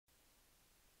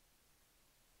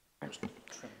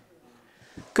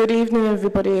Good evening,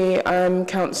 everybody. I'm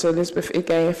Councillor Elizabeth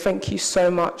Ige. Thank you so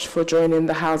much for joining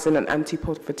the Housing and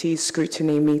Anti-Poverty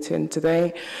Scrutiny meeting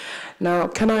today. Now,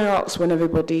 can I ask when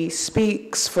everybody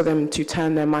speaks for them to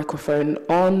turn their microphone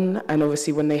on, and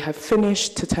obviously when they have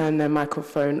finished to turn their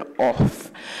microphone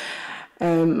off.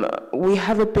 We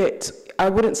have a bit, I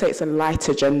wouldn't say it's a light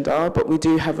agenda, but we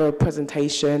do have a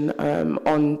presentation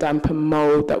on damp and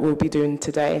mould that we'll be doing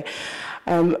today.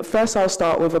 First, I'll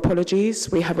start with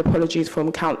apologies. We have apologies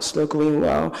from Councillor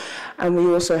Greenwell, and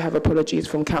we also have apologies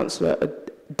from Councillor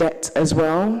Det as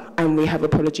well, and we have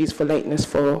apologies for lateness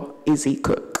for Izzy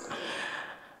Cook.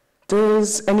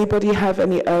 Does anybody have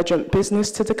any urgent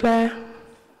business to declare?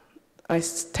 I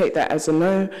take that as a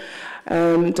no.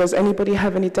 Does anybody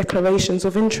have any declarations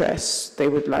of interest they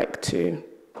would like to?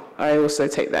 I also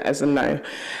take that as a no.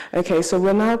 Okay, so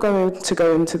we're now going to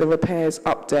go into the repairs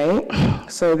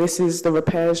update. So this is the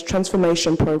repairs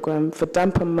transformation program for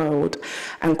damp and mould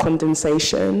and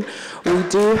condensation. We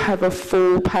do have a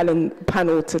full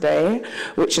panel today,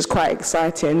 which is quite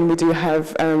exciting. We do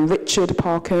have Richard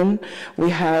Parkin, we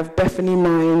have Bethany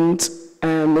Mind,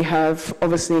 we have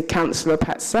obviously Councillor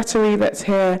Pat Sattery that's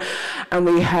here, and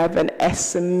we have an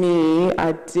SME.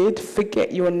 I did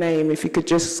forget your name, if you could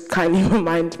just kindly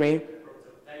remind me.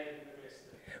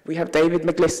 We have David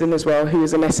McGliston as well, who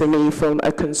is an SME from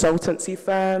a consultancy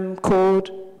firm called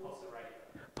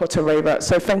Potter Raver.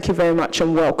 So thank you very much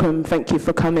and welcome. Thank you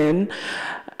for coming.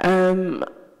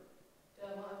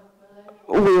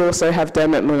 We also have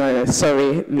Dermot Malone,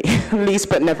 sorry, least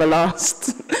but never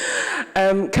last.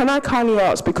 Can I kindly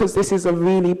ask, because this is a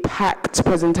really packed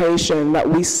presentation, that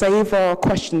we save our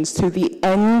questions to the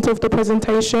end of the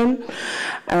presentation?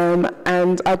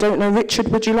 And I don't know, Richard,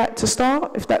 would you like to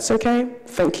start, if that's okay?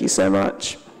 Thank you so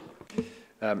much.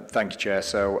 Thank you, Chair.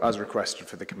 So, as requested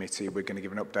for the committee, we're going to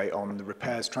give an update on the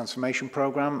repairs transformation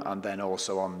programme and then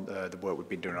also on the work we've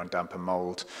been doing on damp and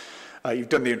mould. You've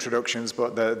done the introductions,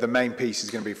 but the main piece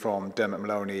is going to be from Dermot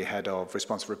Maloney, Head of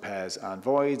Responsive Repairs and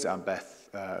Voids, and Beth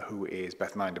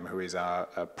Mindham, who is our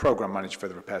Programme Manager for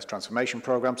the Repairs Transformation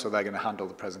Programme. So they're going to handle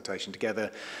the presentation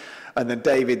together. And then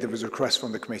David, there was a request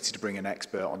from the committee to bring an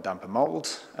expert on damp and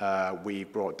mould. We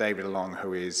brought David along,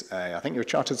 who is, I think you're a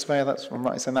chartered surveyor, that's what I'm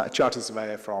right in saying that, a chartered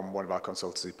surveyor from one of our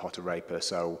consultancy, Potter Raper.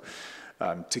 So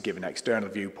to give an external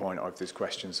viewpoint, or if there's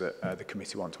questions that the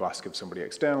committee want to ask of somebody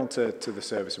external to the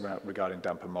service regarding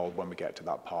damp and mould, when we get to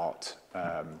that part,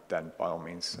 then by all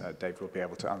means, David will be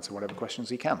able to answer whatever questions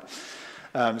he can.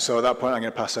 So at that point, I'm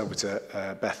going to pass over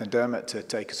to Beth and Dermot to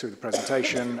take us through the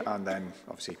presentation, and then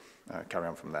obviously carry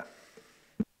on from there.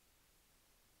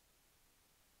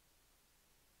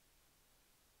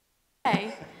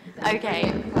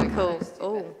 Okay, cool.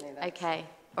 Oh, okay,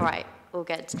 all right, all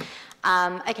good.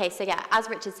 Okay, so yeah, as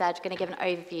Richard said, we're going to give an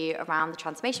overview around the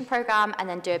transformation programme and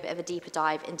then do a bit of a deeper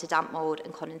dive into damp mould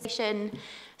and condensation.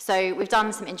 So we've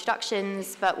done some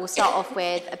introductions, but we'll start off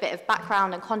with a bit of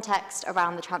background and context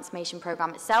around the transformation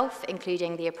programme itself,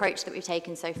 including the approach that we've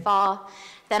taken so far.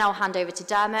 Then I'll hand over to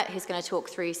Dermot, who's going to talk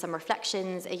through some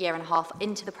reflections a year and a half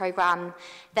into the programme.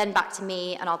 Then back to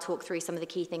me, and I'll talk through some of the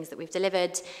key things that we've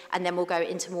delivered. And then we'll go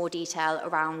into more detail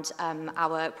around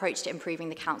our approach to improving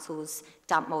the council's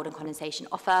damp mould and condensation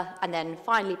offer. And then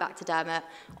finally back to Dermot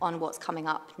on what's coming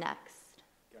up next.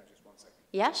 Yeah, just 1 second.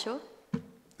 Yeah, sure.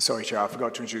 Sorry, Chair, I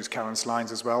forgot to introduce Karen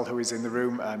Slines as well, who is in the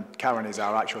room. And Karen is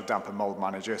our actual damp and mould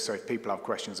manager. So if people have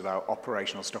questions about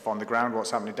operational stuff on the ground, what's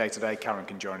happening day to day, Karen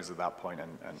can join us at that point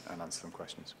and answer some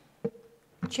questions.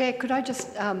 Chair, could I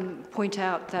just point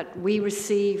out that we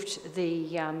received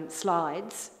the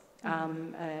slides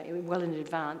well in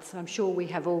advance. I'm sure we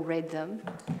have all read them.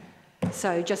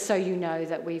 So just so you know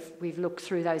that we've looked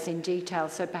through those in detail.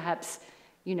 So perhaps,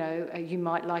 you know, you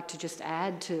might like to just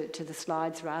add to the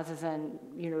slides rather than,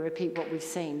 you know, repeat what we've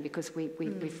seen, because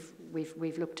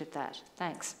we've looked at that.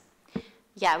 Thanks.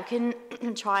 Yeah, we can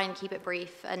try and keep it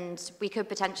brief, and we could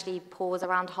potentially pause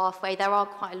around halfway. There are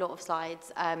quite a lot of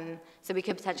slides, so we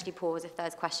could potentially pause if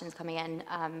there's questions coming in,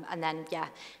 and then, yeah,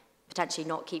 potentially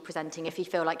not keep presenting if you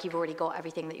feel like you've already got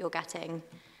everything that you're getting.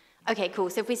 Okay, cool.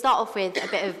 So if we start off with a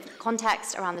bit of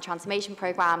context around the transformation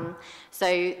programme. So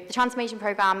the transformation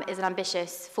programme is an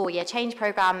ambitious 4-year change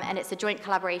programme, and it's a joint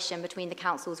collaboration between the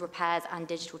council's repairs and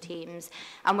digital teams.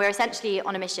 And we're essentially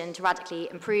on a mission to radically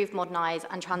improve, modernise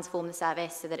and transform the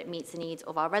service so that it meets the needs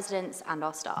of our residents and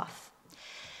our staff.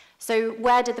 So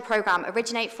where did the programme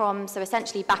originate from? So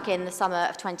essentially back in the summer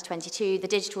of 2022, the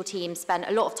digital team spent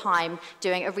a lot of time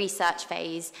doing a research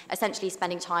phase, essentially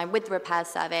spending time with the repairs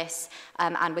service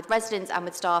and with residents and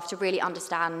with staff to really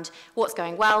understand what's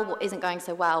going well, what isn't going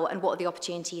so well, and what are the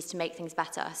opportunities to make things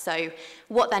better. So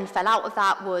what then fell out of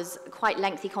that was a quite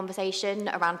lengthy conversation,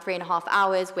 around 3.5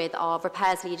 hours, with our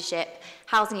repairs leadership,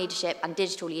 housing leadership, and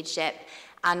digital leadership.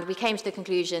 And we came to the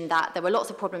conclusion that there were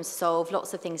lots of problems to solve,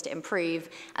 lots of things to improve,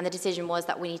 and the decision was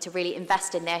that we need to really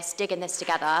invest in this, dig in this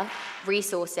together,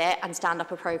 resource it, and stand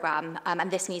up a programme.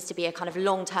 And this needs to be a kind of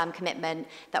long-term commitment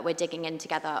that we're digging in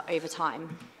together over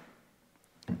time.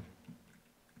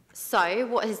 So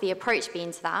what has the approach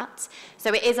been to that?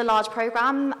 So it is a large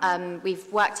programme.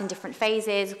 We've worked in different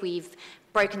phases. We've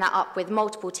broken that up with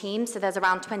multiple teams, so there's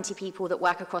around 20 people that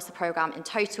work across the programme in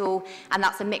total, and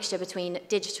that's a mixture between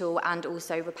digital and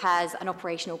also repairs and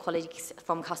operational colleagues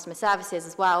from customer services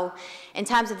as well. In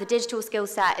terms of the digital skill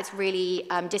set, it's really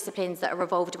disciplines that are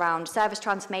revolved around service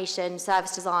transformation,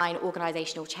 service design,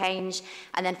 organisational change,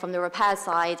 and then from the repairs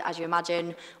side, as you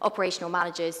imagine, operational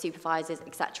managers, supervisors,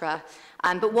 etc.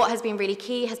 But what has been really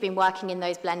key has been working in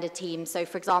those blended teams. So,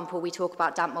 for example, we talk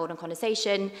about damp, mould and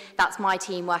condensation. That's my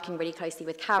team working really closely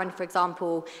with Karen, for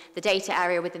example. The data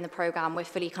area within the programme, we're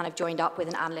fully kind of joined up with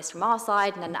an analyst from our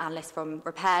side and an analyst from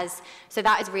repairs. So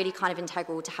that is really kind of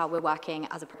integral to how we're working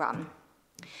as a programme.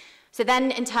 So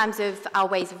then in terms of our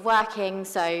ways of working,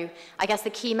 so I guess the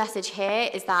key message here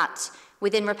is that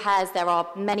within repairs, there are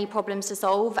many problems to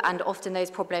solve, and often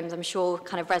those problems, I'm sure,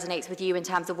 kind of resonates with you in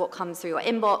terms of what comes through your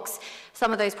inbox.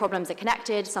 Some of those problems are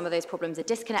connected, some of those problems are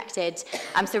disconnected.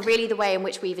 So really the way in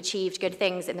which we've achieved good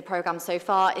things in the programme so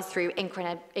far is through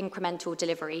incremental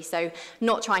delivery, so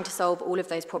not trying to solve all of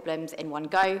those problems in one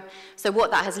go. So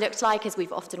what that has looked like is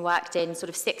we've often worked in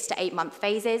sort of 6 to 8 month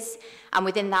phases, and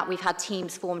within that we've had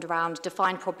teams formed around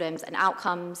defined problems and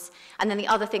outcomes. And then the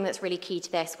other thing that's really key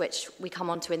to this, which we come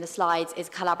onto in the slides, is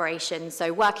collaboration.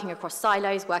 So working across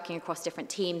silos, working across different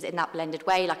teams in that blended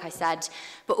way, like I said,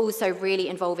 but also really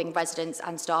involving residents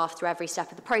and staff through every step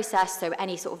of the process. So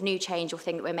any sort of new change or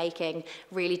thing that we're making,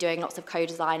 really doing lots of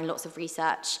co-design and lots of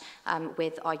research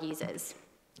with our users.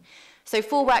 So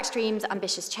 4 work streams,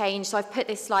 ambitious change. So I've put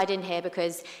this slide in here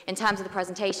because in terms of the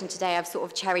presentation today, I've sort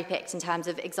of cherry-picked in terms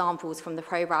of examples from the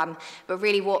programme. But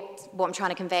really what I'm trying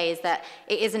to convey is that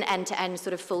it is an end-to-end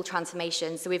sort of full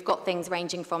transformation. So we've got things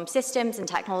ranging from systems and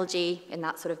technology in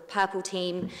that sort of purple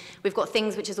team. We've got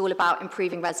things which is all about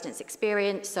improving residents'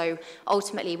 experience. So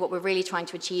ultimately what we're really trying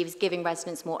to achieve is giving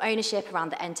residents more ownership around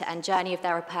the end-to-end journey of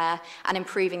their repair and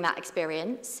improving that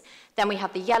experience. Then we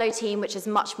have the yellow team, which is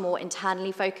much more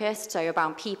internally focused, so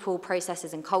around people,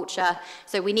 processes and culture.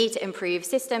 So we need to improve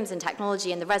systems and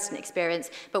technology and the resident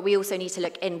experience, but we also need to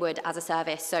look inward as a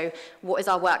service. So what is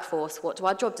our workforce? What do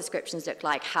our job descriptions look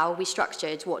like? How are we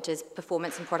structured? What does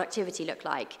performance and productivity look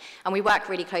like? And we work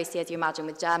really closely, as you imagine,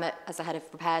 with Dermot as the head of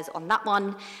repairs on that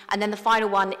one. And then the final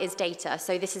one is data.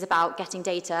 So this is about getting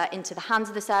data into the hands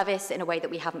of the service in a way that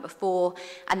we haven't before,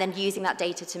 and then using that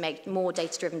data to make more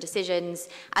data-driven decisions,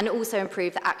 and also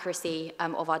improve the accuracy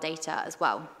of our data as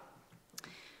well.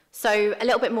 So a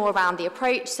little bit more around the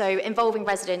approach, so involving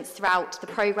residents throughout the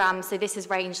programme. So this has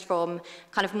ranged from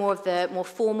kind of more of the more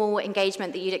formal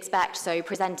engagement that you'd expect, so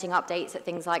presenting updates at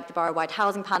things like the borough-wide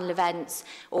housing panel events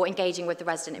or engaging with the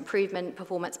resident improvement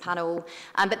performance panel,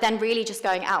 but then really just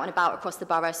going out and about across the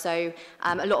borough. So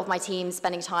a lot of my team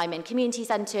spending time in community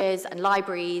centres and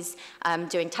libraries,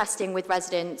 doing testing with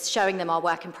residents, showing them our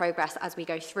work in progress as we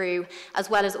go through, as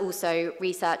well as also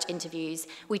research interviews.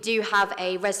 We do have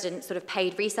a resident sort of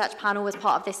paid research panel as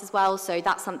part of this as well, so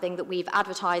that's something that we've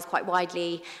advertised quite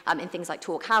widely in things like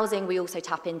Talk Housing. We also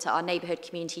tap into our neighbourhood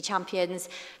community champions.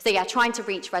 So yeah, trying to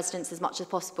reach residents as much as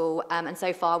possible, and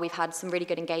so far we've had some really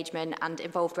good engagement and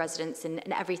involved residents in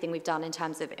everything we've done in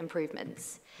terms of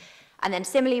improvements. And then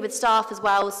similarly with staff as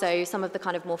well, so some of the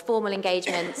kind of more formal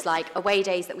engagements like away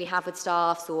days that we have with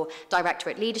staffs or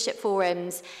directorate leadership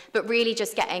forums, but really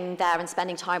just getting there and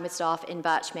spending time with staff in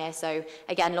Birchmere. So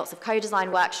again, lots of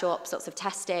co-design workshops, lots of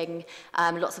testing,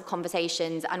 lots of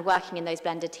conversations, and working in those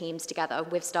blended teams together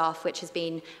with staff, which has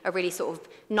been a really sort of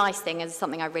nice thing, as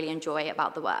something I really enjoy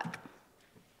about the work.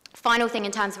 Final thing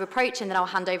in terms of approach, and then I'll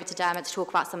hand over to Dermot to talk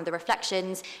about some of the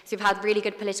reflections. So we've had really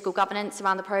good political governance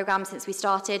around the programme since we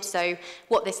started. So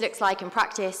what this looks like in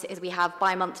practice is we have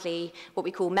bi-monthly what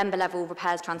we call member-level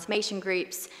repairs transformation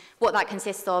groups. What that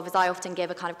consists of is I often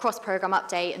give a kind of cross-programme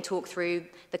update and talk through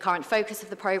the current focus of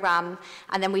the programme,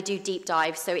 and then we do deep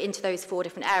dives. So into those 4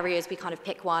 different areas, we kind of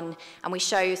pick one, and we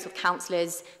show sort of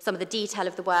councillors some of the detail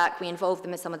of the work, we involve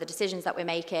them in some of the decisions that we're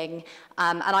making,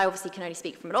 and I obviously can only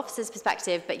speak from an officer's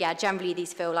perspective, but yeah, generally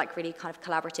these feel like really kind of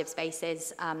collaborative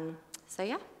spaces. So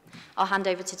yeah, I'll hand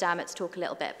over to Dermot to talk a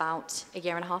little bit about a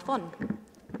year and a half on.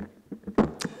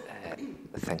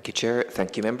 Thank you, Chair.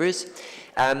 Thank you, members.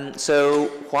 So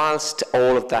whilst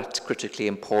all of that critically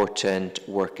important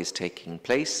work is taking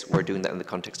place, we're doing that in the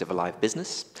context of a live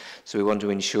business. So we want to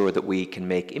ensure that we can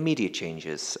make immediate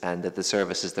changes and that the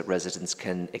services that residents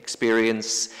can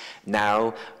experience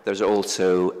now, there's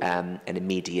also an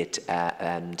immediate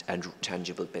and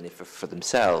tangible benefit for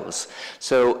themselves.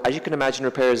 So as you can imagine,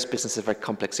 repairs business is a very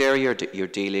complex area. You're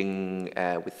dealing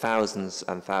with thousands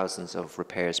and thousands of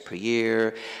repairs per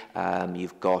year.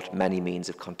 You've got many means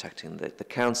of contacting the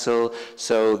council.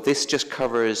 So this just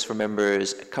covers for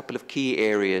members a couple of key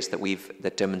areas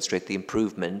that demonstrate the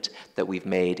improvement that we've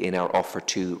made in our offer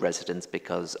to residents,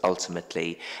 because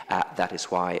ultimately that is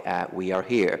why we are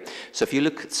here. So if you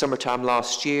look at summertime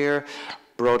last year,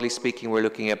 broadly speaking, we're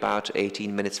looking at about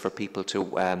 18 minutes for people to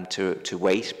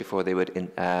wait before they would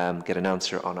get an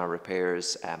answer on our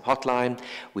repairs hotline.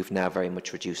 We've now very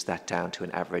much reduced that down to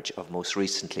an average of most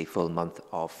recently full month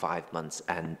of 5 minutes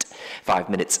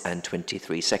and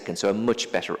 23 seconds. So a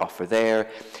much better offer there.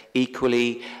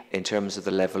 Equally, in terms of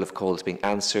the level of calls being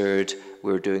answered,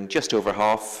 we were doing just over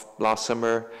half last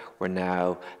summer. We're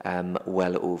now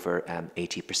well over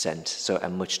 80%, so a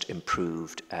much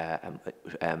improved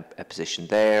position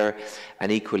there.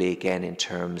 And equally, again, in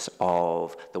terms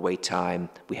of the wait time,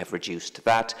 we have reduced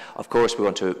that. Of course, we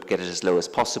want to get it as low as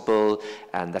possible,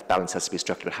 and that balance has to be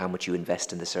struck with how much you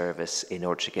invest in the service in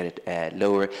order to get it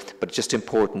lower. But it's just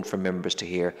important for members to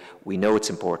hear, we know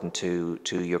it's important to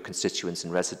your constituents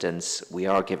and residents. We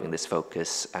are giving this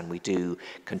focus, and we do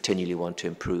continually want to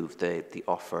improve the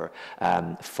offer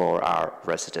for our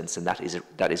residents, and that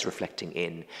is reflecting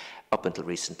in, up until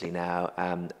recently now,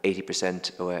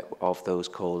 80% of those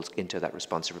calls into that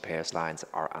responsive repairs lines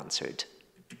are answered.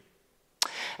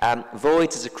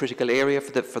 Voids is a critical area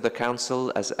for the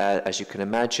council, as you can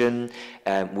imagine.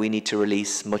 We need to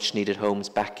release much needed homes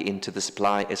back into the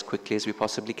supply as quickly as we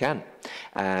possibly can.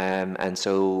 And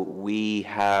so we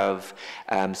have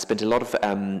spent a lot of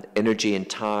energy and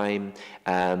time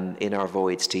in our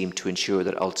voids team to ensure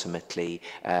that ultimately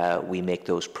we make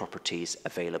those properties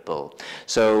available.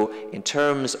 So in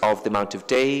terms of the amount of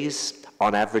days,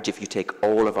 on average, if you take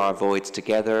all of our voids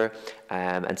together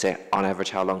and say, on average,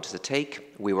 how long does it take?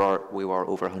 We were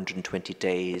over 120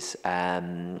 days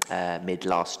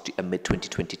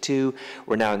mid-2022.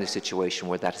 We're now in a situation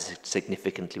where that is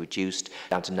significantly reduced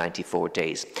down to 94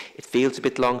 days. It feels a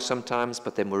bit long sometimes,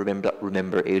 but then we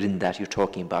remember in that you're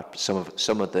talking about some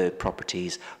of the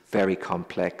properties very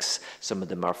complex. Some of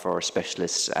them are for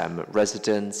specialist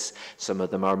residents. Some of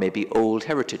them are maybe old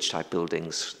heritage type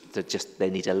buildings that they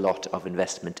need a lot of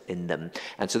investment in them.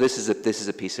 And so this is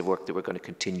a piece of work that we're going to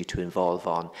continue to involve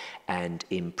on and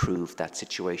improve that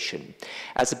situation.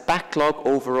 As a backlog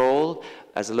overall,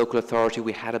 as a local authority,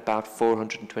 we had about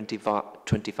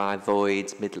 425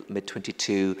 voids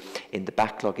mid-22. In the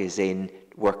backlog is in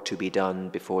work to be done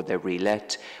before they're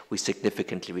re-let. We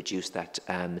significantly reduced that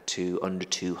to under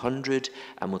 200,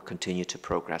 and we'll continue to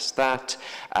progress that.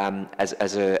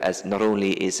 As not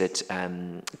only is it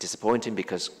disappointing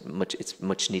because it's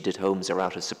much needed homes are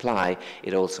out of supply,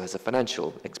 it also has a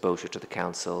financial exposure to the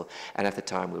council. And at the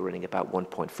time, we were running about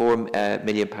 £1.4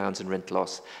 million in rent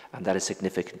loss, and that is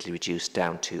significantly reduced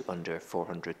down to under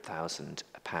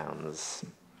 £400,000.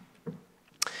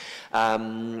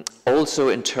 Also,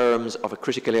 in terms of a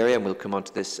critical area, and we'll come on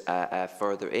to this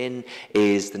further in,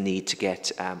 is the need to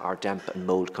get our damp and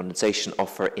mould condensation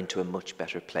offer into a much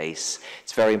better place.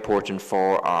 It's very important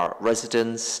for our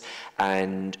residents,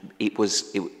 and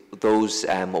those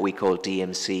what we call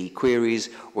DMC queries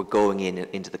were going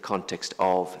into the context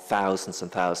of thousands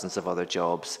and thousands of other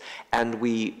jobs, and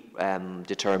we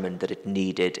determined that it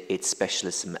needed its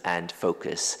specialism and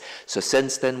focus. So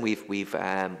since then, we've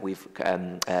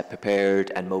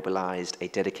prepared and mobilised a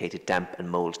dedicated damp and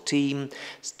mould team,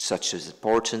 such as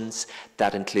importance.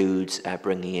 That includes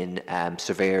bringing in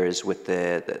surveyors with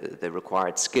the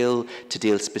required skill to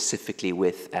deal specifically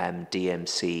with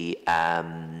DMC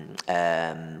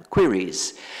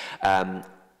queries.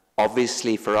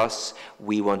 Obviously, for us,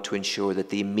 we want to ensure that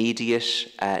the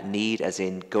immediate need, as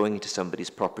in going into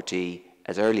somebody's property,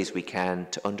 as early as we can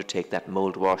to undertake that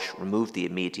mould wash, remove the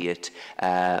immediate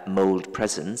mould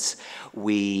presence.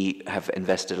 We have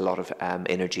invested a lot of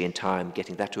energy and time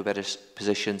getting that to a better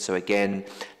position. So again,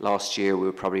 last year we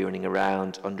were probably running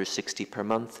around under 60 per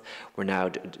month. We're now,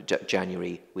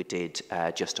 January, we did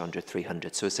just under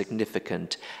 300. So a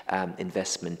significant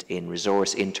investment in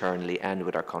resource internally and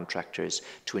with our contractors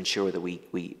to ensure that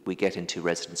we get into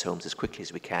residents' homes as quickly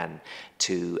as we can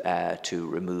to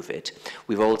remove it.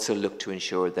 We've also looked to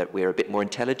ensure that we're a bit more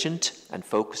intelligent and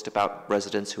focused about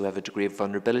residents who have a degree of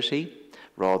vulnerability,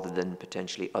 rather than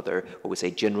potentially other, what we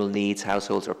say, general needs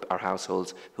households or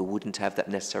households who wouldn't have that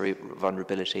necessary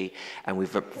vulnerability. And we've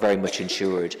very much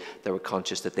ensured that we're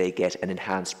conscious that they get an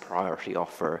enhanced priority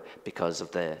offer because of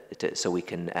so we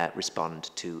can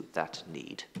respond to that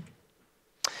need.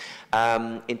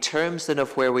 In terms then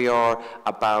of where we are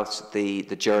about the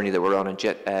journey that we're on, and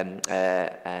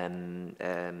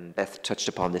Beth touched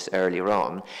upon this earlier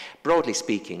on, broadly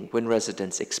speaking, when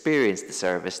residents experience the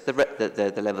service,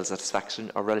 the levels of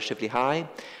satisfaction are relatively high.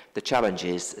 The challenge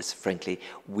is frankly,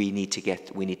 we need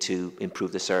to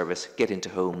improve the service, get into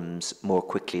homes more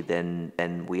quickly than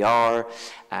we are,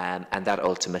 and that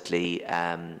ultimately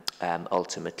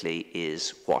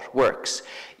is what works.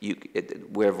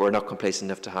 We're not complacent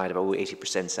enough to hide about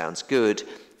 80% sounds good.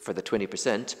 For the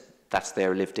 20%, that's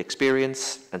their lived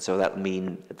experience, and so that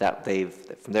means that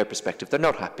from their perspective, they're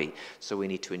not happy. So we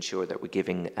need to ensure that we're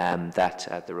giving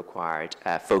that the required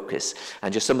focus.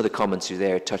 And just some of the comments you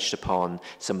there touched upon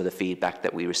some of the feedback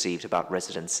that we received about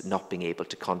residents not being able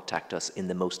to contact us in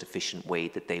the most efficient way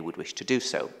that they would wish to do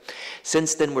so.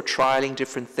 Since then, we're trialing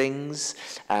different things,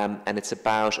 and it's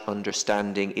about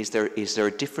understanding, is there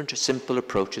different or simple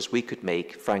approaches we could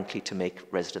make, frankly, to make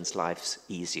residents' lives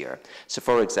easier. So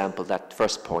for example, that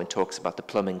first point talks about the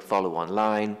plumbing follow-on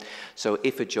line. So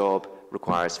if a job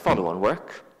requires follow-on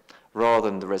work, rather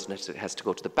than the resident has to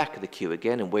go to the back of the queue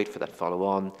again and wait for that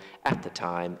follow-on, at the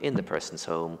time in the person's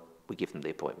home, we give them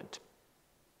the appointment.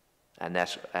 And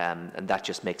that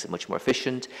just makes it much more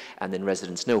efficient, and then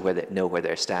residents know where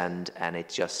they stand, and it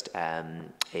just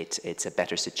it's a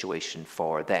better situation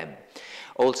for them.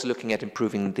 Also looking at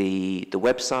improving the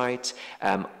website.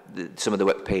 Some of the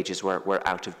web pages were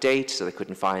out of date, so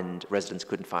residents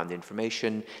couldn't find the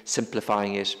information.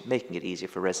 Simplifying it, making it easier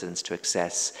for residents to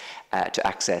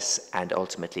access and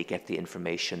ultimately get the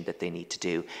information that they need to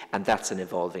do. And that's an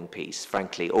evolving piece.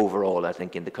 Frankly, overall, I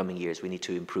think in the coming years we need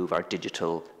to improve our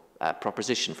digital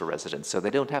proposition for residents, so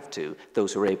they don't have to,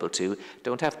 those who are able to,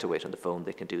 don't have to wait on the phone,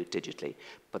 they can do it digitally.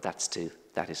 But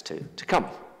that is to come.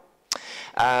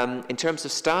 In terms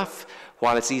of staff,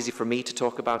 while it's easy for me to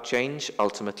talk about change,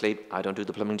 ultimately I don't do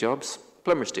the plumbing jobs,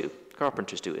 plumbers do,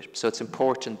 carpenters do it. So it's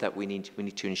important that we need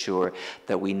to ensure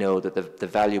that we know that the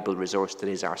valuable resource that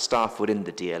is our staff within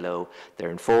the DLO, they're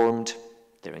informed,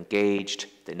 they're engaged,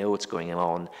 they know what's going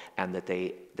on, and that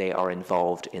they are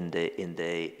involved in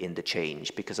the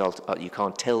change, because you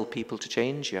can't tell people to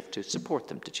change, you have to support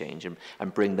them to change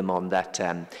and bring them on that,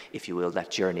 if you will,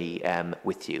 that journey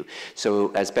with you.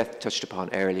 So as Beth touched upon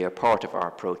earlier, part of our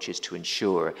approach is to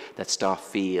ensure that staff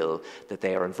feel that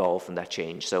they are involved in that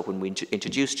change. So when we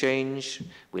introduce change,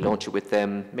 we launch it with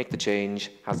them, make the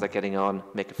change, how's that getting on,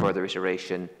 make a further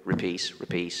iteration,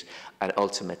 repeat, and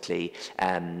ultimately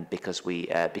because we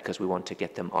want to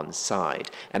get them on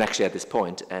side. And actually at this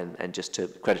point, and just to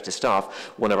credit to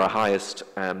staff, one of our highest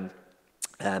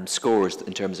scores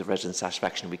in terms of resident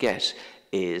satisfaction we get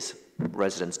is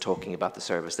residents talking about the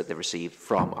service that they receive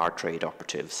from our trade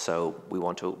operatives. So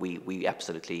we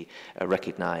absolutely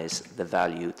recognise the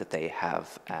value that they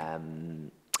have,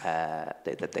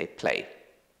 that they play.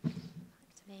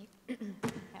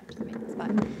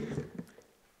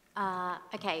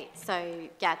 Okay, so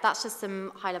yeah, that's just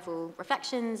some high-level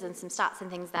reflections and some stats and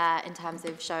things there in terms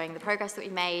of showing the progress that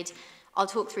we made. I'll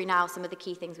talk through now some of the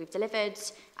key things we've delivered,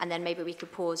 and then maybe we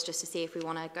could pause just to see if we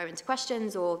want to go into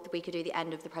questions, or we could do the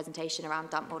end of the presentation around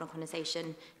damp mould and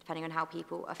condensation, depending on how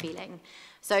people are feeling.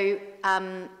 So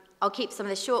I'll keep some of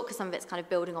this short because some of it's kind of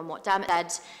building on what Dermot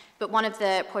said. But one of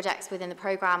the projects within the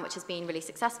programme, which has been really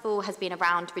successful, has been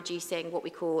around reducing what we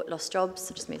call lost jobs.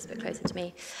 So just move a bit closer to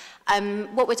me.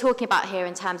 What we're talking about here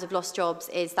in terms of lost jobs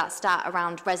is that stat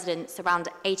around residents, around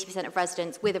 80% of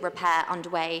residents with a repair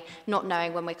underway, not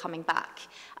knowing when we're coming back,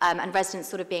 and residents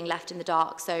sort of being left in the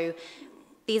dark. So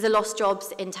these are lost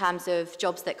jobs in terms of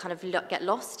jobs that kind of get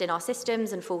lost in our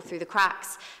systems and fall through the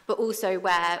cracks, but also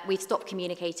where we've stopped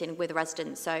communicating with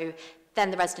residents. So then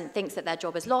the resident thinks that their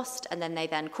job is lost, and then they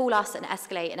then call us and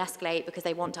escalate because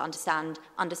they want to understand,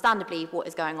 understandably, what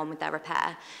is going on with their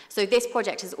repair. So this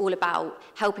project is all about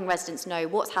helping residents know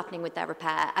what's happening with their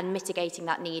repair and mitigating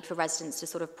that need for residents to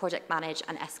sort of project manage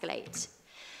and escalate.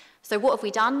 So what have we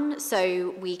done?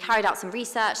 So we carried out some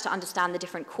research to understand the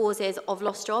different causes of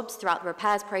lost jobs throughout the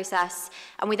repairs process,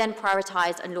 and we then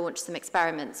prioritised and launched some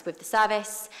experiments with the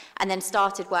service, and then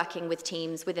started working with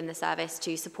teams within the service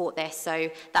to support this.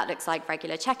 So that looks like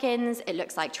regular check-ins, it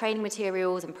looks like training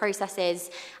materials and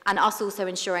processes, and us also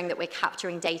ensuring that we're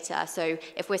capturing data. So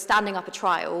if we're standing up a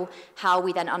trial, how are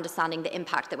we then understanding the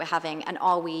impact that we're having, and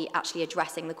are we actually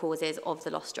addressing the causes of the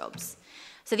lost jobs?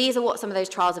 So these are what some of those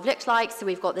trials have looked like. So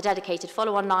we've got the dedicated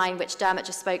follow-on line, which Dermot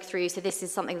just spoke through. So this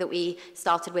is something that we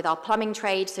started with our plumbing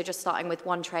trade, so just starting with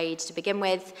one trade to begin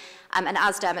with. And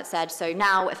as Dermot said, so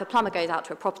now if a plumber goes out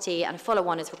to a property and a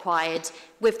follow-on is required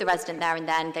with the resident there and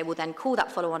then, they will then call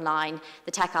that follow-on line,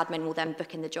 the tech admin will then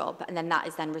book in the job, and then that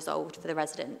is then resolved for the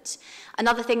resident.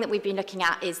 Another thing that we've been looking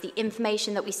at is the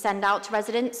information that we send out to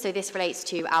residents. So this relates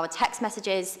to our text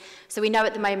messages. So we know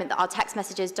at the moment that our text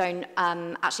messages don't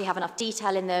actually have enough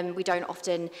detail in them. We don't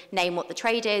often name what the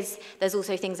trade is. There's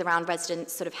also things around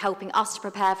residents sort of helping us to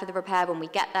prepare for the repair when we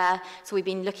get there. So we've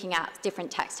been looking at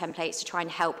different text templates to try and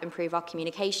help improve our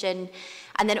communication.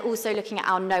 And then also looking at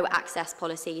our no access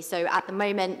policy. So at the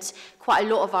moment, quite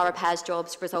a lot of our repairs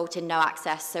jobs result in no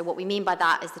access. So what we mean by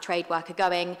that is the trade worker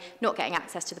going, not getting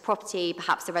access to the property,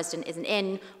 perhaps the resident isn't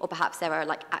in, or perhaps there are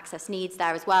like access needs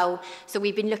there as well. So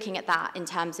we've been looking at that in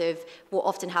terms of what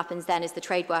often happens then is the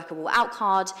trade worker will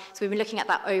outcard. So we've been looking at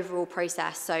that overall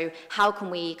process. So how can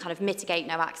we kind of mitigate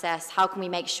no access? How can we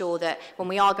make sure that when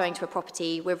we are going to a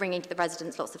property, we're ringing to the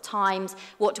residents lots of times?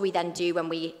 What do we then do when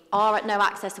we are at no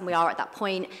access and we are at that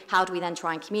point? How do we then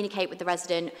try and communicate with the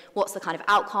resident? What's the kind of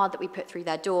outcard that we put through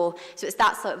their door? So it's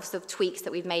that sort of tweaks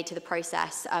that we've made to the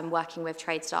process, working with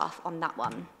trade staff on that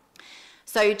one.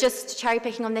 So just cherry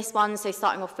picking on this one, so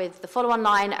starting off with the follow-on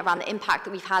line around the impact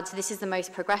that we've had. So this is the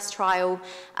most progressed trial,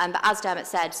 but as Dermot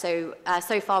said, so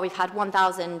far we've had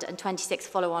 1,026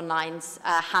 follow-on lines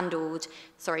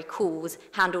calls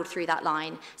handled through that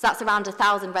line. So that's around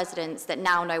 1,000 residents that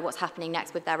now know what's happening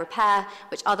next with their repair,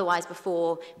 which otherwise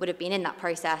before would have been in that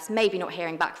process, maybe not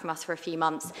hearing back from us for a few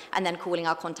months, and then calling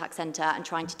our contact centre and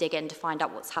trying to dig in to find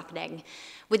out what's happening.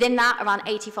 Within that, around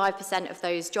 85% of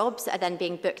those jobs are then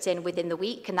being booked in within the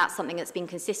week, and that's something that's been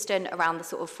consistent around the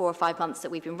sort of 4 or 5 months that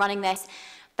we've been running this.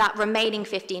 That remaining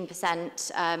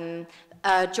 15%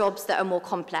 are jobs that are more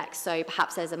complex, so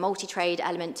perhaps there's a multi-trade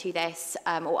element to this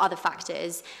or other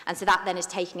factors, and so that then is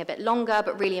taking a bit longer,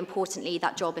 but really importantly,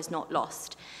 that job is not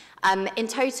lost. In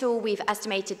total, we've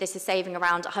estimated this is saving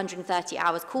around 130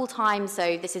 hours call time,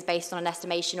 so this is based on an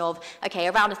estimation of, okay,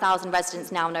 around 1,000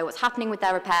 residents now know what's happening with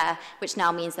their repair, which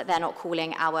now means that they're not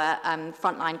calling our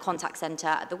frontline contact centre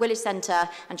at the Village Centre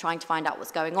and trying to find out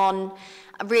what's going on.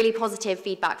 Really positive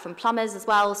feedback from plumbers as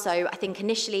well. So I think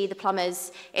initially the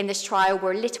plumbers in this trial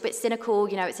were a little bit cynical.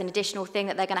 You know, it's an additional thing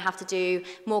that they're going to have to do,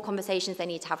 more conversations they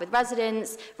need to have with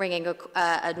residents, ringing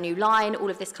a new line,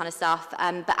 all of this kind of stuff.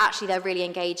 But actually they're really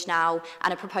engaged now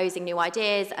and are proposing new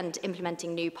ideas and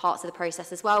implementing new parts of the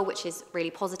process as well, which is really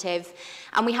positive.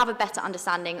 And we have a better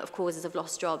understanding of causes of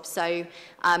lost jobs. So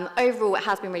overall it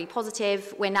has been really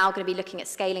positive. We're now going to be looking at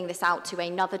scaling this out to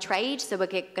another trade. So we're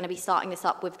going to be starting this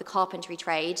up with the carpentry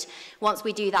trade. Once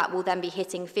we do that, we'll then be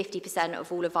hitting 50%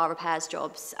 of all of our repairs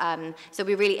jobs. So it'll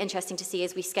be really interesting to see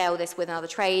as we scale this with another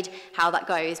trade, how that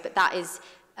goes. But that is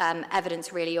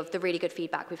evidence really of the really good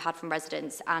feedback we've had from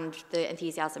residents and the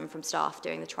enthusiasm from staff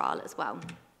doing the trial as well.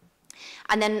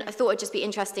 And then I thought it'd just be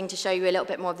interesting to show you a little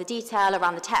bit more of the detail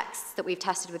around the texts that we've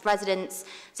tested with residents.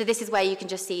 So this is where you can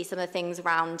just see some of the things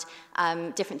around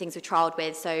different things we've trialled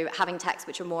with. So having texts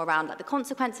which are more around like the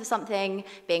consequence of something,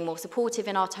 being more supportive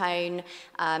in our tone,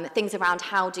 things around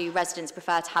how do residents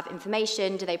prefer to have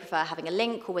information, do they prefer having a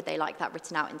link or would they like that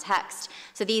written out in text?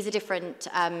 So these are different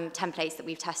templates that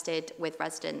we've tested with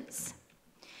residents.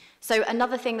 So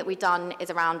another thing that we've done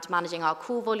is around managing our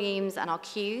call volumes and our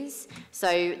queues.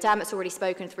 So Dermot's already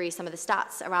spoken through some of the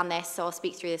stats around this, so I'll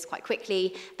speak through this quite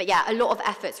quickly. But yeah, a lot of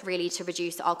efforts really to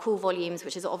reduce our call volumes,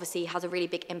 which is obviously has a really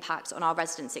big impact on our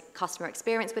residents' customer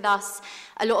experience with us.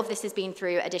 A lot of this has been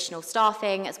through additional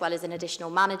staffing, as well as an additional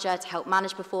manager to help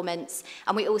manage performance.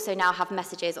 And we also now have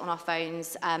messages on our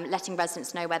phones, letting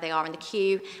residents know where they are in the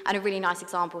queue. And a really nice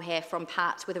example here from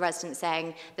Pat with a resident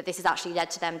saying that this has actually led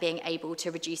to them being able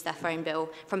to reduce their phone bill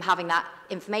from having that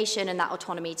information and that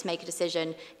autonomy to make a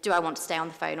decision, do I want to stay on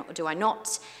the phone or do I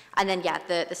not? And then, yeah,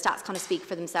 the stats kind of speak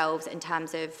for themselves in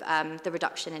terms of the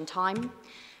reduction in time.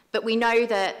 But we know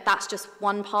that that's just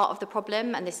one part of the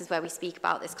problem, and this is where we speak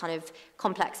about this kind of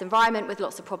complex environment with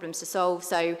lots of problems to solve.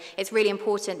 So it's really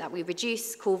important that we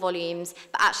reduce call volumes,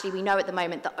 but actually we know at the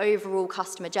moment the overall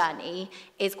customer journey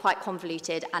is quite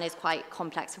convoluted and is quite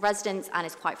complex for residents and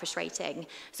is quite frustrating.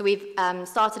 So we've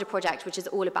started a project which is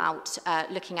all about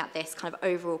looking at this kind of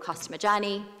overall customer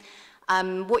journey.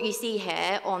 What you see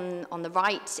here on the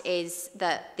right is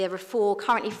that there are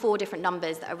currently four different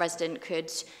numbers that a resident could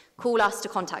call us to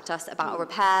contact us about a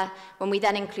repair. When we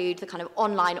then include the kind of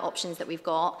online options that we've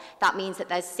got, that means that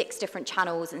there's 6 different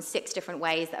channels and 6 different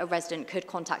ways that a resident could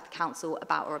contact the council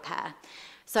about a repair.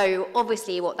 So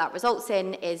obviously what that results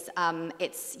in is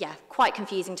it's quite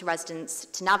confusing to residents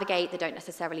to navigate. They don't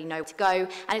necessarily know where to go,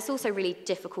 and it's also really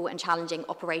difficult and challenging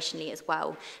operationally as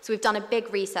well. So we've done a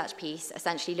big research piece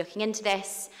essentially looking into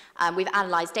this. We've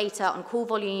analysed data on call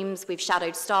volumes. We've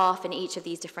shadowed staff in each of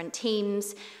these different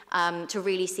teams to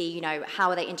really see, how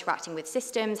are they interacting with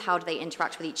systems? How do they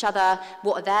interact with each other?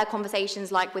 What are their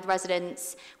conversations like with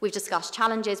residents? We've discussed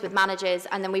challenges with managers,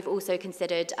 and then we've also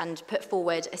considered and put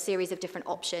forward a series of different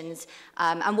options.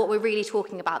 And what we're really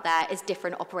talking about there is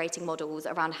different operating models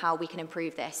around how we can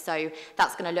improve this. So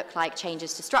that's going to look like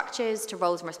changes to structures, to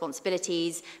roles and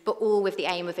responsibilities, but all with the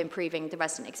aim of improving the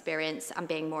resident experience and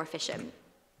being more efficient.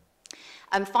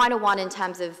 Final one in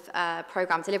terms of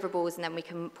programme deliverables, and then we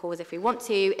can pause if we want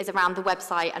to, is around the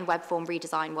website and web form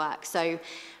redesign work. So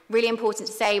really important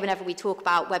to say whenever we talk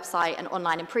about website and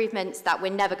online improvements that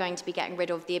we're never going to be getting rid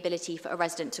of the ability for a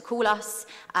resident to call us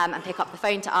and pick up the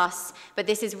phone to us. But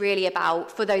this is really about,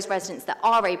 for those residents that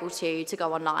are able to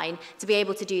go online, to be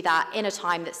able to do that in a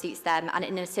time that suits them and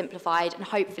in a simplified and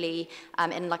hopefully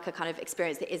in like a kind of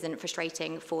experience that isn't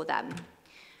frustrating for them.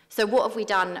 So what have we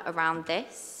done around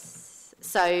this?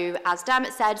 So as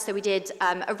Dermot said, we did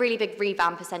a really big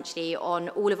revamp essentially on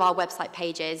all of our website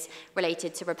pages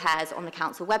related to repairs on the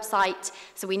council website.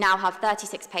 So we now have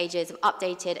 36 pages of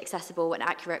updated, accessible and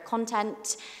accurate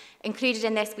content. Included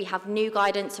in this, we have new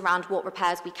guidance around what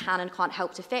repairs we can and can't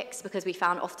help to fix, because we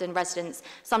found often residents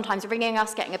sometimes ringing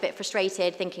us, getting a bit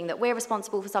frustrated, thinking that we're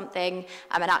responsible for something,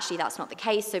 and actually that's not the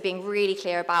case. So being really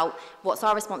clear about what's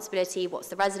our responsibility, what's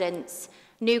the residents'.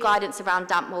 New guidance around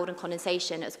damp, mould and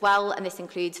condensation as well, and this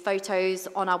includes photos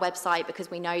on our website because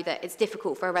we know that it's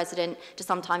difficult for a resident to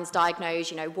sometimes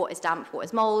diagnose, what is damp, what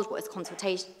is mould, what is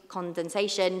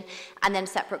condensation, and then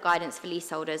separate guidance for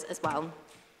leaseholders as well.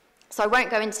 So I won't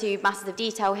go into massive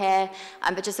detail here,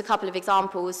 but just a couple of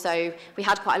examples. So we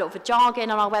had quite a lot of jargon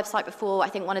on our website before. I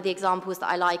think one of the examples that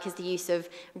I like is the use of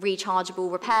rechargeable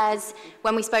repairs.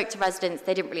 When we spoke to residents,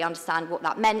 they didn't really understand what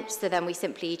that meant, so then we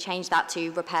simply changed that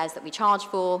to repairs that we charge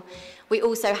for. We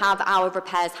also have our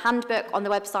repairs handbook on the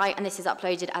website, and this is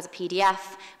uploaded as a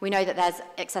PDF. We know that there's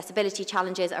accessibility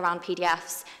challenges around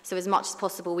PDFs, so as much as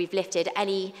possible, we've lifted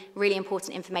any really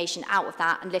important information out of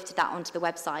that and lifted that onto the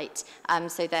website,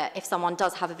 so that if someone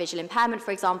does have a visual impairment,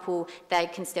 for example, they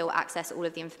can still access all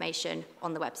of the information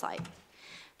on the website.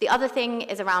 The other thing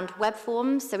is around web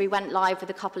forms. So we went live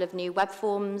with a couple of new web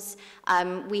forms.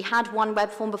 We had one web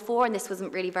form before, and this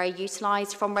wasn't really very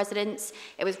utilised from residents.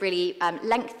 It was really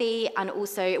lengthy, and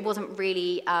also it wasn't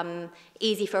really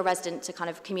easy for a resident to kind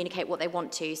of communicate what they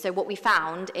want to. So what we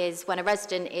found is when a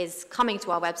resident is coming to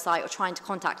our website or trying to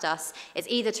contact us, it's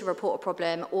either to report a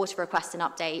problem or to request an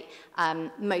update,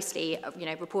 mostly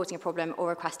reporting a problem or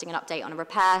requesting an update on a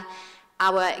repair.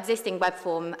 Our existing web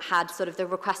form had sort of the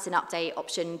request an update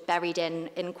option buried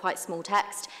in quite small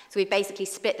text. So we basically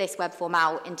split this web form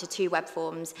out into 2 web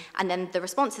forms, and then the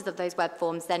responses of those web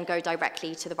forms then go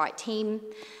directly to the right team.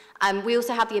 We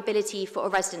also have the ability for a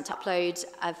resident to upload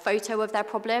a photo of their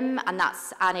problem, and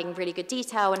that's adding really good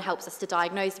detail and helps us to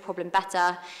diagnose the problem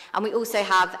better. And we also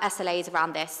have SLAs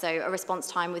around this, so a response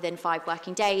time within 5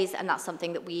 working days, and that's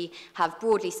something that we have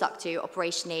broadly stuck to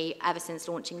operationally ever since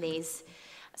launching these.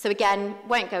 So again,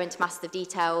 won't go into massive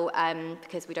detail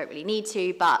because we don't really need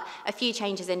to, but a few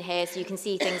changes in here. So you can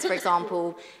see things, for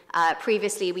example,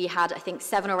 previously we had, I think,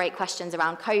 7 or 8 questions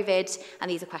around COVID,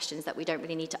 and these are questions that we don't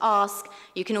really need to ask.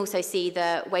 You can also see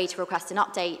the way to request an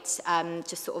update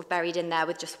just sort of buried in there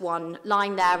with just one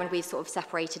line there, and we've sort of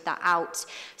separated that out.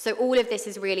 So all of this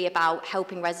is really about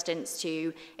helping residents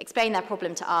to explain their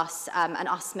problem to us, and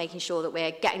us making sure that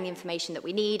we're getting the information that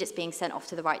we need, it's being sent off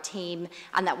to the right team,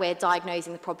 and that we're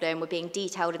diagnosing the problem, we're being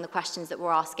detailed in the questions that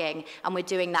we're asking, and we're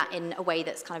doing that in a way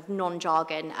that's kind of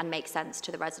non-jargon and makes sense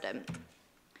to the resident.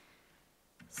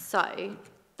 So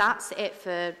that's it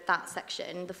for that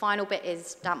section. The final bit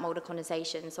is damp, mould and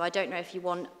condensation. So I don't know if you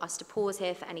want us to pause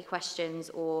here for any questions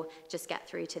or just get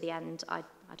through to the end. I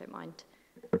don't mind.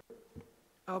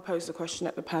 I'll pose the question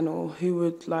at the panel. Who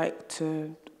would like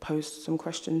to pose some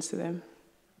questions to them?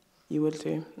 You would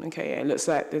do? Okay, yeah, it looks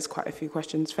like there's quite a few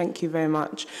questions. Thank you very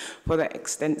much for that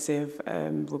extensive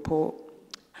report.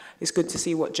 It's good to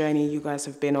see what journey you guys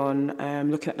have been on,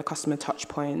 looking at the customer touch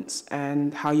points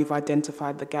and how you've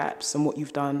identified the gaps and what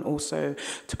you've done also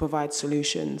to provide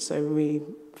solutions. So we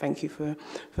thank you for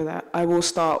that. I will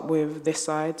start with this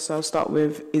side. So I'll start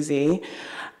with Izzy.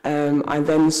 I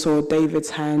then saw David's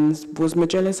hand. Was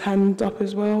Majella's hand up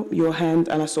as well? Your hand,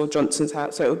 and I saw Johnson's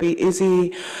hand. So it will be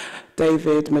Izzy,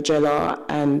 David, Majella,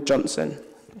 and Johnson.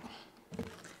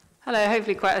 Hello,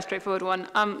 hopefully quite a straightforward one.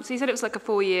 So you said it was like a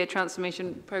 4-year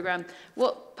transformation programme.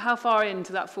 How far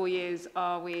into that 4 years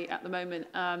are we at the moment?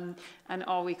 And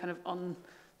are we kind of on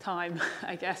time,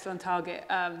 I guess, on target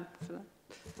for that?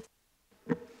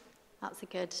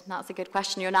 That's a good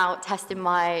question. You're now testing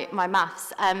my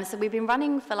maths. So we've been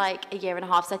running for like a year and a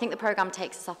half. So I think the programme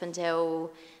takes us up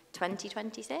until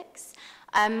 2026.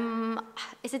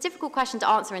 It's a difficult question to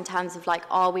answer in terms of like,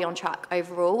 are we on track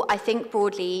overall? I think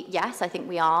broadly, yes, I think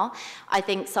we are. I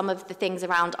think some of the things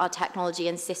around our technology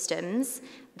and systems,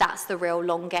 that's the real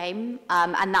long game.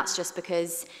 And that's just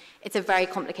because it's a very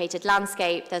complicated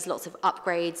landscape. There's lots of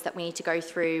upgrades that we need to go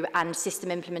through, and system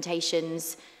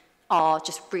implementations are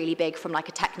just really big from like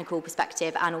a technical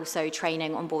perspective, and also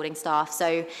training, onboarding staff.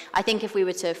 So I think if we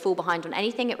were to fall behind on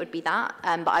anything, it would be that.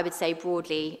 But I would say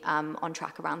broadly on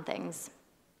track around things.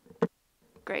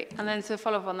 Great. And then to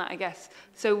follow up on that, I guess,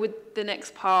 so would the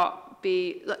next part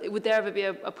be, would there ever be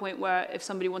a point where if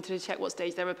somebody wanted to check what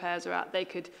stage their repairs are at, they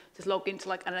could just log into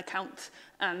like an account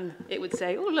and it would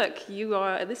say, oh, look, you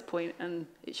are at this point, and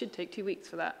it should take 2 weeks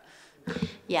for that?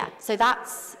 Yeah, so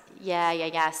that's,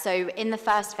 yeah. So in the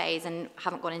first phase, and I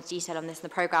haven't gone into detail on this in the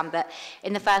programme, but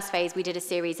in the first phase, we did a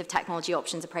series of technology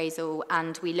options appraisal,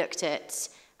 and we looked at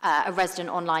a resident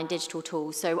online digital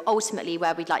tool. So ultimately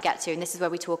where we'd like to get to, and this is where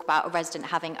we talk about a resident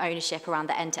having ownership around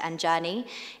the end-to-end journey,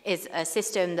 is a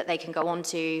system that they can go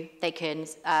onto, they can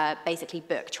basically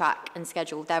book, track and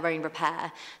schedule their own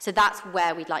repair. So that's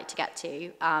where we'd like to get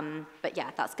to. But yeah,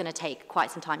 that's going to take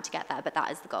quite some time to get there, but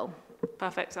that is the goal.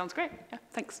 Perfect, sounds great. Yeah,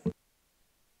 thanks.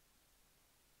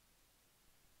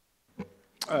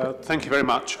 Thank you very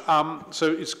much.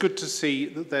 So it's good to see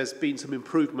that there's been some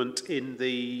improvement in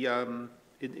the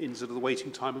in sort of the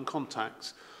waiting time and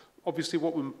contacts. Obviously,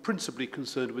 what we're principally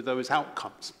concerned with, though, is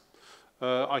outcomes.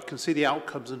 I can see the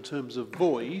outcomes in terms of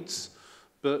voids,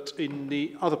 but in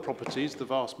the other properties, the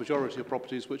vast majority of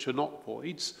properties which are not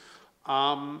voids,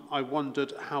 I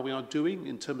wondered how we are doing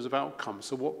in terms of outcomes.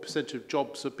 So what percentage of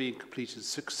jobs are being completed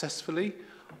successfully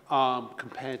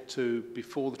compared to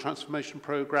before the transformation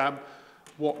programme?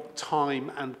 What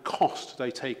time and cost are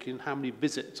they taking? How many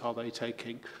visits are they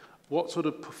taking? What sort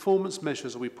of performance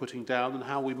measures are we putting down, and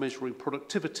how are we measuring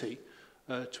productivity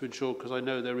to ensure, because I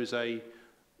know there is a,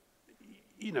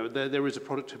 there is a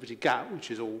productivity gap,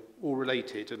 which is all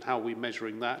related, and how are we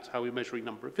measuring that? How are we measuring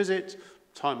number of visits,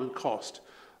 time and cost?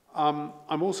 I'm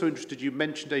also interested, you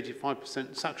mentioned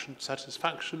 85%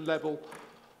 satisfaction level.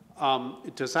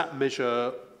 Does that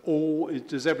measure all,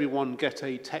 does everyone get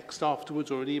a text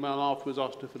afterwards or an email afterwards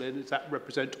asked to fill in? Does that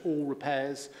represent all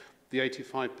repairs, the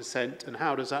 85%, and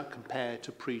how does that compare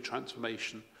to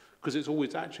pre-transformation? Because it's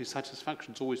always, actually,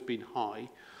 satisfaction's always been high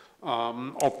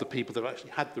of the people that have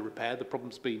actually had the repair. The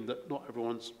problem's been that not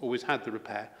everyone's always had the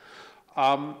repair.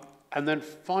 And then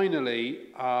finally,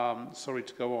 sorry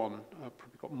to go on, I've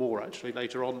probably got more actually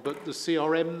later on, but the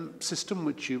CRM system,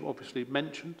 which you obviously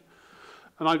mentioned,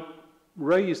 and I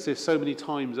raised this so many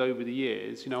times over the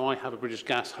years. I have a British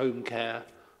Gas home care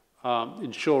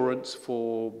insurance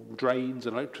for drains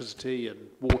and electricity and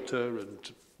water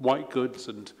and white goods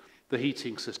and the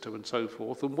heating system and so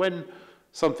forth. And when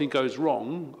something goes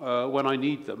wrong, when I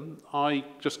need them, I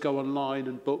just go online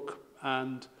and book,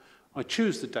 and I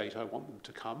choose the date I want them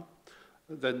to come.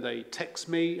 Then they text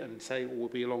me and say, we'll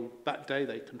be along that day.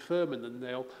 They confirm, and then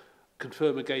they'll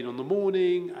confirm again on the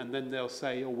morning, and then they'll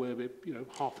say, oh, we'll be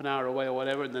half an hour away or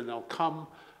whatever, and then they'll come.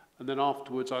 And then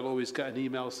afterwards, I'll always get an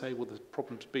email saying, well, the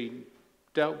problem's been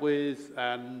dealt with,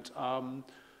 and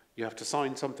you have to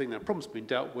sign something, the problem's been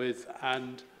dealt with,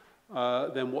 and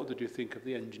then what did you think of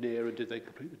the engineer, and did they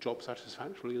complete the job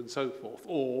satisfactorily, and so forth.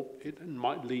 Or it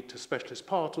might lead to specialist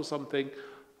part or something,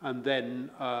 and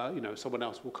then someone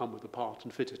else will come with the part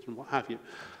and fit it and what have you.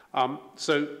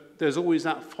 So there's always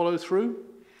that follow-through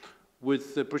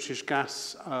with the British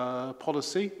Gas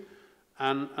policy,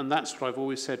 and that's what I've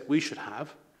always said we should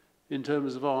have in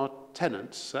terms of our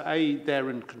tenants. So A, they're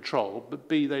in control, but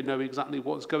B, they know exactly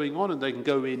what's going on, and they can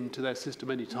go into their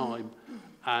system any time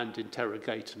and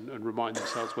interrogate and remind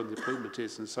themselves when the appointment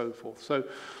is and so forth. So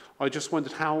I just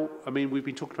wondered how, I mean, we've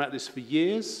been talking about this for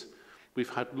years. We've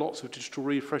had lots of digital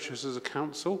refreshes as a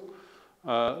council,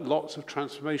 lots of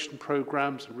transformation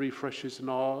programs and refreshes in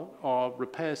our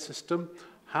repair system.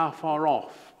 How far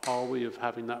off are we of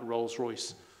having that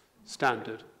Rolls-Royce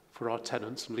standard for our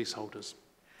tenants and leaseholders?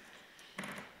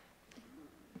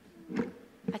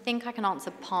 I think I can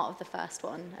answer part of the first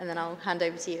one, and then I'll hand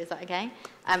over to you. Is that okay?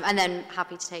 And then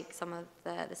happy to take some of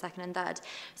the second and third.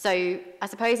 So I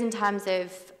suppose in terms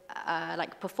of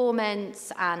like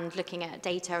performance and looking at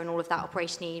data and all of that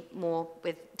operationally more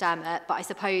with Dermot, but I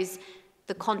suppose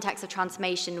the context of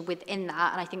transformation within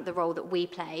that, and I think the role that we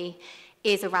play,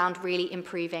 is around really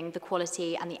improving the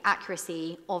quality and the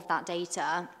accuracy of that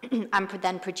data and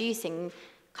then producing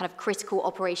kind of critical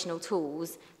operational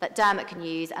tools that Dermot can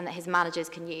use and that his managers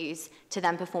can use to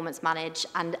then performance manage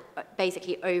and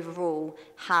basically overall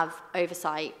have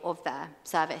oversight of their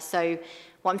service. So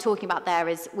what I'm talking about there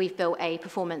is we've built a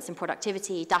performance and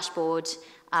productivity dashboard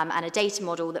and a data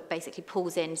model that basically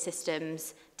pulls in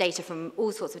systems, data from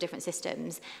all sorts of different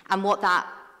systems. And what that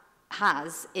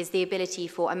has is the ability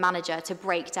for a manager to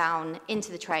break down into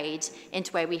the trade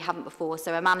into where we haven't before.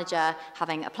 So a manager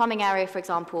having a plumbing area, for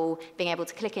example, being able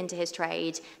to click into his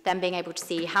trade, then being able to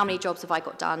see how many jobs have I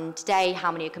got done today,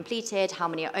 how many are completed, how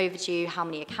many are overdue, how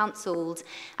many are cancelled,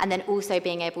 and then also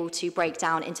being able to break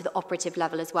down into the operative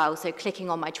level as well. So clicking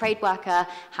on my trade worker,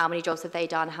 how many jobs have they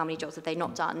done, how many jobs have they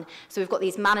not done. So we've got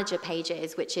these manager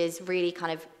pages, which is really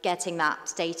kind of getting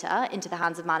that data into the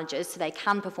hands of managers so they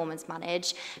can performance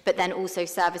manage, but then also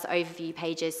service overview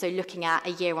pages, so looking at a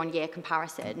year-on-year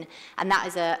comparison. And that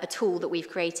is a tool that we've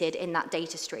created in that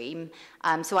data stream.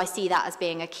 So I see that as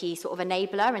being a key sort of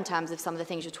enabler in terms of some of the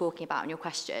things you're talking about in your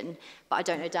question. But I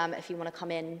don't know, Dermot, if you want to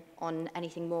come in on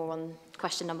anything more on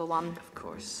question number one. Of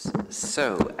course.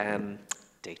 So,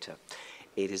 data.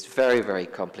 It is very, very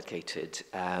complicated.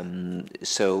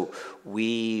 So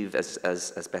we've, as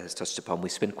Beth has touched upon, we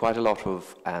spend quite a lot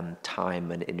of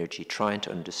time and energy trying to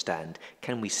understand,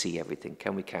 can we see everything?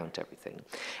 Can we count everything?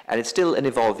 And it's still an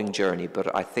evolving journey,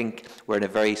 but I think we're in a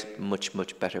very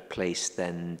much better place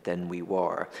than we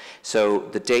were. So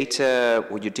the data,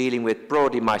 what you're dealing with,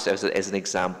 broadly myself as an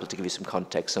example to give you some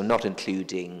context, so not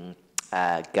including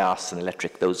gas and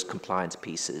electric, those compliance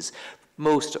pieces.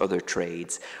 Most other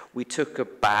trades, we took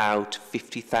about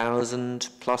 50,000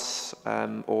 plus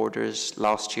orders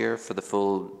last year for the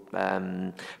full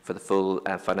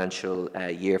financial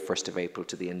year, 1st of April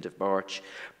to the end of March.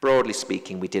 Broadly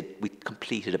speaking, we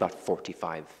completed about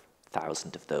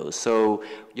 45,000 of those. So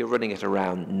you're running at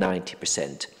around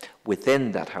 90%.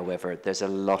 Within that, however, there's a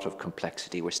lot of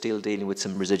complexity. We're still dealing with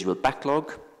some residual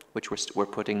backlog, which we're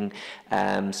putting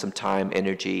some time,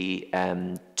 energy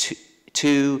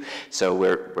to, so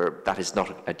that is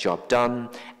not a job done,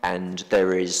 and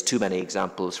there is too many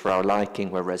examples for our liking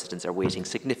where residents are waiting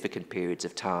significant periods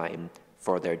of time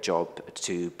for their job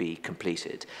to be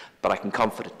completed. But I can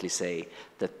confidently say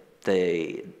that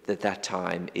that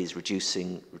time is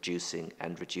reducing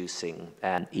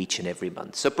each and every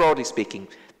month. So broadly speaking,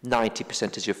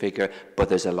 90% is your figure, but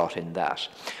there's a lot in that.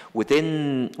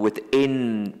 Within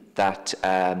that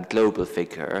global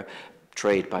figure,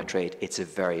 trade by trade, it's a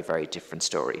very, very different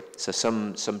story. So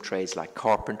some trades like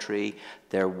carpentry,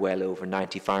 they're well over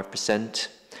 95%.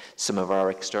 Some of our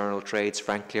external trades,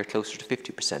 frankly, are closer to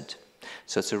 50%.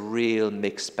 So it's a real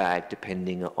mixed bag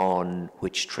depending on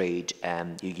which trade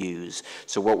you use.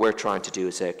 So what we're trying to do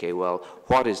is say, okay, well,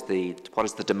 what is the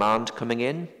demand coming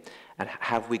in, and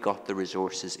have we got the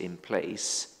resources in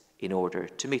place in order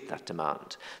to meet that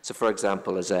demand? So, for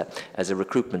example, as a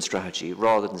recruitment strategy,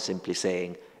 rather than simply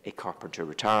saying a carpenter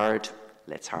retired,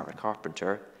 let's hire a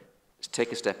carpenter,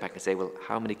 take a step back and say, well,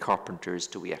 how many carpenters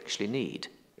do we actually need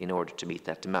in order to meet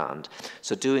that demand?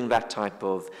 So doing that type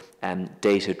of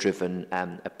data-driven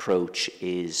approach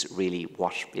is really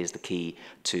what is the key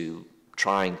to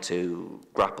trying to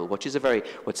grapple, what's a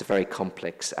very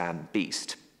complex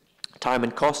beast. Time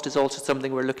and cost is also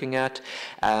something we're looking at.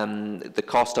 The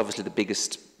cost, obviously,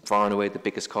 far and away, the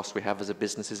biggest cost we have as a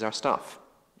business is our staff.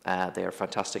 They are a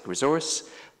fantastic resource,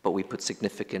 but we put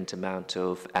significant amount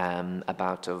of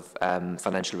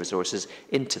financial resources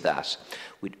into that.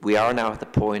 We are now at the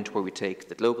point where we take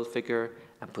the global figure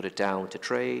and put it down to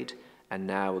trade, and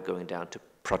now we're going down to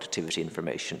productivity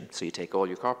information. So you take all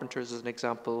your carpenters as an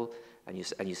example, and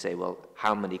you say, well,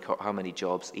 how many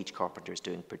jobs each carpenter is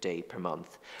doing per day, per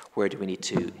month? Where do we need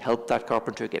to help that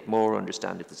carpenter get more?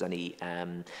 Understand if there's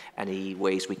any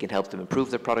ways we can help them improve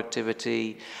their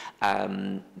productivity.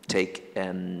 Take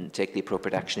the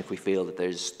appropriate action if we feel that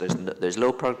there's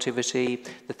low productivity.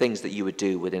 The things that you would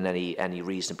do within any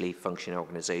reasonably functioning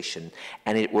organisation.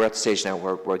 And we're at the stage now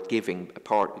where we're giving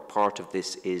part of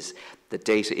this is the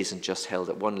data isn't just held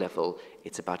at one level,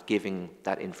 it's about giving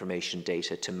that information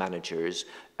data to managers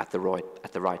at the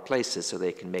right places so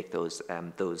they can make those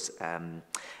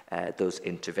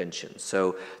interventions.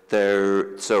 So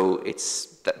those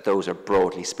are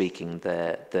broadly speaking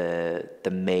the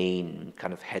main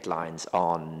kind of headlines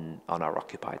on our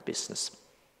occupied business.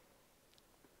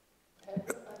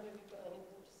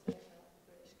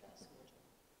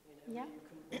 Yeah.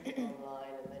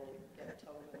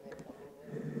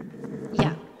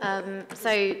 Yeah. So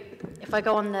if I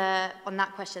go on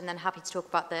that question, then happy to talk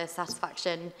about the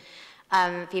satisfaction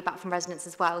feedback from residents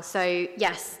as well. So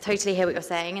yes, totally hear what you're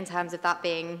saying in terms of that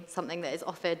being something that is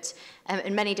offered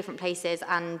in many different places,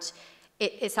 and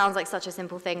it sounds like such a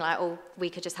simple thing, like, oh, we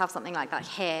could just have something like that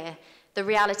here. The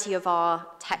reality of our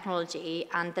technology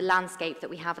and the landscape that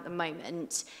we have at the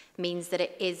moment means that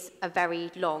it is a very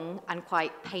long and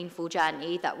quite painful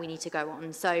journey that we need to go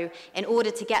on. So in order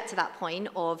to get to that point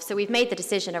so we've made the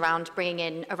decision around bringing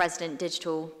in a resident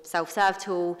digital self-serve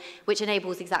tool, which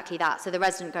enables exactly that. So the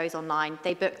resident goes online,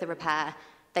 they book the repair,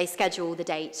 they schedule the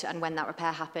date and when that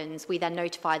repair happens. We then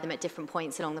notify them at different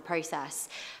points along the process.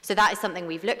 So that is something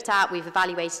we've looked at, we've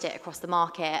evaluated it across the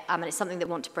market, and it's something that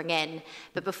we want to bring in.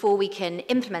 But before we can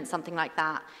implement something like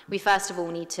that, we first of all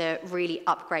need to really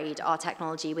upgrade our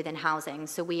technology within housing.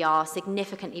 So we are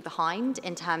significantly behind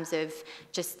in terms of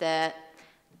just the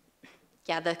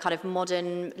kind of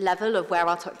modern level of where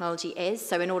our technology is.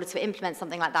 So in order to implement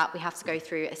something like that, we have to go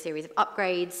through a series of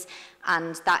upgrades,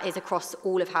 and that is across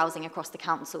all of housing, across the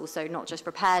council, so not just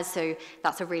repairs. So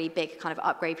that's a really big kind of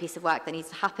upgrade piece of work that needs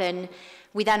to happen.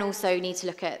 We then also need to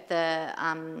look at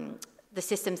the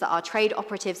systems that our trade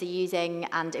operatives are using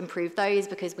and improve those,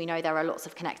 because we know there are lots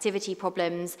of connectivity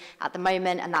problems at the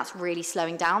moment, and that's really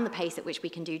slowing down the pace at which we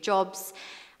can do jobs.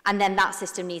 And then that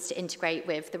system needs to integrate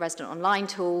with the resident online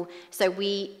tool. So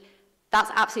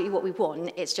that's absolutely what we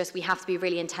want. It's just we have to be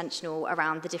really intentional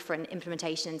around the different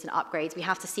implementations and upgrades. We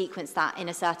have to sequence that in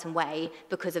a certain way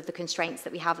because of the constraints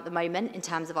that we have at the moment in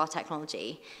terms of our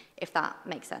technology, if that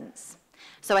makes sense.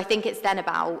 So I think it's then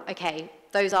about, okay,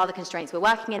 those are the constraints we're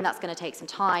working in, that's going to take some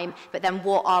time, but then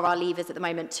what are our levers at the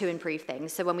moment to improve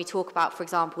things? So when we talk about, for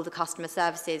example, the customer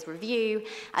services review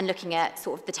and looking at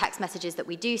sort of the text messages that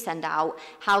we do send out,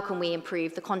 how can we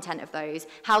improve the content of those?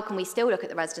 How can we still look at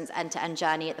the residents' end-to-end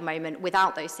journey at the moment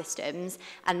without those systems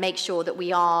and make sure that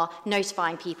we are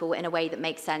notifying people in a way that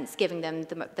makes sense, giving them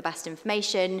the best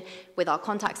information with our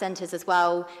contact centres as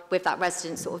well, with that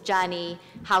resident sort of journey?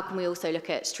 How can we also look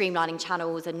at streamlining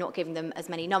channels and not giving them as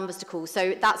many numbers to call? So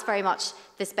that's very much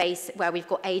the space where we've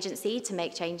got agency to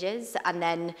make changes, and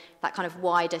then that kind of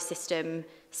wider system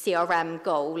CRM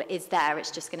goal is there. It's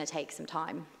just going to take some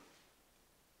time.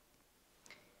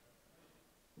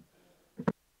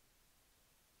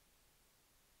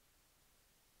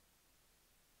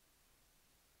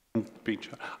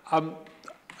 I'm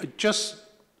just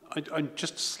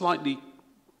slightly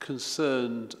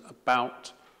concerned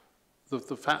about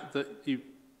the fact that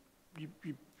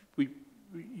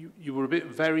you were a bit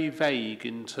very vague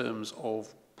in terms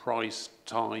of price,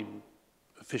 time,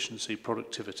 efficiency,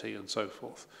 productivity, and so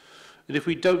forth. And if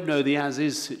we don't know the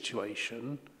as-is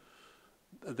situation,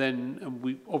 then, and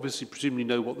we obviously presumably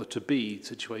know what the to-be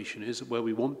situation is, where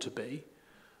we want to be,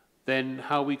 then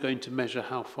how are we going to measure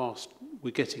how fast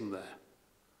we're getting there?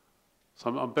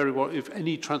 So I'm very worried if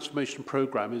any transformation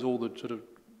program is all the sort of,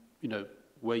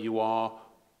 where you are,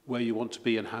 where you want to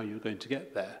be, and how you're going to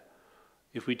get there.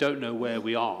 If we don't know where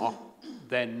we are,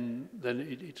 then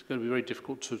it's going to be very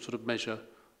difficult to sort of measure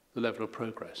the level of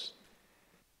progress.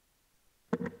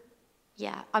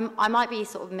 Yeah, I might be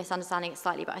sort of misunderstanding it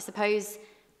slightly, but I suppose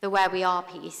the where we are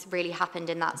piece really happened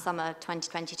in that summer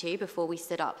 2022 before we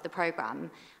stood up the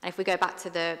programme. And if we go back to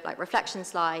the reflection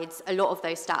slides, a lot of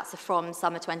those stats are from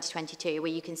summer 2022,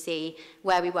 where you can see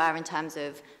where we were in terms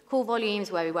of call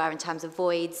volumes, where we were in terms of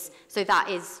voids. So that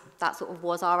sort of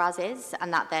was our as-is,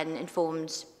 and that then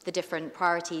informed the different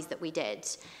priorities that we did.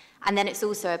 And then it's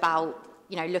also about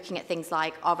you know, looking at things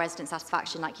like our resident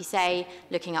satisfaction, like you say,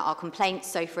 looking at our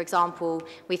complaints. So, for example,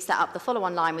 we've set up the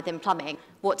follow-on line within plumbing.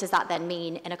 What does that then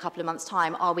mean in a couple of months'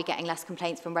 time? Are we getting less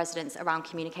complaints from residents around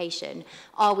communication?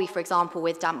 Are we, for example,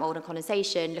 with damp mould and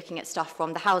condensation, looking at stuff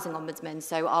from the Housing Ombudsman?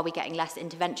 So are we getting less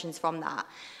interventions from that?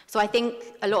 So I think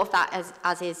a lot of that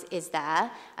as is there.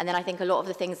 And then I think a lot of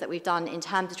the things that we've done in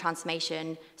terms of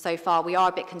transformation so far, we are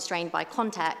a bit constrained by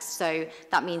context. So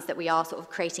that means that we are sort of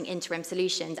creating interim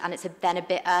solutions, and it's then a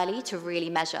bit early to really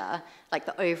measure like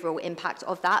the overall impact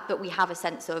of that, but we have a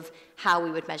sense of how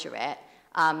we would measure it.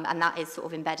 And that is sort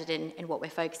of embedded in what we're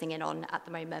focusing in on at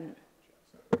the moment.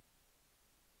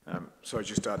 So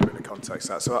just to add a bit of context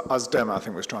to that. So as Dermot, I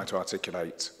think, was trying to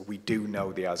articulate, we do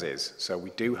know the as-is. So we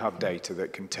do have data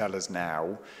that can tell us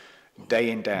now,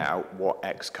 day in, day out, what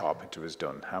ex-carpenter has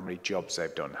done, how many jobs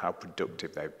they've done, how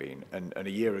productive they've been. And a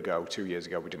year ago, 2 years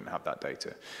ago, we didn't have that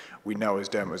data. We know, as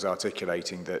Dermot was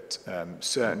articulating, that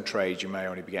certain trades you may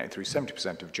only be getting through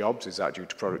 70% of jobs. Is that due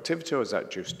to productivity, or is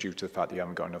that just due to the fact that you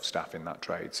haven't got enough staff in that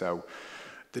trade? So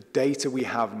the data we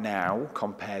have now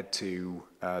compared to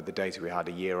the data we had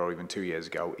a year or even 2 years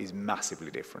ago is massively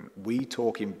different. We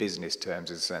talk in business terms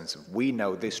in the sense of we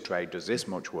know this trade does this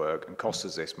much work and costs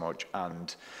us this much,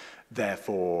 and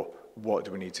therefore, what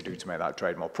do we need to do to make that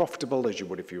trade more profitable, as you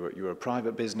would if you were a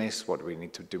private business? What do we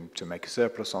need to do to make a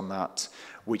surplus on that,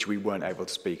 which we weren't able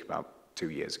to speak about 2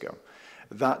 years ago?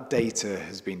 That data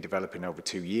has been developing over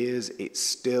 2 years. It's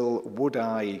still, would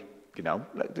I, you know,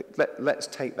 let's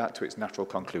take that to its natural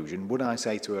conclusion. Would I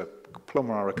say to a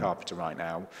plumber or a carpenter right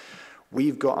now,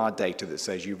 we've got our data that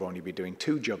says you've only been doing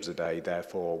 2 jobs a day,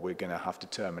 therefore we're going to have to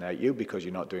terminate you because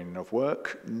you're not doing enough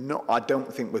work? No, I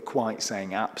don't think we're quite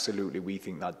saying absolutely we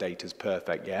think that data's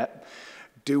perfect yet.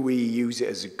 Do we use it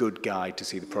as a good guide to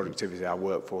see the productivity of our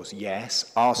workforce?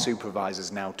 Yes. Are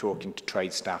supervisors now talking to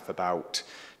trade staff about,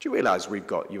 do you realise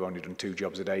you've only done 2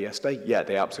 jobs a day yesterday? Yeah,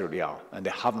 they absolutely are. And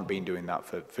they haven't been doing that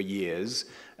for years.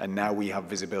 And now we have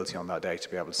visibility on that data to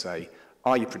be able to say,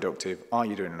 are you productive? Are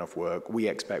you doing enough work? We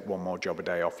expect 1 more job a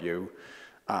day off you.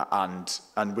 And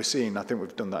we're seeing, I think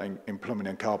we've done that in plumbing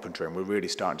and carpentry, and we're really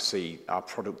starting to see our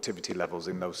productivity levels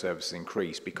in those services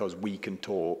increase because we can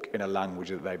talk in a language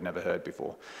that they've never heard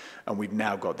before. And we've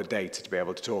now got the data to be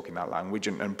able to talk in that language,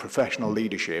 and professional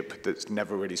leadership that's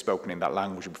never really spoken in that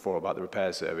language before about the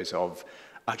repair service of,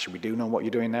 actually, we do know what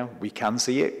you're doing now. We can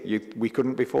see it. We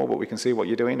couldn't before, but we can see what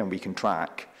you're doing, and we can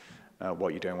track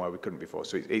what you're doing where we couldn't before.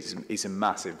 So it's a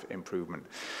massive improvement.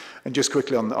 And just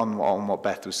quickly on what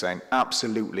Beth was saying,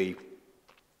 absolutely,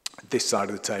 this side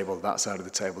of the table, that side of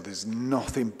the table, there's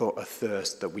nothing but a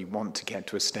thirst that we want to get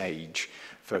to a stage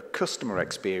for customer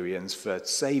experience, for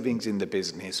savings in the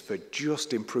business, for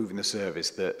just improving the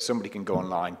service, that somebody can go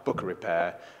online, book a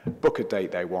repair, book a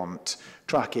date they want,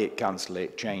 track it, cancel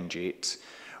it, change it.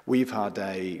 We've had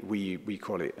we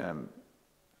call it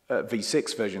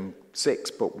V6 version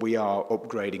 6, but we are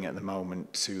upgrading at the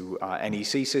moment to our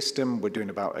NEC system. We're doing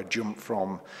about a jump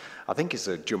from, I think it's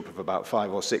a jump of about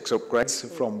 5 or 6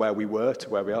 upgrades from where we were to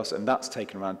where we are, and that's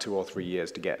taken around 2 or 3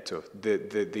 years to get to.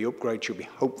 The upgrade should be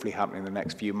hopefully happening in the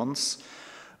next few months,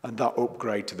 and that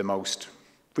upgrade to the most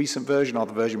recent version or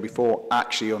the version before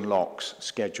actually unlocks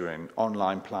scheduling,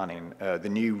 online planning, the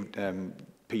new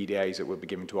PDAs that we'll be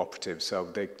giving to operatives, so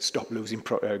they stop losing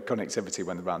connectivity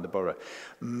when they're around the borough.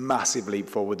 Massive leap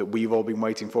forward that we've all been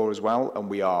waiting for as well, and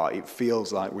it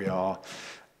feels like we are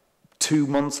 2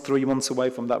 months, 3 months away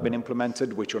from that being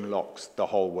implemented, which unlocks the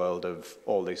whole world of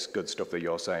all this good stuff that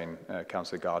you're saying,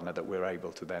 Councillor Gardner, that we're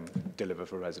able to then deliver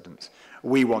for residents.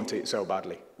 We want it so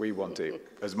badly. We want it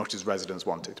as much as residents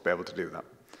want it, to be able to do that.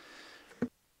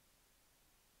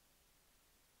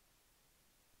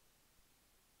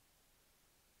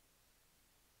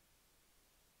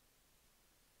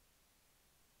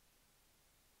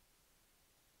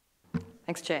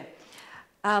 Thanks, Chair.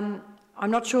 I'm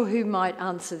not sure who might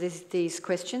answer these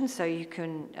questions, so you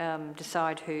can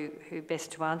decide who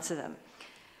best to answer them.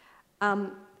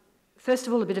 First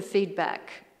of all, a bit of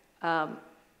feedback.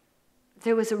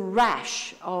 There was a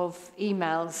rash of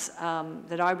emails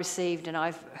that I received, and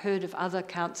I've heard of other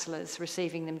councillors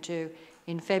receiving them too,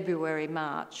 in February,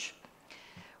 March,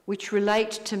 which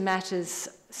relate to matters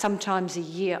sometimes a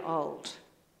year old.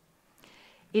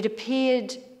 It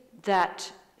appeared that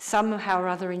somehow or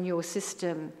other in your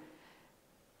system,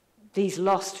 these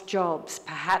lost jobs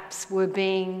perhaps were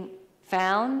being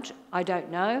found, I don't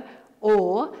know,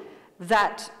 or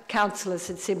that councillors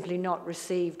had simply not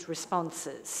received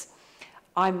responses.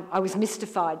 I was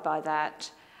mystified by that,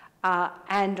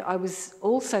 and I was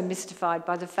also mystified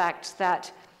by the fact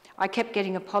that I kept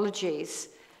getting apologies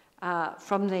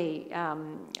from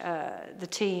the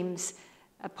teams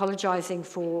apologising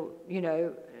for, you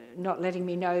know, not letting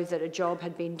me know that a job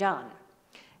had been done.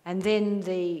 And then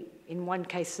in one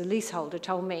case, the leaseholder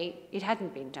told me it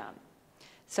hadn't been done.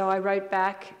 So I wrote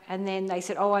back, and then they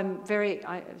said, oh, I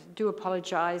do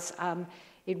apologise.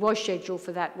 It was scheduled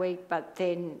for that week, but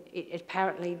then it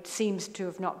apparently seems to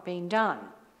have not been done.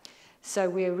 So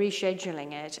we're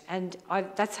rescheduling it. And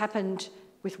that's happened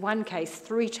with one case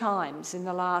 3 times in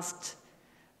the last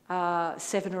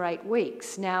 7 or 8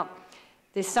 weeks. Now,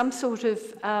 there's some sort of,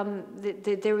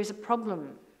 there is a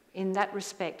problem in that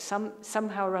respect.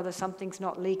 Somehow or other, something's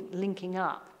not linking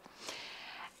up.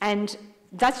 And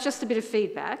that's just a bit of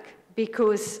feedback,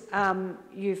 because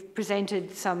you've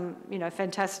presented some, you know,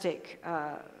 fantastic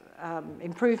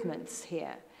improvements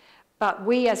here. But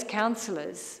we as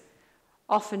councillors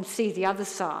often see the other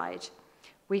side.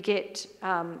 We get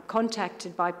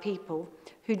contacted by people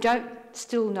who don't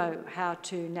still know how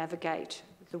to navigate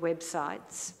the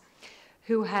websites,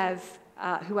 who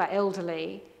are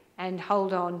elderly and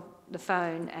hold on the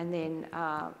phone and then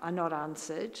are not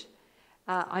answered.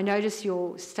 I notice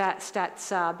your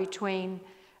stats are between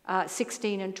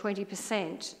 16 and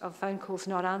 20% of phone calls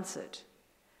not answered.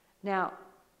 Now,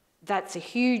 that's a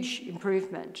huge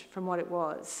improvement from what it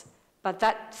was, but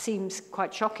that seems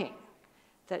quite shocking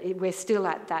that we're still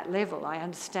at that level. I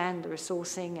understand the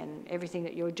resourcing and everything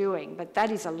that you're doing, but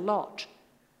that is a lot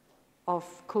of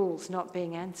calls not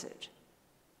being answered.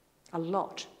 A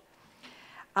lot.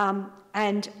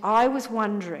 And I was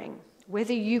wondering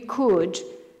whether you could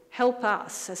help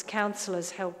us as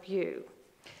councillors help you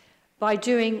by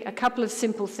doing a couple of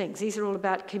simple things. These are all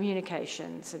about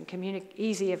communications and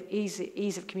ease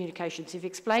of communications. You've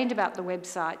explained about the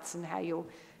websites and how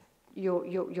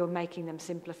you're making them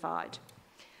simplified.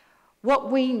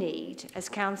 What we need as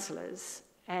councillors,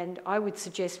 and I would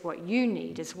suggest what you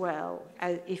need as well,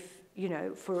 if you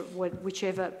know, for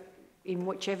whichever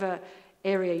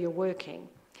area you're working,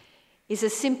 is a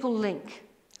simple link.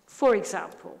 For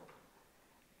example,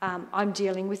 I'm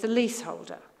dealing with a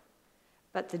leaseholder,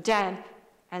 but the damp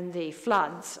and the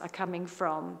floods are coming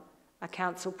from a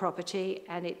council property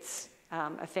and it's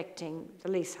affecting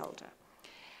the leaseholder.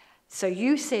 So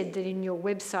you said that in your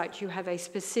website you have a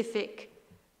specific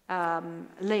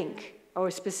link or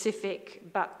a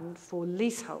specific button for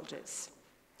leaseholders.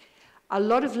 A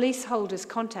lot of leaseholders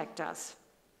contact us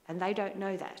and they don't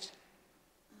know that.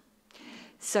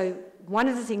 So one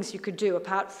of the things you could do,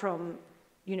 apart from,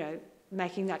 you know,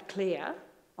 making that clear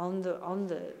on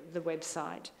the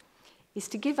website, is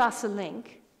to give us a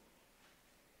link,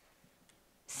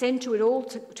 send to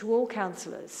all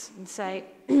councillors and say,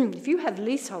 if you have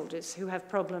leaseholders who have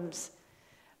problems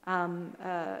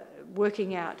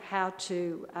working out how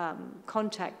to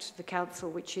contact the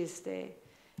council, which is their,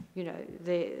 you know,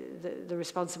 the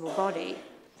responsible body,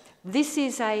 this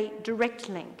is a direct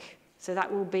link. So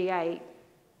that will be a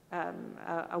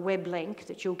web link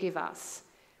that you'll give us,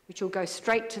 which will go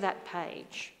straight to that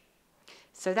page.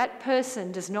 So that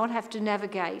person does not have to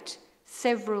navigate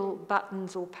several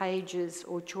buttons or pages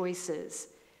or choices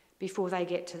before they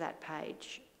get to that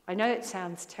page. I know it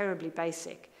sounds terribly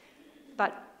basic,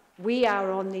 but we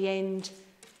are on the end,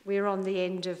 we're on the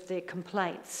end of the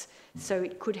complaints. So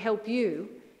it could help you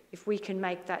if we can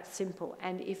make that simple.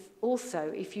 And if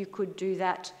you could do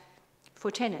that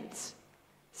for tenants.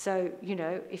 So, you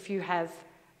know, if you have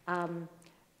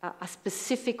a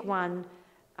specific one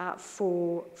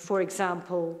for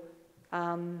example,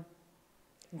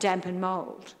 damp and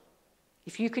mould.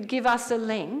 If you could give us a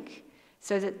link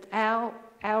so that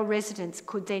our residents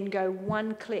could then go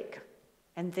one click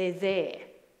and they're there.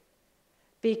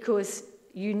 Because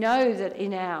you know that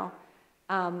in our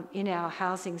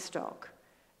housing stock,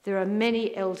 there are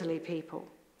many elderly people.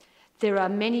 There are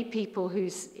many people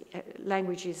whose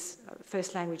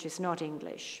first language is not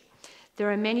English.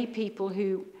 There are many people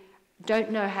who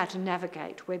don't know how to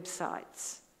navigate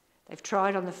websites. They've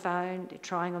tried on the phone, they're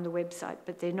trying on the website,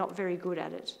 but they're not very good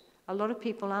at it. A lot of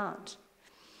people aren't.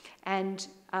 And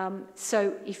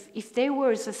so if there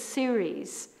was a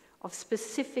series of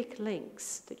specific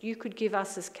links that you could give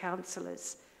us as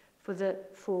councillors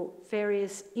for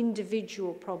various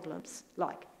individual problems,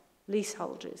 like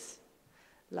leaseholders,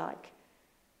 like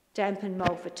damp and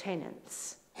mould for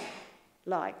tenants,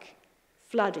 like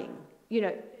flooding, you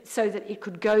know, so that it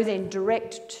could go then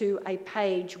direct to a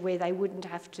page where they wouldn't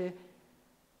have to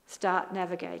start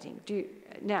navigating.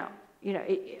 Now, you know,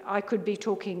 I could be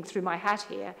talking through my hat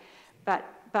here, but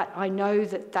I know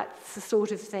that that's the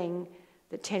sort of thing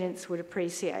that tenants would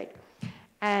appreciate.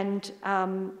 And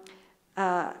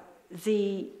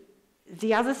the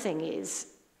other thing is,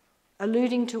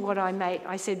 alluding to what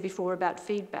I said before about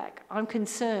feedback, I'm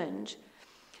concerned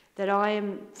that I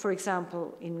am, for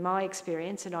example, in my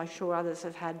experience, and I'm sure others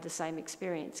have had the same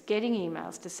experience, getting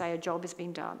emails to say a job has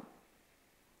been done.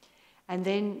 And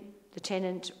then the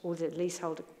tenant or the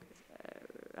leaseholder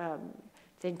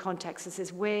then contacts and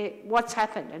says, what's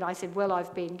happened? And I said, well,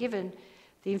 I've been given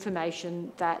the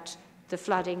information that the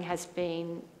flooding has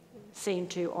been seen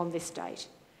to on this date.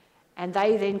 And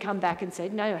they then come back and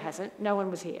said, no, it hasn't. No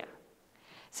one was here.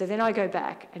 So then I go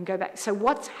back. So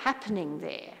what's happening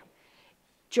there?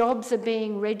 Jobs are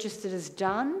being registered as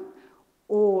done,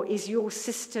 or is your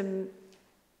system,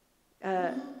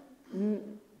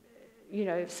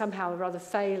 somehow or other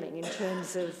failing in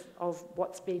terms of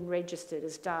what's being registered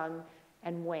as done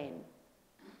and when?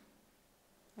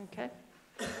 Okay.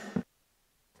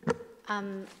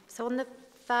 So on the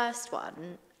first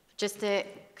one, just to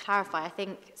clarify, I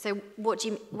think, so what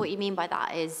you mean by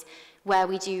that is where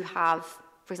we do have,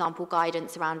 for example,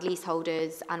 guidance around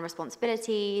leaseholders and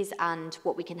responsibilities and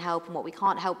what we can help and what we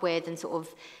can't help with, and sort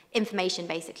of information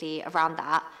basically around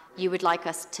that, you would like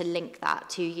us to link that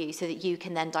to you so that you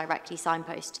can then directly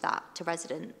signpost that to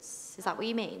residents. Is that what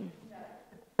you mean?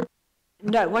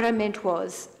 No, what I meant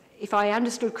was, if I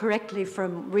understood correctly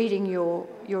from reading your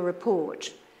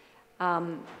report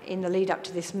in the lead up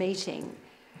to this meeting,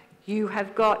 you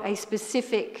have got a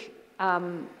specific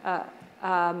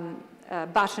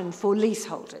button for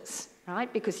leaseholders,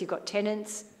 right? Because you've got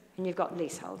tenants and you've got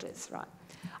leaseholders, right?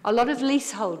 A lot of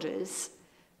leaseholders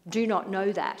do not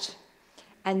know that,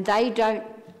 and they don't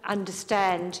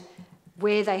understand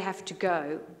where they have to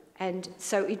go. And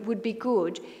so it would be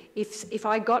good if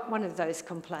I got one of those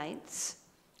complaints,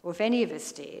 or if any of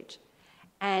us did,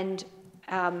 and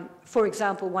for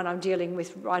example, one I'm dealing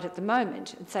with right at the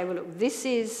moment, and say, well, look, this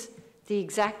is the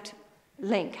exact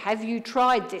link. Have you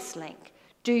tried this link?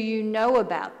 Do you know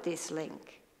about this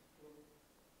link?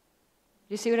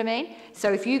 You see what I mean?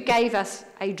 So if you gave us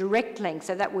a direct link,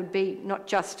 so that would be not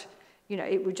just,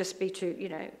 it would just be to,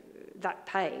 that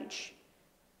page,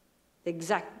 the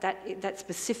exact, that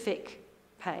specific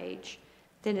page,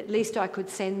 then at least I could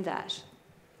send that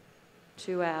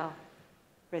to our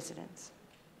residents.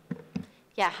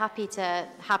 Yeah, happy to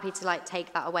like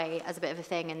take that away as a bit of a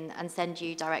thing and send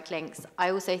you direct links. I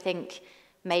also think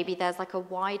maybe there's like a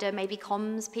wider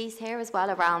comms piece here as well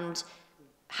around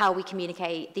how we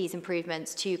communicate these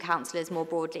improvements to councillors more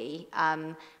broadly.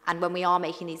 And when we are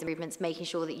making these improvements, making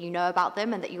sure that you know about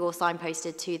them and that you're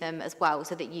signposted to them as well,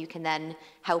 so that you can then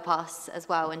help us as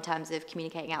well in terms of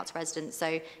communicating out to residents.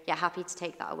 So yeah, happy to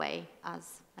take that away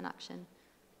as an action.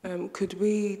 Could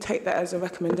we take that as a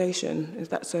recommendation? Is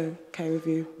that okay with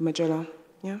you, Majella?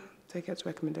 Yeah, take it as a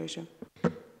recommendation.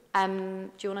 Do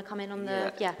you want to come in on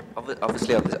the... Yeah.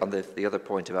 Obviously, on the other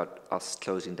point about us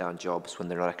closing down jobs when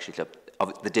they're not actually...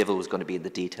 The devil was going to be in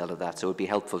the detail of that, so it would be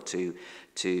helpful to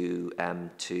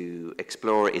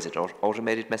explore, is it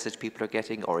automated message people are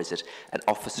getting, or is it an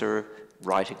officer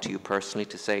writing to you personally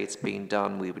to say it's being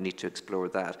done? We would need to explore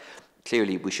that.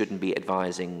 Clearly, we shouldn't be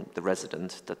advising the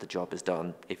resident that the job is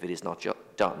done if it is not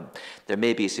done. There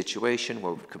may be a situation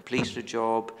where we've completed a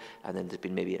job and then there's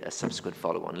been maybe a subsequent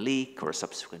follow-on leak or a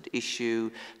subsequent issue.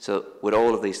 So with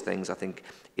all of these things, I think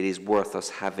it is worth us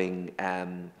having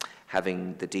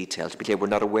the detail. To be clear, we're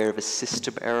not aware of a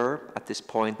system error at this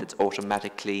point that's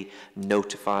automatically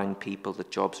notifying people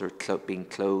that jobs are being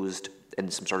closed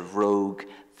in some sort of rogue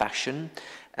fashion.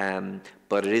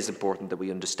 But it is important that we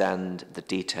understand the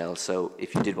detail. So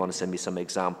if you did want to send me some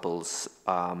examples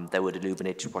that would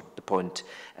illuminate what the point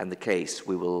and the case,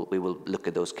 we will look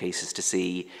at those cases to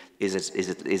see is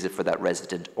it for that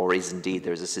resident, or is indeed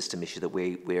there's a system issue that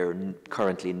we're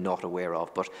currently not aware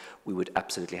of. But we would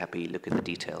absolutely happily look at the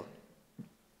detail.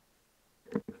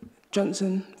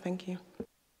 Johnson, thank you.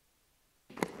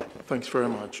 Thanks very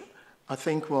much. I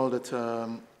think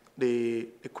that the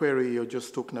query you're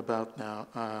just talking about now,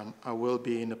 I will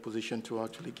be in a position to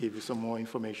actually give you some more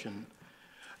information,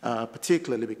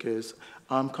 particularly because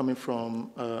I'm coming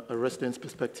from a resident's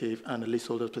perspective and a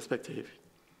leaseholder's perspective.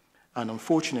 And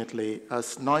unfortunately,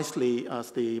 as nicely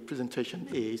as the presentation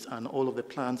is and all of the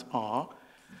plans are,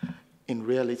 in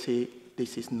reality,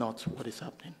 this is not what is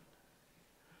happening.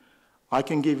 I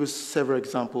can give you several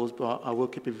examples, but I will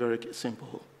keep it very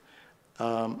simple.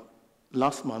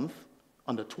 Last month,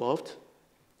 on the 12th,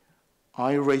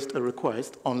 I raised a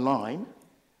request online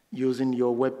using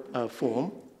your web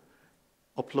form,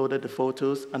 uploaded the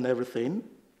photos and everything.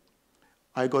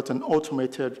 I got an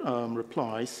automated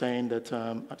reply saying that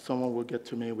someone will get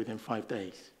to me within 5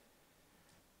 days.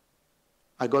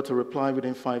 I got a reply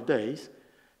within 5 days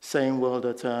saying, well,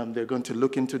 that they're going to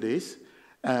look into this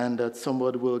and that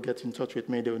somebody will get in touch with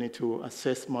me. They will need to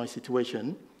assess my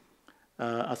situation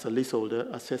as a leaseholder,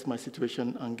 assess my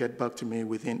situation, and get back to me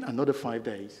within another 5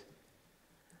 days.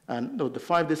 And no, the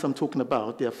 5 days I'm talking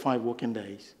about, they are 5 working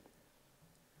days.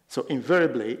 So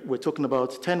invariably, we're talking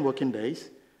about 10 working days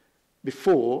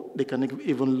before they can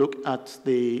even look at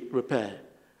the repair.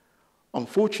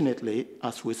 Unfortunately,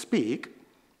 as we speak,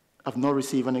 I've not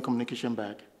received any communication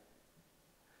back.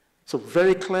 So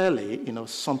very clearly,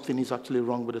 something is actually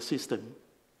wrong with the system.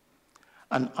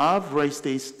 And I've raised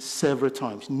this several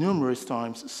times, numerous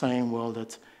times, saying, well,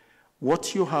 that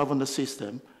what you have on the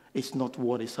system is not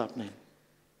what is happening.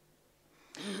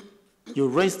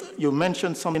 You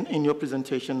mentioned something in your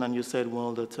presentation, and you said,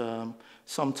 well, that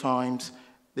sometimes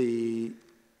the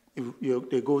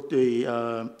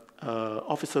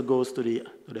officer goes to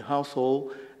the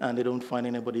household and they don't find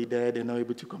anybody there, they're not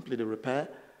able to complete the repair.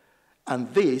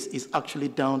 And this is actually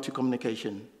down to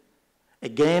communication.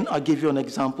 Again, I'll give you an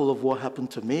example of what happened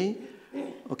to me.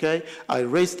 Okay, I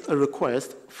raised a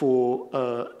request for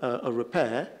a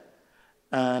repair,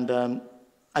 and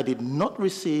I did not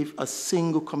receive a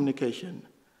single communication.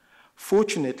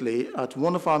 Fortunately, at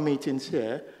one of our meetings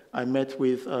here, I met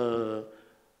with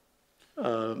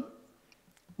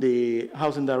the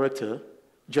housing director,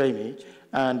 Jamie,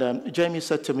 and Jamie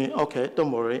said to me, okay,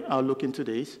 don't worry, I'll look into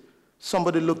this.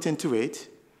 Somebody looked into it,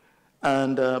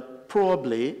 and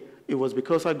probably it was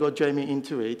because I got Jamie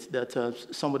into it that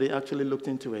somebody actually looked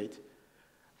into it.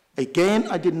 Again,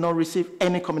 I did not receive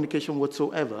any communication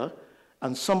whatsoever,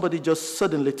 and somebody just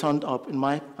suddenly turned up in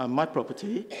my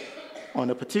property on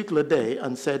a particular day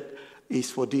and said,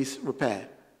 it's for this repair.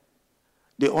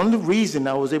 The only reason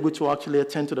I was able to actually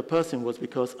attend to the person was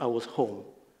because I was home.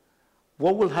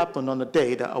 What will happen on the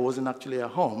day that I wasn't actually at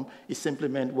home is simply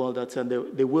meant, well, that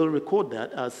they will record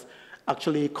that as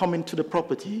actually coming to the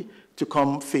property to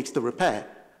come fix the repair.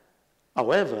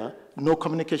 However, no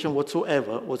communication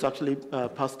whatsoever was actually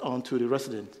passed on to the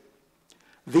resident.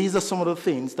 These are some of the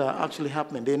things that are actually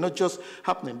happening. They're not just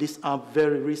happening. These are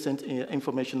very recent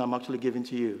information I'm actually giving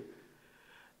to you.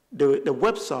 The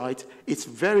website, it's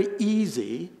very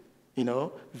easy,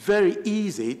 very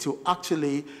easy to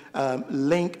actually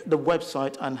link the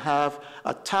website and have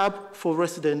a tab for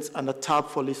residents and a tab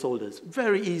for leaseholders.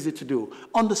 Very easy to do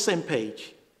on the same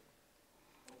page.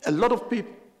 A lot of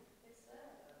people.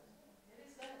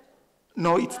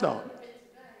 No, it's not.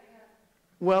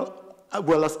 Well,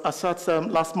 as at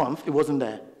last month, it wasn't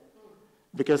there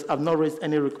because I've not raised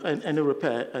any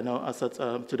repair, as at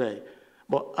today.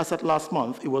 But as at last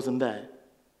month, it wasn't there.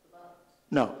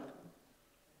 No.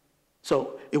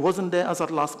 So it wasn't there as at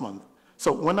last month.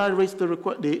 So when I raised the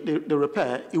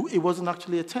repair, it wasn't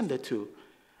actually attended to.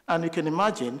 And you can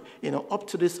imagine, up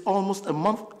to this almost a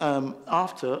month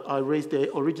after I raised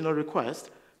the original request,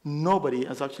 nobody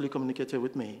has actually communicated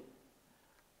with me.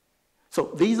 So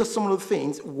these are some of the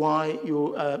things why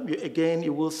again,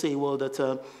 you will see, well,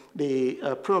 that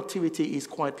the productivity is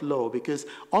quite low because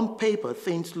on paper,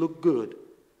 things look good.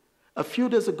 A few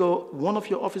days ago, one of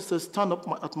your officers turned up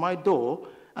at my door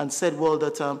and said, well,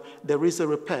 that there is a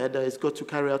repair that is got to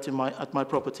carry out at my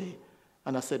property.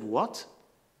 And I said, what?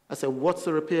 I said, what's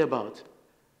the repair about?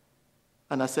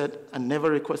 And I said, I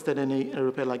never requested any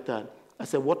repair like that. I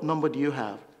said, what number do you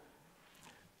have?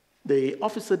 The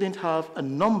officer didn't have a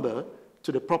number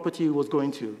to the property he was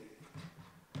going to.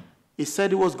 He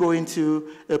said he was going to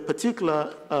a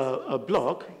particular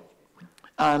block,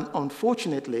 and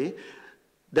unfortunately,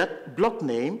 that block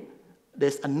name,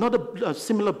 there's another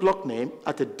similar block name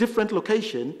at a different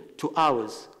location to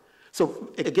ours.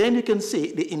 So again, you can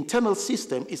see the internal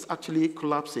system is actually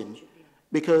collapsing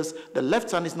because the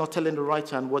left hand is not telling the right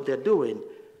hand what they're doing.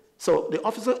 So the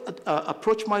officer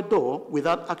approached my door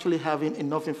without actually having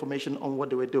enough information on what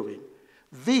they were doing.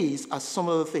 These are some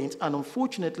of the things, and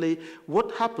unfortunately,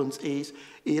 what happens is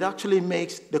it actually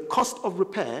makes the cost of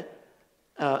repair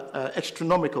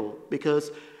astronomical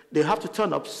because they have to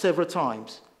turn up several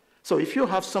times. So if you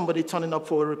have somebody turning up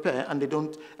for a repair and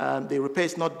the repair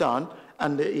is not done,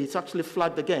 and it's actually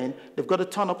flagged again, they've got to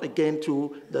turn up again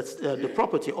to the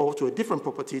property or to a different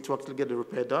property to actually get the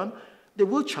repair done. They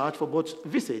will charge for both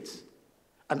visits.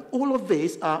 And all of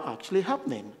these are actually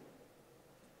happening.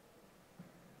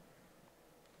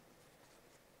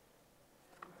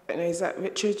 And is that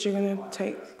Richard you're going to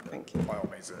take? Thank you. By all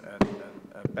means,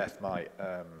 and Beth might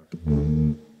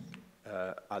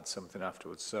add something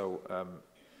afterwards. So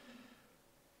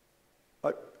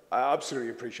I absolutely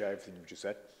appreciate everything you've just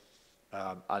said.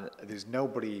 And there's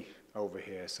nobody over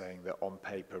here saying that on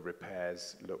paper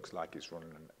repairs looks like it's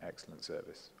running an excellent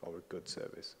service or a good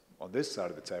service. On this side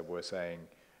of the table, we're saying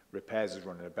repairs is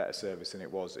running a better service than it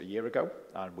was a year ago,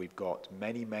 and we've got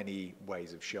many, many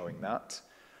ways of showing that.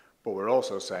 But we're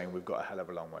also saying we've got a hell of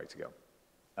a long way to go.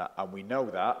 And we know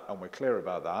that, and we're clear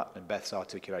about that, and Beth's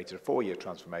articulated a 4-year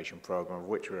transformation programme, of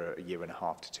which we're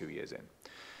 1.5 to 2 years in.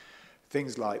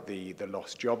 Things like the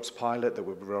lost jobs pilot that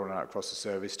we're rolling out across the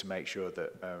service to make sure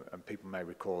that, and people may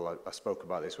recall, I spoke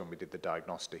about this when we did the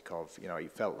diagnostic of, you know,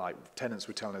 it felt like tenants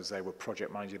were telling us they were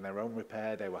project managing their own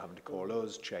repair, they were having to call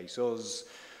us, chase us,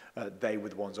 they were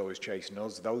the ones always chasing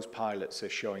us. Those pilots are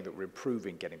showing that we're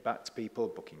improving, getting back to people,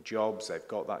 booking jobs, they've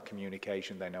got that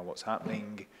communication, they know what's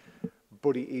happening.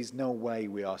 But it is no way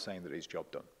we are saying that it's job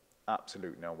done.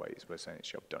 Absolute no way we're saying it's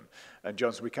job done. And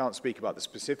Johnson, we can't speak about the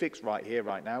specifics right here,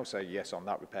 right now, say yes, on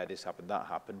that repair, this happened, that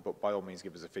happened, but by all means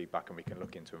give us the feedback and we can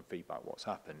look into and feedback what's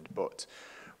happened. But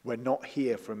we're not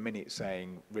here for a minute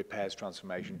saying repairs,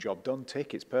 transformation, job done,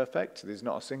 tick, it's perfect. There's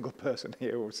not a single person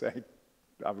here who will say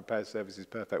our repair service is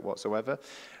perfect whatsoever.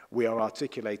 We are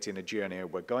articulating a journey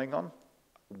we're going on,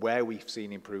 where we've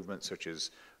seen improvements such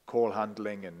as call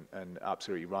handling, and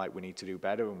absolutely right, we need to do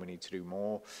better and we need to do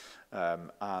more.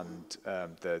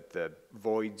 The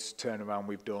voids turnaround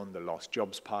we've done, the lost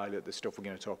jobs pilot, the stuff we're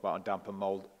going to talk about on damp and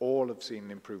mould, all have seen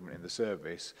an improvement in the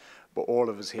service, but all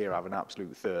of us here have an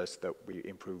absolute thirst that we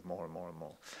improve more and more and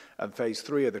more. And phase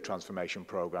 3 of the transformation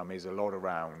programme is a lot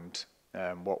around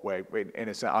what we're, in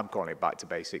a sense, I'm calling it back to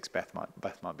basics, Beth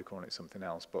might be calling it something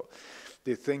else, but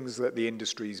the things that the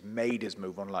industry's made us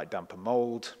move on, like damp and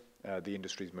mould, the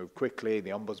industry's moved quickly,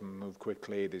 the Ombudsman moved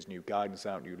quickly, there's new guidance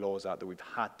out, new laws out that we've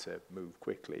had to move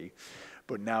quickly.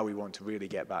 But now we want to really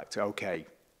get back to, okay,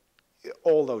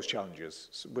 all those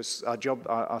challenges.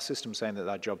 Our system's saying that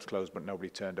our job's closed but nobody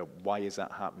turned up. Why is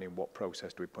that happening? What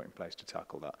process do we put in place to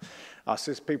tackle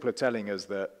that? People are telling us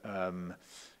that,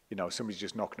 you know, somebody's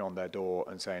just knocking on their door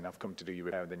and saying, I've come to do your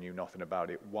repair, and they knew nothing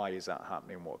about it. Why is that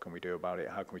happening? What can we do about it?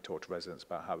 How can we talk to residents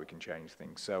about how we can change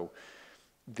things? So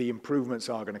the improvements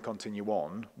are going to continue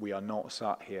on. We are not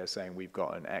sat here saying we've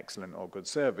got an excellent or good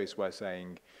service. We're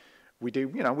saying we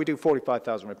do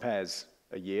 45,000 repairs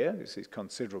a year. This is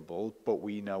considerable, but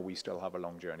we know we still have a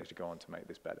long journey to go on to make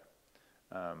this better.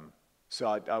 So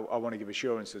I want to give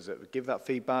assurances that give that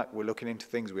feedback. We're looking into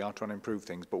things. We are trying to improve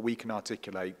things, but we can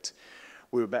articulate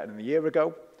we were better than a year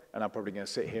ago, and I'm probably going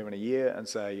to sit here in a year and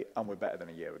say, and we're better than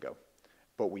a year ago.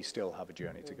 But we still have a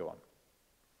journey to go on.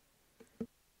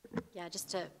 Yeah, just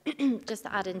to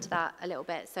add into that a little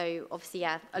bit. So obviously,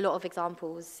 yeah, a lot of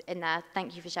examples in there.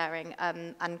 Thank you for sharing.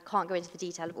 And can't go into the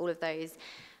detail of all of those.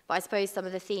 But I suppose some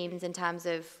of the themes in terms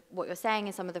of what you're saying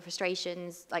and some of the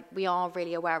frustrations, like we are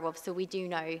really aware of. So we do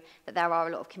know that there are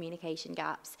a lot of communication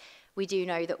gaps. We do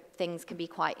know that things can be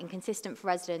quite inconsistent for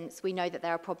residents. We know that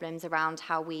there are problems around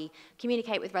how we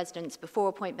communicate with residents before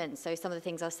appointments. So some of the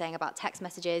things I was saying about text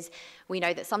messages, we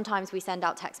know that sometimes we send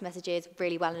out text messages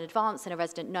really well in advance and a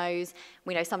resident knows.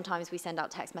 We know sometimes we send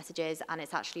out text messages and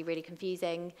it's actually really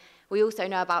confusing. We also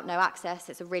know about no access.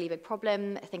 It's a really big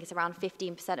problem. I think it's around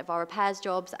 15% of our repairs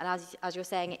jobs. And as you're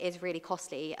saying, it is really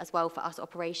costly as well for us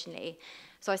operationally.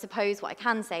 So I suppose what I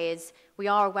can say is we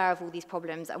are aware of all these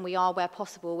problems and we are, where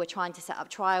possible, we're trying to set up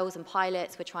trials and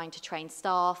pilots, we're trying to train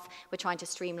staff, we're trying to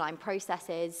streamline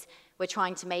processes, we're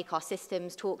trying to make our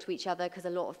systems talk to each other because a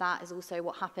lot of that is also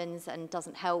what happens and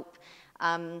doesn't help.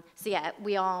 So yeah,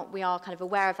 we are kind of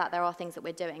aware of that. There are things that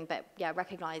we're doing, but yeah,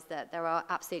 recognise that there are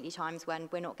absolutely times when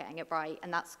we're not getting it right,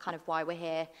 and that's kind of why we're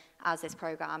here as this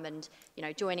programme and, you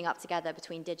know, joining up together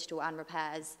between digital and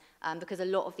repairs, because a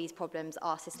lot of these problems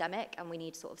are systemic and we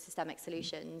need sort of systemic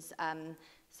solutions.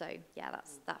 So yeah,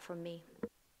 that's that from me.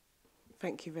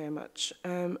 Thank you very much.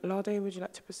 Lade, would you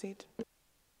like to proceed?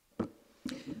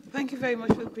 Thank you very much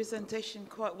for the presentation,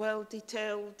 quite well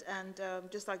detailed, and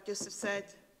just like Joseph said,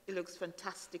 it looks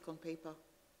fantastic on paper.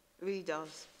 It really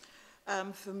does.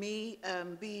 For me,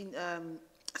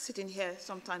 sitting here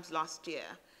sometimes last year,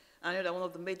 I know that one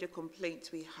of the major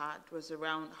complaints we had was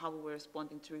around how we were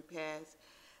responding to repairs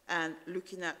and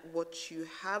looking at what you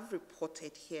have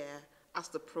reported here as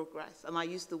the progress. And I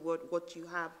use the word what you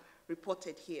have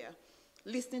reported here.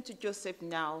 Listening to Joseph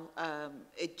now,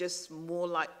 it just more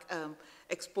like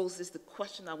exposes the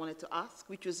question I wanted to ask,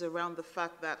 which was around the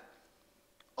fact that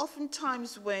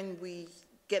oftentimes when we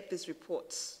get these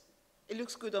reports, it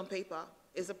looks good on paper.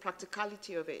 It's the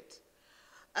practicality of it.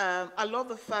 I love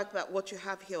the fact that what you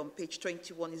have here on page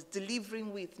 21 is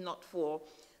delivering with, not for.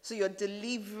 So you're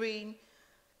delivering,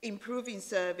 improving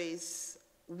service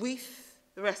with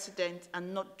the residents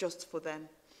and not just for them.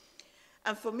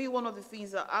 And for me, one of the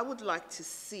things that I would like to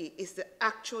see is the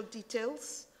actual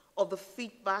details of the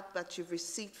feedback that you've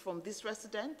received from these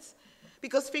residents,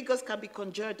 because figures can be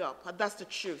conjured up, and that's the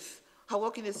truth. I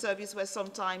work in a service where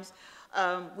sometimes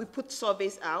we put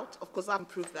surveys out. Of course, I've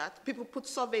improved that. People put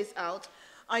surveys out,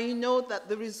 and you know that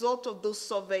the result of those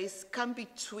surveys can be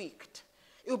tweaked.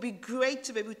 It would be great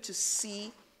to be able to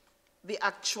see the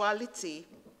actuality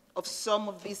of some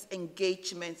of these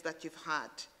engagements that you've had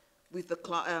with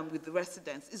the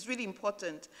residents. It's really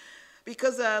important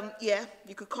because, yeah,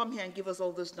 you could come here and give us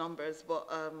all those numbers, but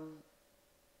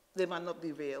they might not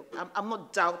be real. I'm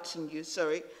not doubting you,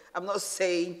 sorry. I'm not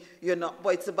saying you're not,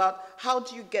 but it's about how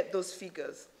do you get those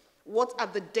figures? What are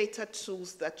the data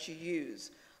tools that you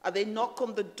use? Are they knock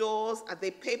on the doors? Are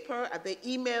they paper? Are they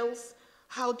emails?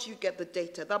 How do you get the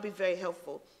data? That'll be very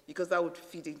helpful because that would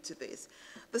feed into this.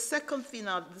 The second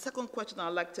question I'd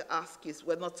like to ask is,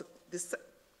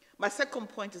 my second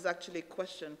point is actually a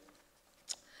question,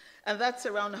 and that's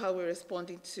around how we're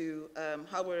responding to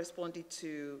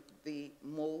the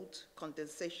mold,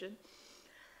 condensation,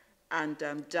 and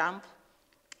damp.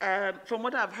 From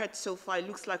what I've heard so far, it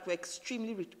looks like we're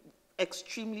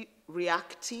extremely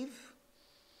reactive.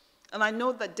 And I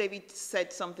know that David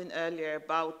said something earlier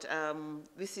about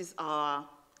this is our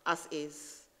as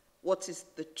is, what is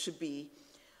the to be.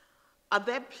 Are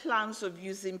there plans of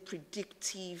using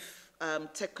predictive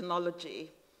technology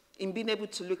in being able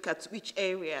to look at which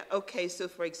area? Okay, so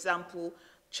for example,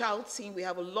 child scene, we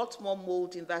have a lot more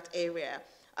mold in that area.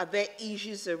 Are there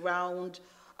issues around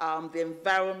the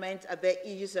environment? Are there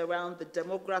issues around the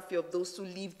demography of those who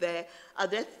live there? Are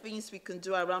there things we can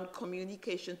do around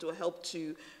communication to help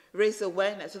to raise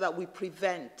awareness so that we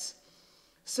prevent?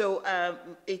 So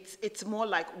it's more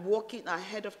like walking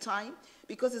ahead of time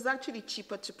because it's actually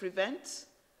cheaper to prevent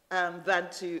than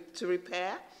to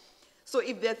repair. So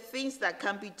if there are things that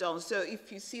can be done, so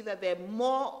if you see that there are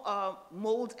more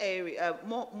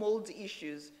mold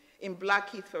issues in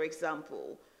Blackheath, for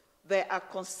example, there are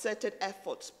concerted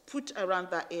efforts put around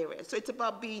that area. So it's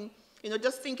about being,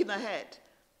 just thinking ahead,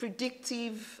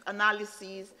 predictive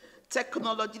analysis,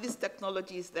 technology. This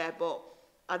technology is there, but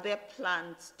are there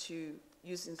plans to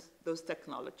using those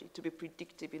technology to be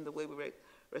predictive in the way we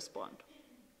respond?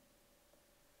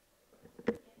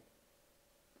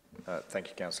 Thank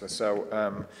you, Councillor. So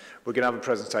we're going to have a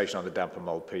presentation on the damp and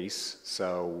mould piece,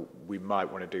 so we might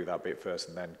want to do that bit first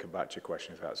and then come back to your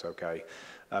question if that's okay.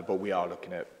 But we are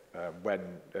looking at when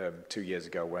 2 years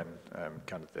ago when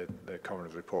kind of the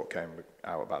coroner's report came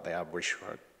out about the Abwish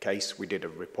case, we did a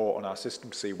report on our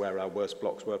system to see where our worst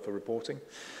blocks were for reporting,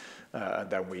 and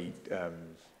then we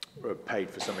paid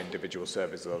for some individual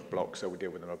service of those blocks, so we deal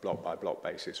with them on a block-by-block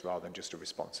basis rather than just a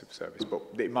responsive service. But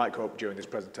it might go up during this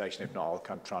presentation. If not, I'll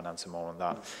kind of try and answer more on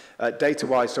that.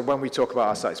 Data-wise, so when we talk about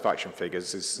our satisfaction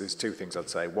figures, there's two things I'd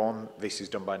say. One, this is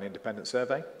done by an independent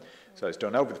survey. So it's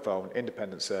done over the phone,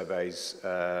 independent surveys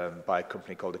by a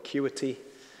company called Acuity.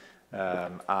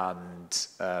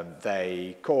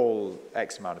 They call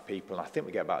X amount of people, and I think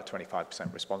we get about a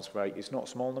 25% response rate. It's not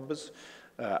small numbers.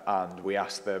 And we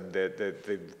ask them,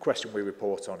 the question we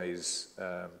report on is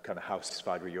kind of how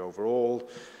satisfied were you overall,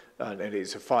 and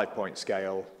it's a 5-point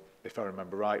scale, if I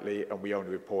remember rightly, and we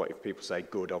only report if people say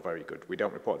good or very good. We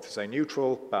don't report if they say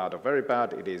neutral, bad or very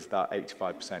bad. It is that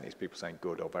 85% is people saying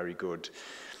good or very good.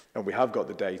 And we have got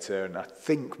the data, and I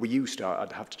think we used to,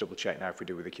 I'd have to double check now if we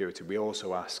do with Acuity, we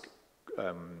also ask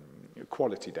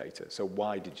quality data. So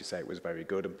why did you say it was very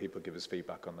good? And people give us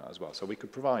feedback on that as well. So we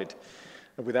could provide,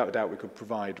 without a doubt, we could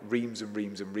provide reams and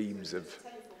reams and reams of...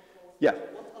 Yeah.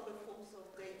 What other forms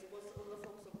of data, what other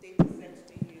forms of data sets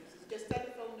do you use? Is it just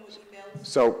telephone, no emails?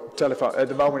 So telephone, at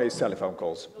the moment it's telephone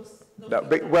calls.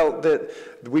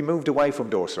 We moved away from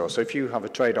door-to-door. So if you have a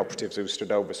trade operative who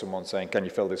stood over someone saying, can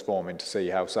you fill this form in to see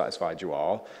how satisfied you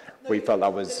are, we felt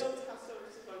that was...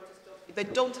 They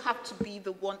don't have to be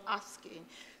the one asking.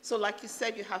 So like you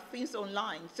said, you have things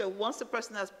online. So once the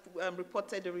person has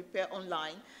reported a repair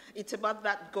online, it's about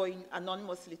that going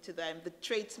anonymously to them. The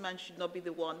tradesman should not be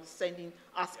the one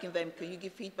asking them, can you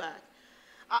give feedback?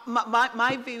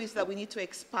 My view is that we need to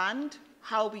expand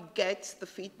how we get the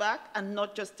feedback and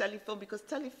not just telephone, because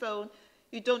telephone,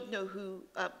 you don't know who,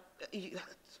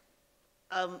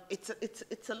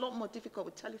 it's a lot more difficult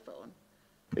with telephone.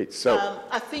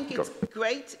 I think it's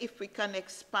great if we can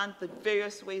expand the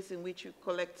various ways in which you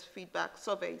collect feedback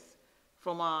surveys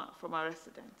from our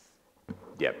residents.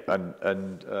 Yeah,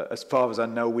 and as far as I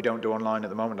know, we don't do online at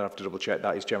the moment. I have to double check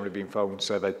that. It's generally being phone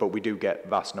surveyed, but we do get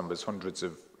vast numbers, hundreds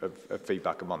of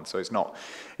feedback a month. So it's not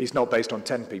based on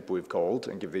 10 people we've called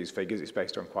and give these figures. It's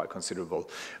based on quite considerable.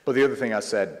 But the other thing I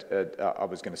said, I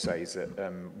was going to say is that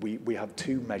we have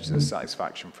two measures of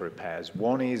satisfaction for repairs.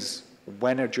 One is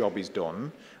when a job is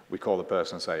done, we call the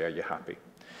person and say, are you happy?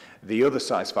 The other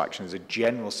satisfaction is a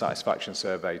general satisfaction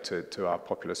survey to our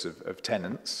populace of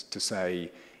tenants to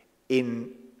say,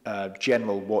 in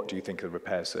general, what do you think of the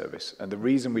repair service? And the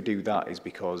reason we do that is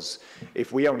because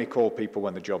if we only call people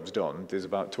when the job's done, there's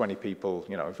about 20 people,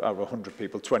 you know, if over 100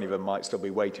 people, 20 of them might still be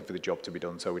waiting for the job to be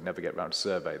done, so we'd never get around to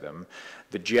survey them.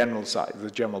 The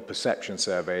general perception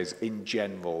surveys, in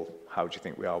general, how do you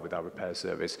think we are with our repair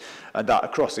service? And that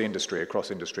across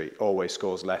industry, always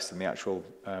scores less than the actual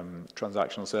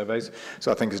transactional surveys.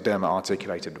 So I think, as Dermot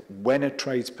articulated, when a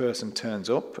tradesperson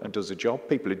turns up and does a job,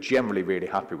 people are generally really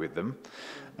happy with them.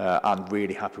 And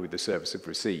really happy with the service they've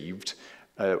received.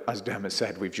 As Dermot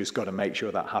said, we've just got to make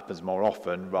sure that happens more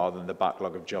often rather than the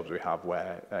backlog of jobs we have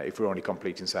where if we're only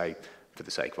completing, say, for the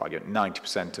sake of argument,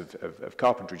 90% of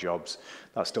carpentry jobs,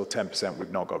 that's still 10% we've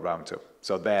not got round to.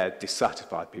 So they're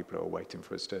dissatisfied people who are waiting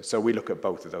for us to. So we look at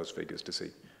both of those figures to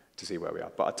see where we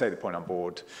are. But I'll take the point on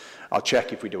board. I'll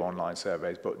check if we do online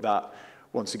surveys, but that,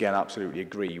 once again, absolutely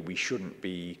agree. We shouldn't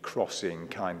be crossing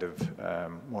kind of,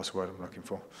 what's the word I'm looking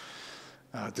for?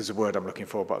 There's a word I'm looking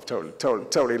for, but I've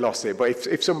totally lost it. But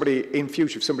if somebody, in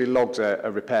future, if somebody logs a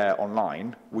repair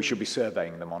online, we should be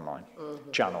surveying them online.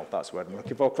 Channel, that's the word I'm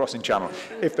looking for, crossing channel.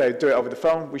 If they do it over the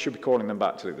phone, we should be calling them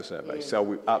back to do the survey. So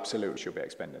we absolutely should be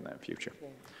expending that in future.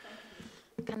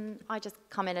 Can I just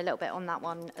come in a little bit on that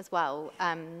one as well?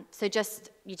 So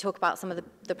just, you talk about some of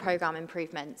the programme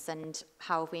improvements and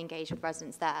how we engage with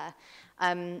residents there.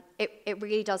 It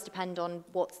really does depend on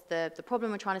what's the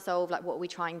problem we're trying to solve, like what are we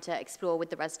trying to explore with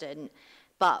the resident.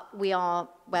 But we are,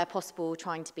 where possible,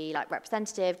 trying to be like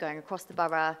representative, going across the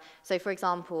borough. So for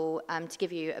example, to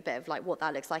give you a bit of like what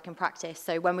that looks like in practice.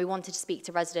 So when we wanted to speak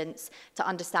to residents to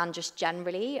understand just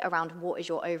generally around what is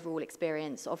your overall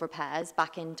experience of repairs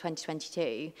back in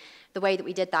 2022, the way that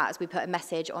we did that is we put a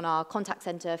message on our contact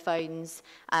centre phones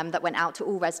that went out to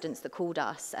all residents that called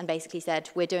us and basically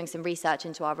said, we're doing some research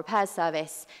into our repairs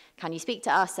service. Can you speak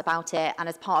to us about it? And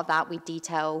as part of that, we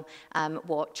detail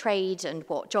what trade and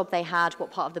what job they had,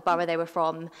 what part of the borough they were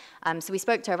from. So we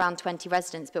spoke to around 20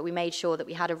 residents, but we made sure that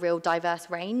we had a real diverse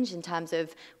range in terms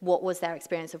of what was their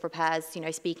experience of repairs, you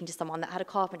know, speaking to someone that had a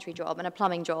carpentry job and a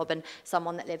plumbing job and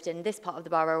someone that lived in this part of the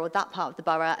borough or that part of the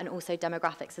borough, and also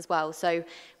demographics as well. So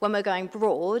when we're going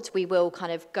broad, we will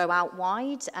kind of go out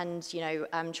wide and, you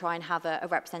know, try and have a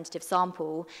representative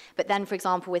sample. But then, for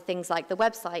example, with things like the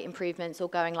website improvements or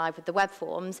going live with the web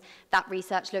forms, that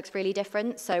research looks really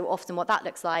different. So often what that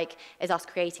looks like is us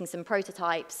creating some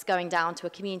prototypes, going down to a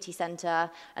community centre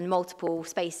and multiple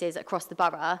spaces across the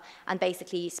borough and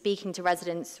basically speaking to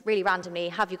residents really randomly,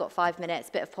 have you got 5 minutes,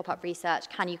 bit of pop-up research,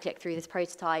 can you click through this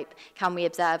prototype, can we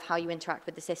observe how you interact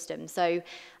with the system? So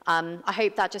I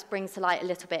hope that just brings to light a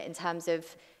little bit in terms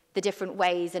of the different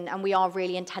ways, and we are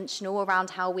really intentional around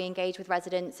how we engage with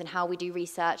residents and how we do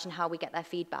research and how we get their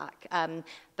feedback.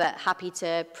 But happy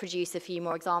to produce a few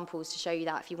more examples to show you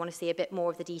that if you want to see a bit more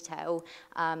of the detail,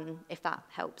 if that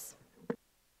helps.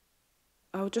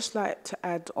 I would just like to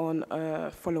add on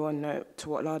a follow-on note to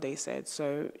what Lade said.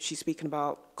 So she's speaking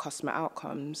about customer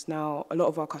outcomes. Now, a lot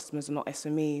of our customers are not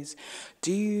SMEs.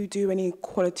 Do you do any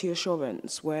quality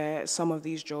assurance where some of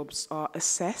these jobs are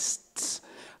assessed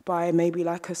by maybe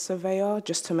like a surveyor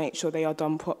just to make sure they are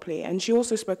done properly? And she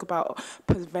also spoke about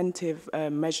preventive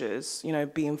measures, you know,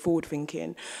 being forward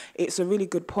thinking. It's a really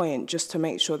good point just to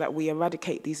make sure that we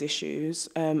eradicate these issues.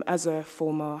 As a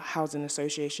former housing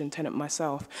association tenant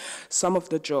myself, some of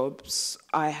the jobs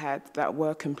I had that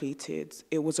were completed,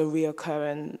 it was a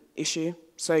reoccurring issue.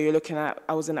 So you're looking at,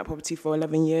 I was in that property for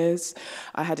 11 years.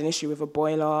 I had an issue with a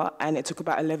boiler and it took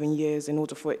about 11 years in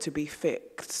order for it to be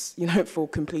fixed, you know, for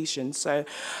completion. So,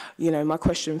 you know, my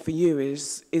question for you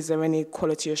is there any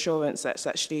quality assurance that's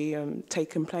actually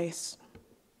taken place?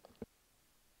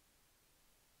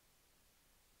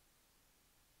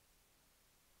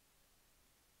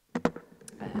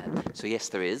 So yes,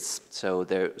 there is. So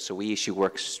we issue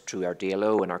works through our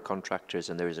DLO and our contractors,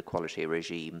 and there is a quality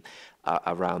regime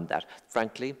around that.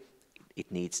 Frankly,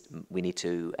 we need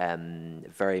to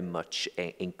very much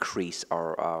increase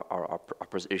our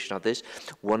position on this.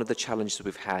 One of the challenges that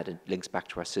we've had, and links back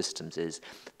to our systems, is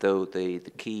though the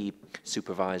key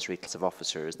supervisory class of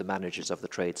officers, the managers of the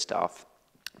trade staff,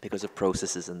 because of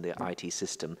processes in the IT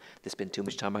system, they spend too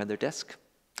much time behind their desk.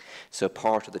 So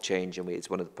part of the change, and it's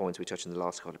one of the points we touched in the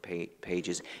last couple of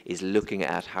pages, is looking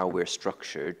at how we're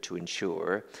structured to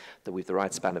ensure that we have the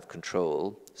right span of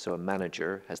control, so a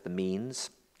manager has the means,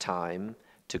 time,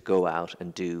 to go out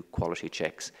and do quality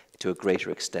checks to a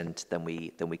greater extent than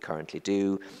we currently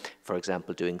do. For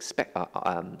example, doing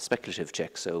speculative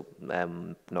checks, so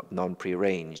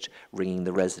non-prearranged, ringing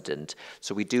the resident.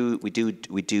 So we do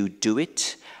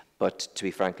it, But to be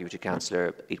frankly with you,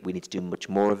 Councillor, we need to do much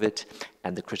more of it.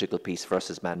 And the critical piece for us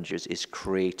as managers is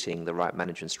creating the right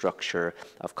management structure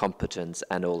of competence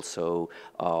and also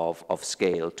of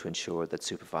scale to ensure that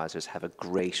supervisors have a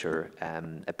greater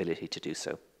ability to do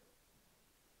so.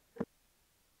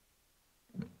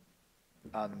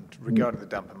 And regarding the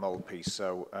damp and mould piece,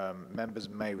 so members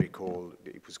may recall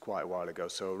it was quite a while ago,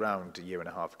 so around a year and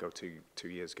a half ago, two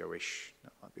years ago-ish,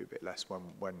 that might be a bit less,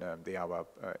 when the Awab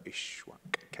Ishwak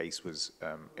case was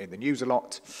in the news a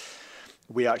lot.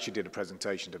 We actually did a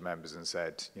presentation to members and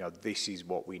said, you know, this is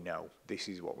what we know. This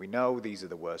is what we know. These are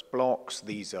the worst blocks.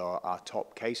 These are our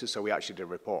top cases. So we actually did a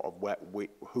report of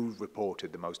who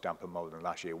reported the most damp and mould in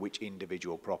last year, which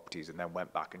individual properties, and then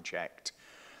went back and checked.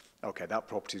 Okay, that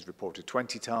property is reported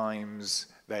 20 times.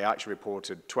 They actually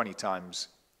reported 20 times,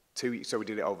 so we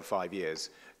did it over 5 years.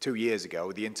 2 years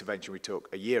ago, the intervention we took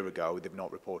a year ago, they've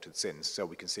not reported since, so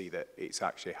we can see that it's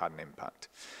actually had an impact.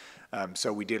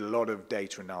 So we did a lot of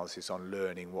data analysis on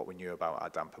learning what we knew about our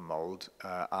damp and mould,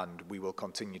 and we will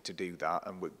continue to do that,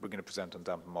 and we're going to present on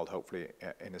damp and mould hopefully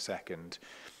in a second.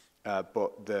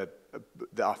 But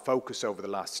our focus over the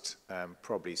last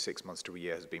probably 6 months to a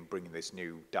year has been bringing this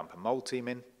new damp and mould team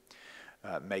in.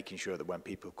 Making sure that when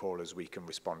people call us, we can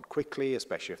respond quickly,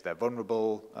 especially if they're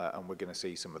vulnerable, and we're going to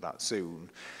see some of that soon.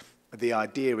 The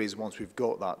idea is once we've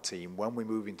got that team, when we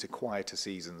move into quieter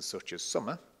seasons such as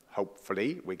summer,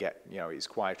 hopefully we get, you know, it's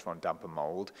quieter on damp and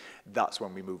mould, that's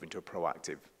when we move into a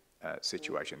proactive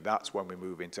situation. That's when we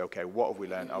move into, okay, what have we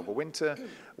learned over winter?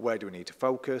 Where do we need to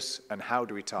focus? And how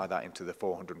do we tie that into the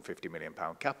 £450 million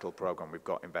capital programme we've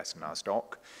got invested in our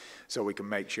stock? So we can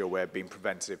make sure we're being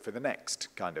preventative for the next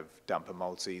kind of damp and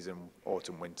mould season,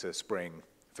 autumn, winter, spring,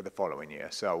 for the following year.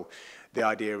 So the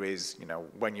idea is, you know,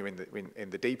 when you're in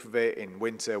the deep of it, in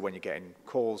winter, when you're getting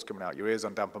calls coming out your ears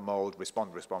on damp and mould,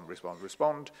 respond.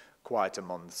 Quieter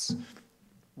months.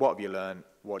 What have you learned?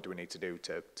 What do we need to do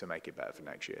to make it better for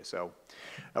next year? So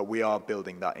we are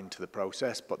building that into the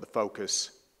process, but the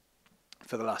focus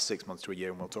for the last 6 months to a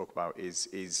year, and we'll talk about,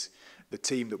 is the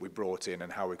team that we brought in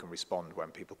and how we can respond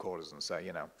when people call us and say,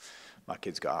 you know, my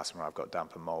kid's got asthma, I've got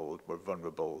damp and mould, we're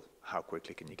vulnerable, how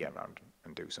quickly can you get around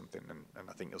and do something? And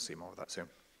I think you'll see more of that soon.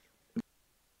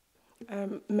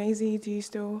 Maisie, do you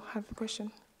still have a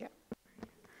question? Yeah.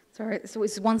 Sorry, so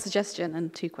it's one suggestion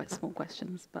and two quite small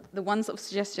questions, but the one sort of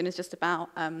suggestion is just about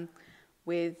so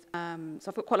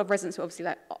I've got quite a lot of residents who are obviously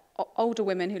like older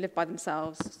women who live by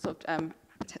themselves, sort of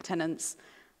tenants,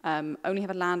 only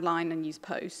have a landline and use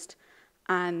post,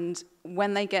 and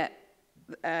when they get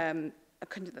several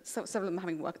of them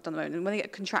having work done on their own, and when they get a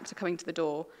contractor coming to the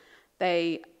door,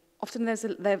 often there's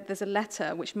a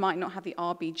letter which might not have the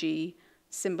RBG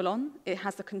symbol on, it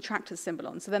has the contractor's symbol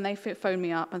on, so then they phone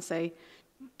me up and say,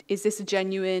 is this a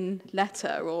genuine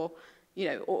letter, or, you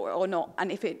know, or not?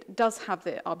 And if it does have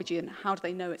the RBG, then how do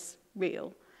they know it's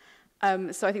real?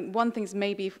 So I think one thing is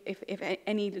maybe if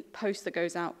any post that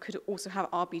goes out could also have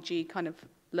RBG kind of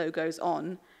logos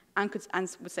on, and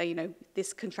would say, you know,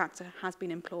 this contractor has been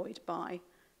employed by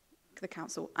the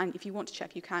council, and if you want to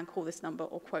check, you can call this number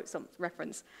or quote some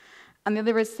reference. And the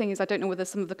other thing is, I don't know whether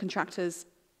some of the contractors,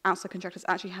 outside contractors,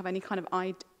 actually have any kind of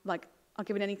are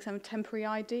given any kind of temporary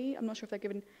ID. I'm not sure if they're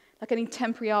given like any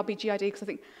temporary RBG ID, because I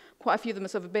think quite a few of them are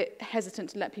sort of a bit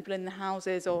hesitant to let people in the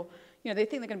houses, or, you know, they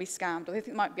think they're going to be scammed, or they think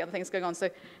there might be other things going on. So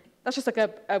that's just like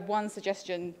a one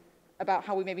suggestion about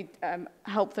how we maybe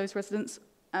help those residents.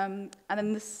 And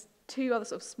then there's two other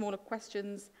sort of smaller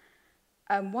questions.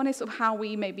 One is sort of how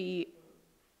we maybe,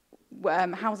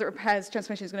 how the repairs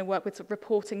transformation is going to work with sort of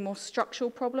reporting more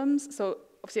structural problems. So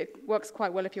obviously it works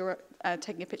quite well if you're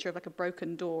taking a picture of like a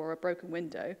broken door or a broken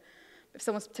window. If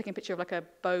someone's taking a picture of like a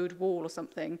bowed wall or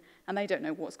something, and they don't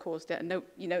know what's caused it, and no,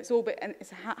 you know, it's all bit. And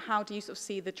it's how do you sort of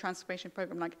see the transformation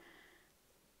program like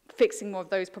fixing more of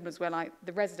those problems where like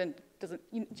the resident doesn't?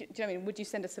 Do you know what I mean? Would you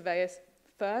send a surveyor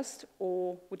first,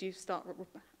 or would you start?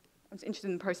 I'm interested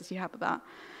in the process you have with that.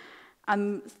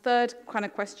 And third kind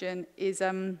of question is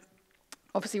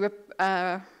obviously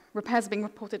repairs are being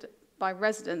reported by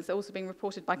residents, they're also being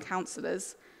reported by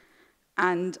councillors.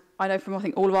 And I know from, I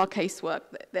think, all of our casework,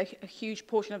 that a huge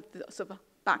portion of the sort of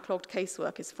backlogged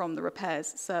casework is from the repairs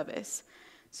service.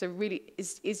 So really,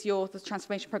 is the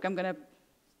transformation programme going to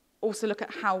also look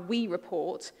at how we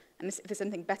report, and if there's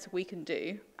anything better we can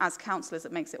do as councillors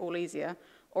that makes it all easier,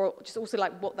 or just also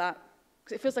like what that,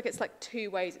 because it feels like it's like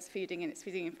two ways it's feeding in. It's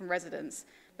feeding in from residents,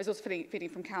 but it's also feeding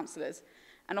from councillors.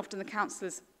 And often the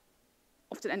councillors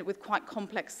often end up with quite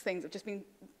complex things that have just been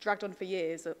dragged on for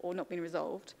years or not been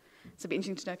resolved. So it'd be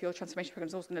interesting to know if your transformation programme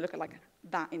is also going to look at like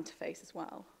that interface as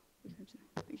well.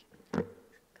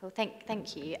 Cool.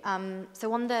 Thank you.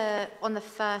 So on the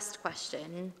first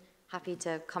question, happy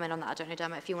to comment on that. I don't know,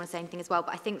 Dermot, if you want to say anything as well.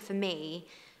 But I think for me,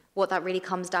 what that really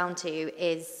comes down to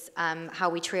is how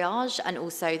we triage and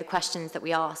also the questions that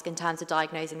we ask in terms of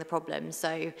diagnosing the problem.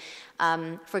 So,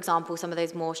 for example, some of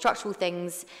those more structural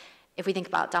things, if we think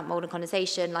about damp, mold and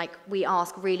condensation, like we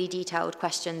ask really detailed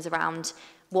questions around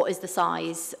what is the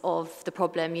size of the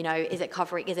problem, you know, is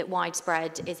it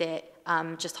widespread, is it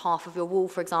just half of your wall,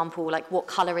 for example, like what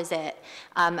colour is it,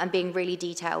 and being really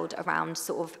detailed around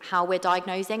sort of how we're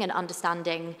diagnosing and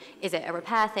understanding, is it a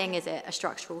repair thing, is it a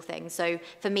structural thing? So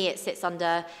for me, it sits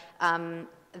under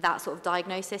that sort of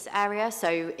diagnosis area.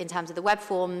 So in terms of the web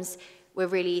forms, we're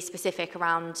really specific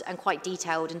around and quite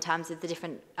detailed in terms of the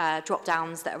different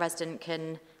drop-downs that a resident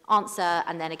can answer,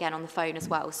 and then again on the phone as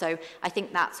well. So I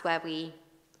think that's where we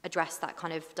address that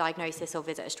kind of diagnosis of,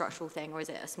 is it a structural thing or is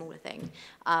it a smaller thing?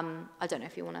 I don't know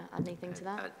if you want to add anything to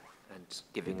that. And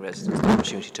giving residents the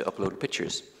opportunity to upload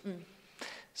pictures.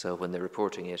 So when they're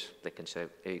reporting it, they can say,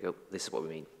 here you go, this is what we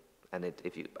mean. And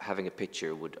having a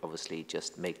picture would obviously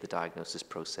just make the diagnosis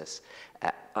process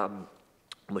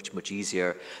much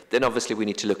easier. Then obviously we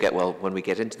need to look at, well, when we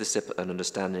get into the SIP and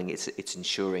understanding, it's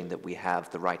ensuring that we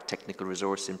have the right technical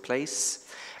resource in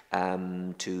place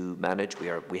to manage.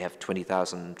 We have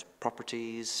 20,000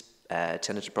 properties,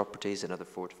 tenanted properties, another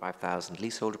 4,000 to 5,000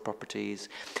 leaseholder properties.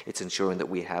 It's ensuring that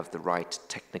we have the right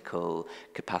technical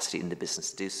capacity in the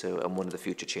business to do so. And one of the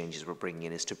future changes we're bringing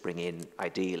in is to bring in,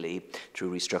 ideally,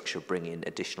 through restructure, bring in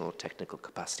additional technical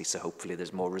capacity. So hopefully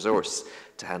there's more resource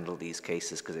to handle these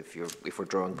cases, because if we're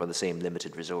drawing from the same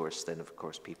limited resource, then of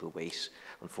course people wait,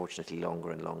 unfortunately, longer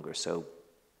and longer. So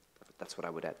that's what I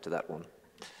would add to that one.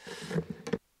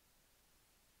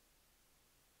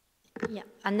 Yeah,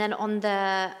 and then on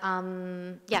the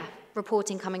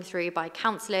reporting coming through by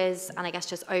councillors, and I guess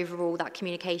just overall that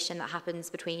communication that happens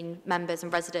between members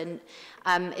and resident,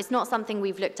 it's not something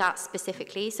we've looked at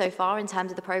specifically so far in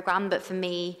terms of the programme, but for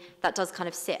me that does kind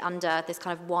of sit under this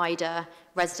kind of wider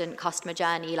resident customer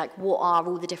journey, like what are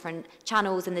all the different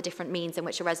channels and the different means in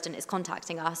which a resident is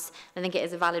contacting us. I think it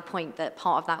is a valid point that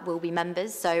part of that will be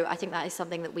members, so I think that is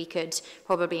something that we could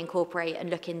probably incorporate and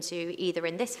look into either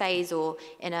in this phase or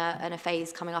in a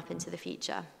phase coming up into the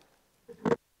future.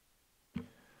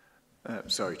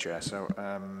 Sorry, Chair. So,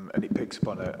 and it picks up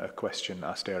on a question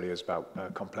asked earlier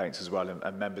about complaints as well,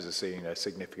 and members are seeing a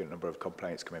significant number of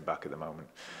complaints coming back at the moment.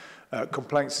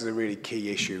 Complaints is a really key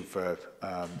issue for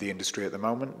the industry at the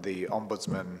moment. The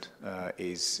Ombudsman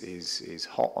is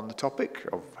hot on the topic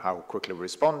of how quickly we're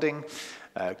responding.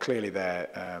 Clearly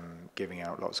they're giving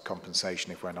out lots of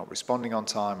compensation if we're not responding on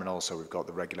time, and also we've got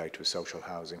the regulator of social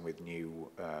housing with new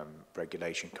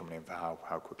regulation coming in for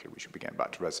how quickly we should be getting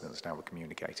back to residents now we're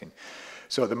communicating.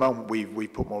 So at the moment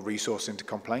we've put more resource into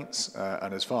complaints,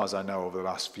 and as far as I know over the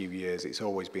last few years it's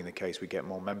always been the case we get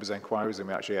more members' enquiries than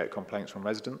we actually get complaints from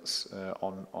residents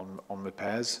on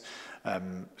repairs.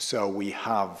 So we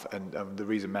have, and the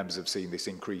reason members have seen this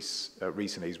increase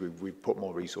recently is we've put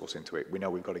more resource into it. We know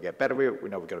we've got to get better with it, we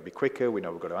know we've got to be quicker, we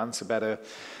know we've got to answer better.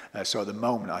 So at the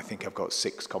moment I think I've got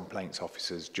 6 complaints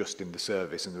officers just in the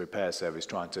service, in the repair service,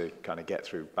 trying to kind of get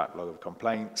through backlog of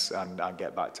complaints and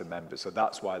get back to members. So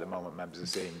that's why at the moment members are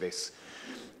seeing this.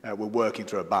 We're working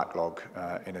through a backlog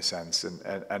in a sense,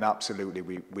 and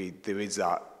absolutely there is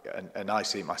that, and I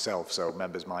see it myself, so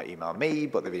members might email me,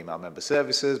 but they've emailed member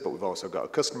services, but we've also got a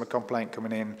customer complaint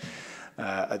coming in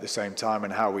at the same time,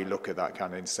 and how we look at that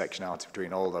kind of intersectionality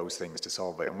between all those things to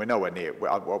solve it. And we're nowhere near it. We're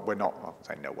not, I won't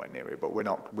say nowhere near it, but we're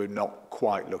not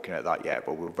quite looking at that yet,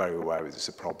 but we're very aware it's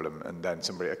a problem. And then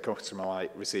a customer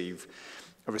might receive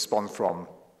a response from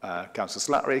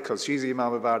Councillor Slattery, because she's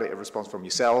emailed about it, a response from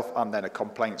yourself, and then a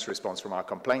complaints response from our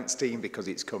complaints team, because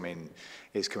it's coming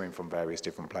from various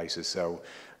different places. So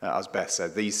as Beth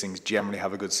said, these things generally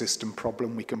have a good system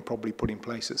problem we can probably put in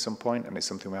place at some point, and it's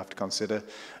something we have to consider,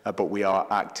 but we are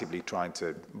actively trying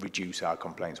to reduce our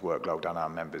complaints workload and our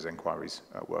members' inquiries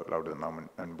workload at the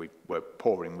moment, and we're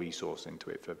pouring resource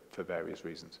into it for various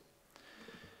reasons.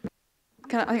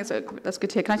 I think that's good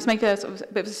to hear. Can I just make a sort of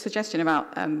a bit of a suggestion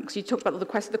about, because you talked about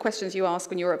the questions you ask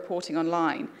when you're reporting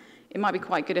online. It might be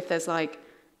quite good if there's like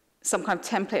some kind of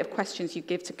template of questions you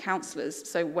give to councillors.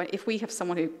 So if we have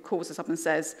someone who calls us up and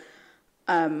says,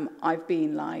 I've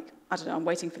been like, I don't know, I'm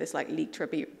waiting for this like leak to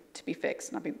be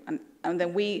fixed, and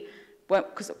then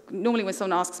because normally when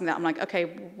someone asks me that, I'm like, okay,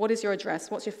 what is your address?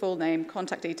 What's your full name?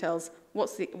 Contact details?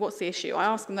 What's the issue? I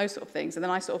ask them those sort of things, and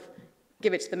then I sort of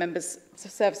give it to the members'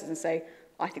 services and say,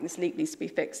 I think this leak needs to be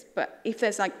fixed. But if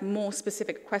there's like more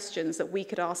specific questions that we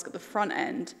could ask at the front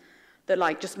end that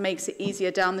like just makes it easier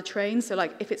down the train. So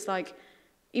like if it's like,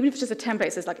 even if it's just a template,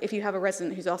 it says like, if you have a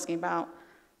resident who's asking about,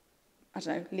 I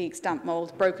don't know, leaks, damp,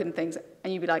 mold, broken things,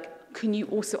 and you'd be like, can you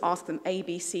also ask them A,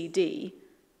 B, C, D,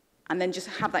 and then just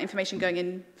have that information going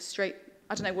in straight,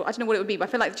 I don't know what it would be, but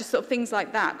I feel like just sort of things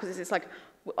like that, because it's like,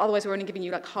 otherwise we're only giving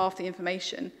you like half the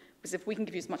information, because if we can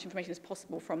give you as much information as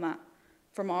possible from that,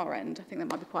 from our end, I think that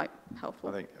might be quite helpful.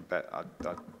 I think,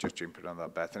 I'd just jump in on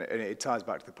that, Beth, and it ties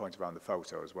back to the point around the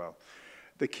photo as well.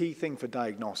 The key thing for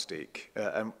diagnostic,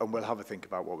 and we'll have a think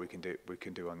about what we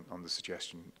can do on the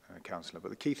suggestion, Councillor, but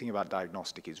the key thing about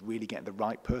diagnostic is really getting the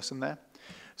right person there.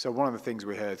 So one of the things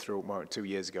we heard through 2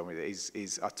 years ago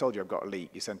is I told you I've got a leak,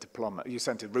 you sent a plumber, you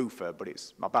sent a roofer, but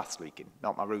it's my bath's leaking,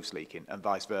 not my roof's leaking, and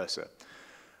vice versa.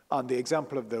 And the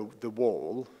example of the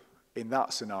wall, in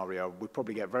that scenario, we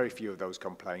probably get very few of those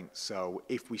complaints. So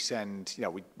if we send,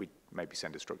 we maybe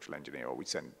send a structural engineer, or we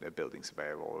send a building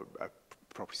surveyor or a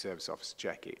property service officer to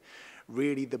check it.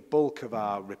 Really, the bulk of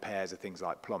our repairs are things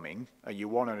like plumbing, and you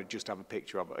want to just have a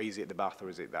picture of, is it the bath or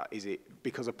is it that? Is it,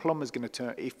 because a plumber's going to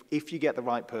turn, if you get the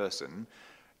right person,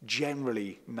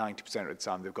 generally 90% of the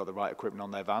time they've got the right equipment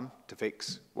on their van to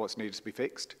fix what's needed to be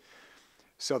fixed.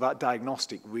 So that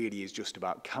diagnostic really is just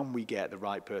about, can we get the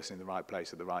right person in the right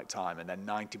place at the right time? And then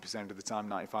 90% of the time,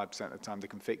 95% of the time, they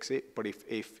can fix it. But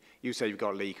if you say you've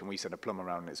got a leak and we send a plumber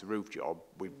around and it's a roof job,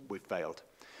 we've failed.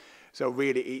 So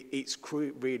really, it's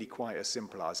really quite as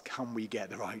simple as, can we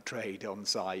get the right trade on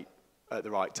site at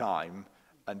the right time?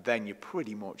 And then you're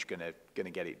pretty much going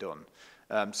to get it done.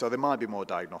 So there might be more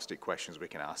diagnostic questions we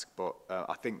can ask, but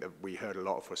I think that we heard a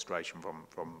lot of frustration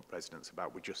from residents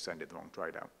about we just sending the wrong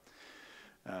trade out.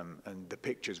 And the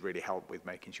pictures really help with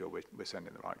making sure we're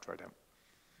sending the right trade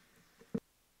out.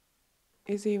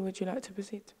 Izzy, would you like to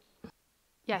proceed?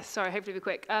 Yes, sorry, hopefully be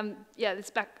quick. Yeah, this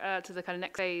is back to the kind of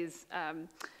next phase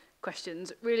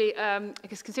questions. Really, I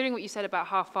guess considering what you said about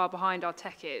how far behind our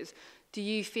tech is, do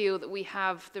you feel that we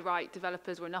have the right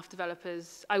developers or enough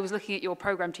developers? I was looking at your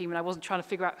program team and I wasn't trying to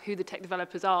figure out who the tech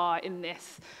developers are in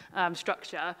this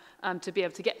structure to be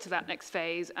able to get to that next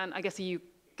phase. And I guess, are you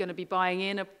going to be buying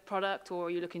in a product, or are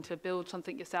you looking to build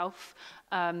something yourself?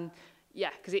 Yeah,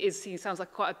 because it sounds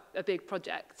like quite a big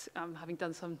project, having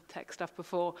done some tech stuff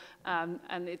before,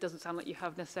 and it doesn't sound like you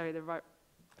have necessarily the right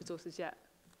resources yet.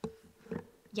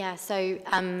 Yeah, so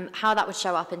how that would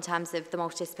show up in terms of the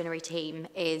multidisciplinary team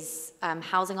is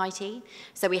housing IT.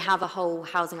 So we have a whole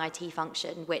housing IT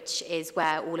function, which is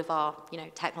where all of our,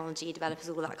 technology developers,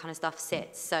 all that kind of stuff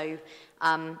sits. So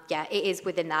yeah, it is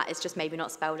within that. It's just maybe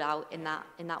not spelled out in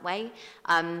that way.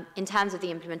 In terms of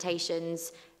the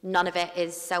implementations, none of it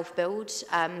is self-build.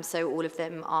 So all of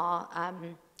them are.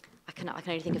 I can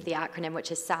only think of the acronym,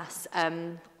 which is SaaS,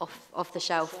 off the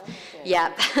shelf.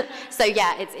 Yeah. So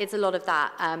yeah, it's a lot of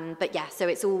that. But yeah, so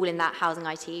it's all in that housing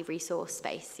IT resource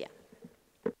space. Yeah.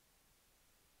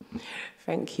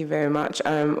 Thank you very much.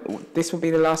 This will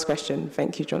be the last question.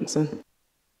 Thank you, Johnson.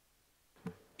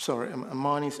 Sorry,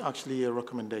 mine is actually a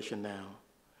recommendation now,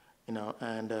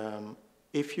 and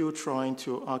if you're trying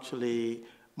to actually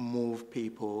move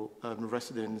people,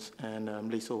 residents and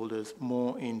leaseholders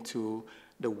more into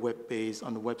the web base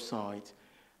on the website,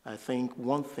 I think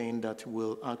one thing that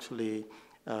will actually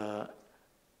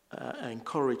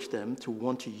encourage them to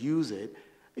want to use it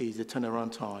is the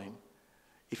turnaround time.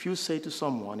 If you say to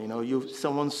someone,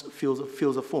 someone fills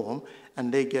a form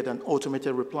and they get an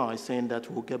automated reply saying that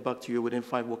we'll get back to you within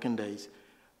 5 working days,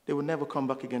 they will never come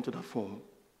back again to that form.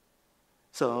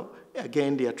 So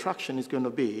again, the attraction is going to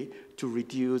be to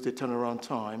reduce the turnaround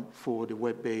time for the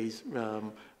web-based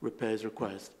repairs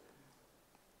request.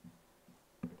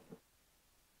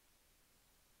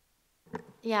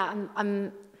 Yeah,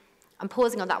 I'm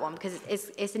pausing on that one because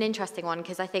it's an interesting one,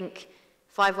 because I think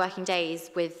 5 working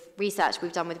days with research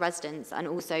we've done with residents and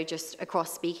also just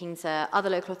across speaking to other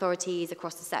local authorities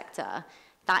across the sector,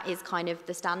 that is kind of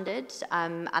the standard,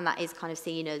 and that is kind of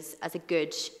seen as a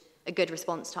good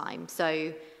response time.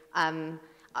 So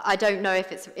I don't know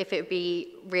if it would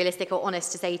be realistic or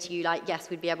honest to say to you, like, yes,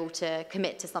 we'd be able to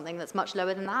commit to something that's much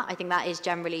lower than that. I think that is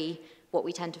generally what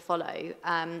we tend to follow.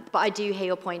 But I do hear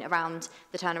your point around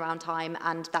the turnaround time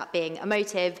and that being a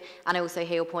motive. And I also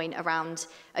hear your point around,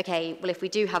 okay, well, if we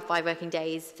do have 5 working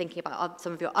days, thinking about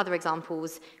some of your other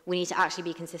examples, we need to actually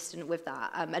be consistent with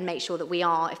that and make sure that we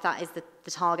are, if that is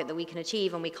the target that we can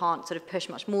achieve and we can't sort of push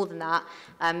much more than that,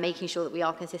 making sure that we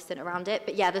are consistent around it.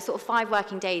 But yeah, the sort of 5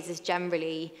 working days is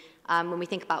generally, when we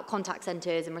think about contact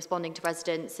centres and responding to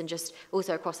residents and just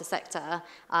also across the sector,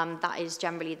 that is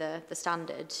generally the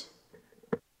standard.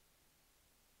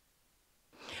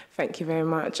 Thank you very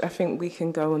much. I think we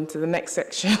can go on to the next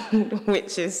section,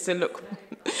 which is to look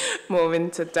more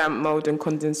into damp, mould and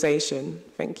condensation.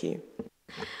 Thank you.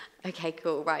 Okay,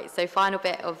 cool, right. So final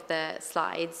bit of the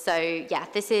slides. So yeah,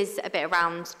 this is a bit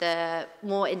around the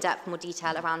more in-depth, more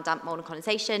detail around damp, mold and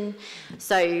condensation.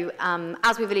 So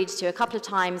as we've alluded to a couple of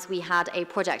times, we had a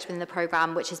project within the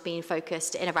programme which has been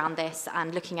focused in around this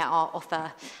and looking at our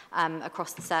offer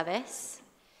across the service.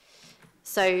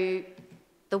 So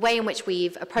the way in which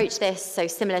we've approached this, so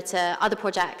similar to other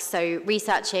projects, so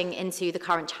researching into the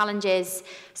current challenges,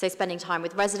 so spending time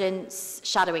with residents,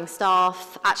 shadowing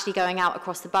staff, actually going out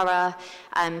across the borough,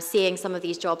 seeing some of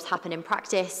these jobs happen in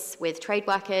practice with trade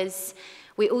workers.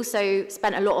 We also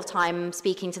spent a lot of time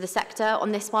speaking to the sector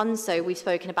on this one, so we've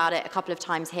spoken about it a couple of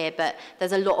times here, but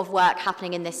there's a lot of work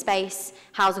happening in this space.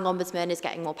 Housing Ombudsman is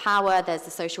getting more power, there's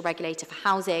the social regulator for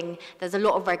housing, there's a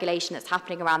lot of regulation that's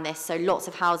happening around this, so lots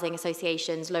of housing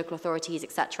associations, local authorities,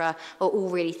 etc., are all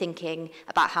really thinking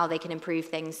about how they can improve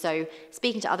things, so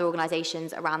speaking to other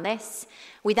organisations around this.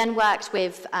 We then worked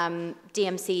with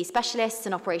DMC specialists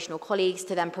and operational colleagues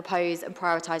to then propose and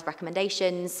prioritise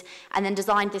recommendations, and then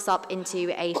designed this up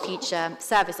into a future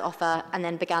service offer and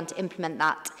then began to implement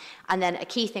that. And then a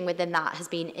key thing within that has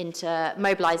been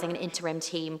mobilising an interim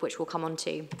team, which we'll come on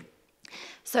to.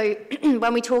 So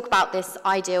when we talk about this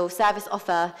ideal service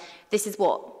offer, this is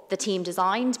what the team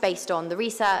designed based on the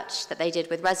research that they did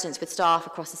with residents, with staff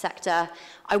across the sector.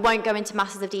 I won't go into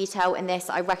masses of detail in this.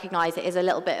 I recognise it is a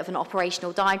little bit of an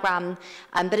operational diagram,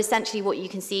 but essentially what you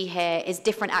can see here is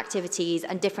different activities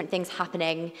and different things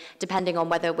happening depending on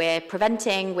whether we're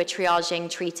preventing, we're triaging,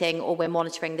 treating, or we're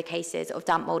monitoring the cases of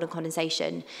damp, mould and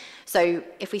condensation. So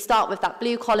if we start with that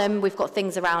blue column, we've got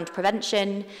things around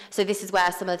prevention. So this is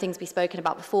where some of the things we've spoken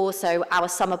about before, so our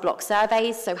summer block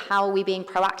surveys, so how are we being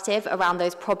proactive around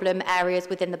those problem areas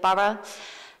within the borough?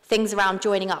 Things around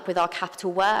joining up with our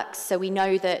capital works. So we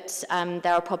know that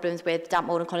there are problems with damp,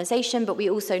 mould and condensation, but we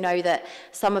also know that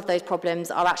some of those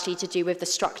problems are actually to do with the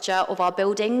structure of our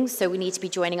buildings. So we need to be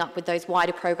joining up with those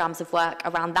wider programmes of work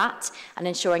around that and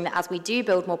ensuring that as we do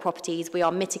build more properties, we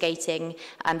are mitigating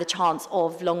the chance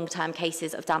of long-term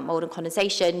cases of damp, mould and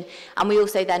condensation. And we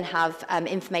also then have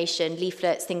information,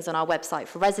 leaflets, things on our website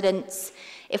for residents.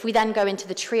 If we then go into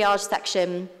the triage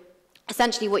section,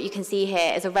 essentially what you can see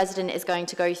here is a resident is going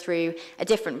to go through a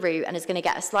different route and is going to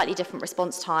get a slightly different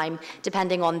response time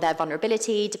depending on their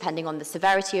vulnerability, depending on the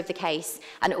severity of the case,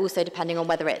 and also depending on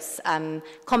whether it's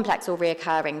complex or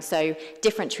reoccurring. So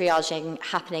different triaging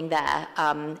happening there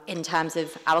in terms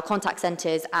of our contact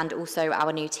centres and also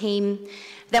our new team.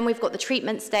 Then we've got the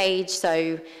treatment stage,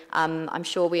 so I'm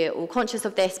sure we're all conscious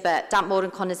of this, but damp, mould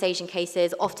and condensation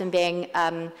cases often being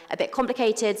a bit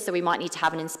complicated, so we might need to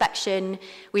have an inspection.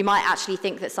 We might actually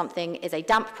think that something is a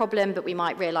damp problem, but we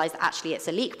might realise that actually it's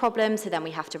a leak problem, so then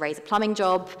we have to raise a plumbing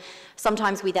job.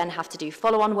 Sometimes we then have to do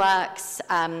follow-on works,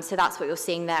 so that's what you're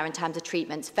seeing there in terms of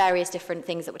treatments, various different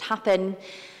things that would happen.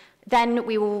 Then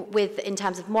we will, in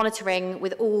terms of monitoring,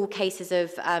 with all cases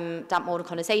of damp, mould and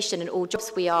condensation and all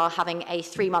jobs, we are having a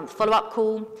 3-month follow-up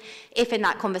call. If in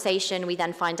that conversation we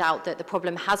then find out that the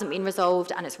problem hasn't been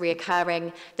resolved and it's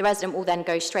reoccurring, the resident will then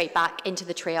go straight back into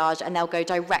the triage and they'll go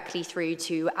directly through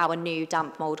to our new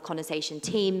damp, mould condensation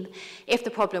team. If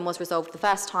the problem was resolved the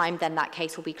first time, then that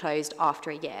case will be closed after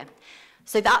a year.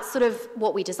 So that's sort of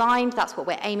what we designed, that's what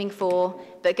we're aiming for,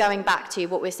 but going back to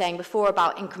what we were saying before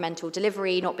about incremental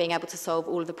delivery, not being able to solve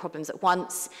all of the problems at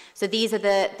once. So these are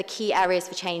the key areas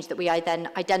for change that we then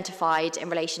identified in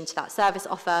relation to that service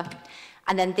offer.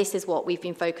 And then this is what we've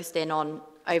been focused in on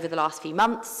over the last few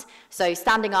months. So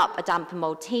standing up a damp and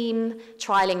mould team,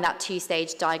 trialling that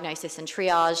 2-stage diagnosis and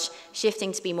triage,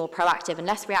 shifting to be more proactive and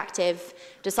less reactive,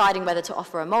 deciding whether to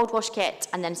offer a mould wash kit,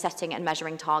 and then setting and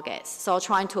measuring targets. So I'll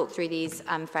try and talk through these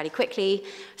fairly quickly.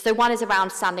 So one is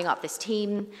around standing up this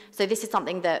team. So this is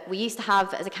something that we used to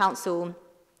have as a council.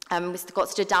 We got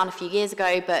stood down a few years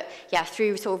ago, but yeah,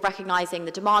 through sort of recognising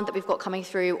the demand that we've got coming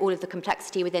through, all of the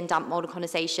complexity within damp, mould and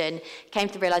condensation, came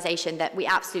to the realisation that we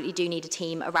absolutely do need a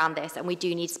team around this and we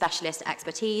do need specialist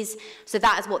expertise. So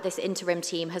that is what this interim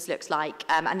team has looked like,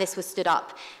 and this was stood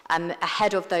up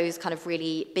ahead of those kind of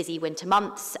really busy winter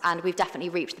months, and we've definitely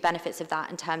reaped the benefits of that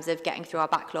in terms of getting through our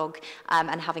backlog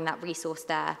and having that resource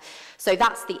there. So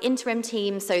that's the interim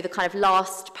team. So the kind of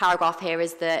last paragraph here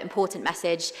is the important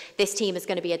message. This team is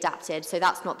going to be adapted. So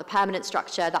that's not the permanent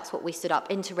structure. That's what we stood up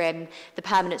interim. The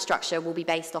permanent structure will be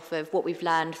based off of what we've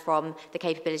learned from the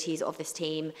capabilities of this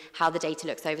team, how the data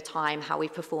looks over time, how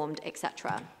we've performed,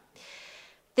 etc.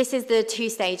 This is the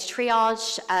 2-stage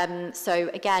triage.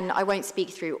 So again, I won't speak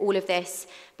through all of this,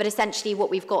 But essentially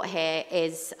what we've got here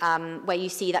is where you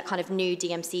see that kind of new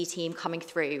DMC team coming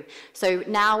through. So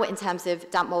now in terms of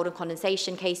damp, mould and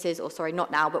condensation cases, or sorry,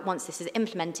 not now, but once this is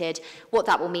implemented, what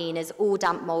that will mean is all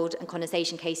damp, mould and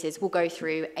condensation cases will go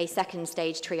through a second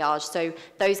stage triage. So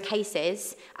those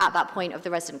cases at that point of the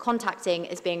resident contacting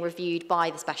is being reviewed by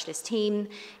the specialist team.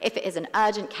 If it is an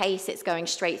urgent case, it's going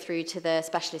straight through to the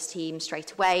specialist team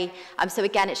straight away. So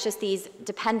again, it's just these,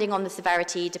 depending on the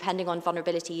severity, depending on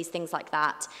vulnerabilities, things like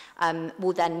that,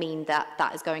 will then mean that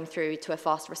that is going through to a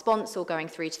fast response or going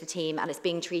through to the team, and it's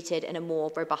being treated in a more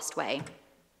robust way.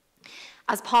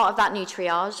 As part of that new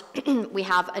triage, we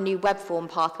have a new web form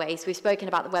pathway. So we've spoken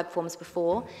about the web forms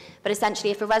before, but essentially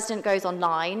if a resident goes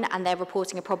online and they're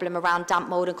reporting a problem around damp,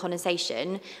 mould and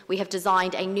condensation, we have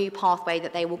designed a new pathway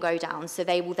that they will go down. So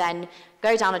they will then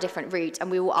go down a different route,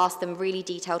 and we will ask them really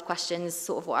detailed questions,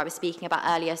 sort of what I was speaking about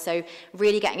earlier. So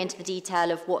really getting into the detail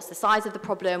of what's the size of the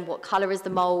problem, what colour is the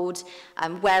mould,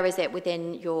 where is it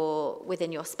within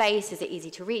your space, is it easy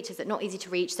to reach, is it not easy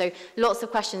to reach? So lots of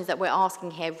questions that we're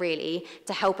asking here really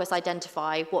to help us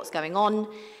identify what's going on.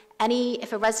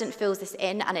 If a resident fills this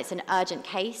in and it's an urgent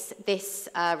case, this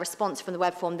response from the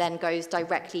web form then goes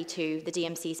directly to the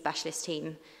DMC specialist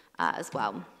team as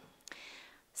well.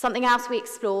 Something else we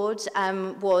explored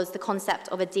was the concept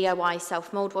of a DIY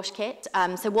self-mould wash kit.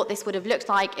 So what this would have looked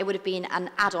like, it would have been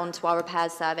an add-on to our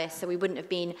repairs service, so we wouldn't have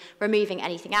been removing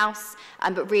anything else,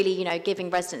 but really, giving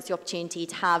residents the opportunity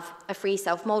to have a free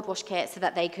self-mould wash kit so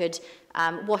that they could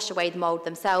wash away the mould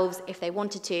themselves if they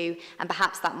wanted to, and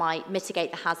perhaps that might mitigate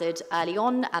the hazard early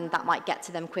on, and that might get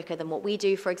to them quicker than what we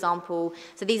do, for example.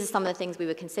 So these are some of the things we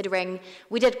were considering.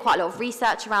 We did quite a lot of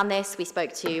research around this. We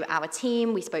spoke to our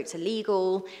team, we spoke to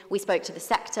legal, we spoke to the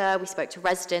sector, we spoke to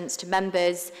residents, to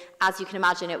members. As you can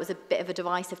imagine, it was a bit of a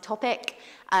divisive topic.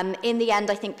 In the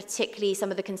end, I think particularly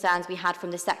some of the concerns we had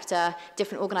from the sector,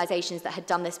 different organisations that had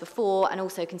done this before, and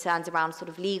also concerns around sort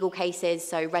of legal cases,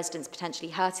 so residents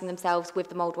potentially hurting themselves with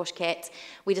the mould wash kit.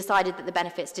 We decided that the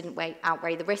benefits didn't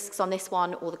outweigh the risks on this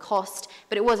one or the cost,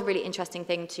 but it was a really interesting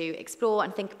thing to explore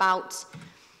and think about.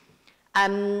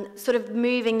 Sort of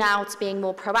moving now to being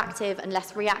more proactive and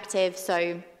less reactive,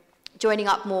 so joining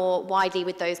up more widely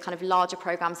with those kind of larger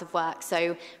programs of work.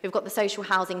 So we've got the Social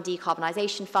Housing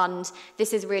Decarbonisation Fund.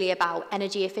 This is really about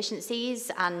energy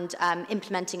efficiencies and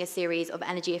implementing a series of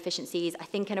energy efficiencies, I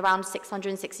think in around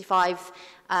 665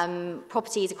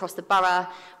 properties across the borough.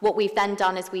 What we've then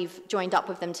done is we've joined up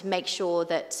with them to make sure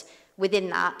that within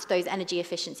that, those energy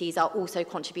efficiencies are also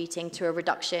contributing to a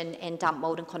reduction in damp,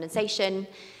 mould and condensation.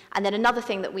 And then another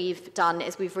thing that we've done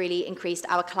is we've really increased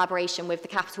our collaboration with the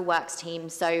Capital Works team.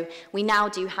 So we now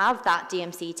do have that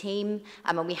DMC team,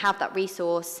 and we have that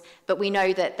resource, but we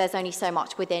know that there's only so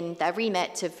much within their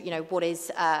remit of, what is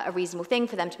a reasonable thing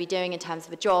for them to be doing in terms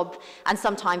of a job. And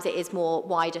sometimes it is more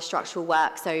wider structural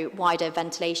work, so wider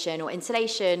ventilation or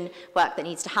insulation work that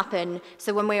needs to happen.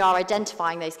 So when we are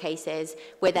identifying those cases,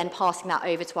 we're then passing that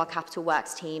over to our Capital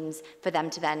Works teams for them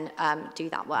to then do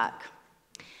that work.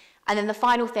 And then the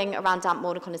final thing around damp,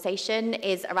 mould and condensation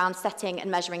is around setting and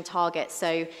measuring targets.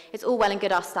 So it's all well and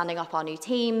good us standing up our new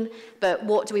team, but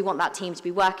what do we want that team to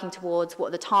be working towards? What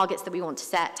are the targets that we want to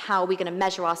set? How are we going to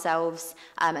measure ourselves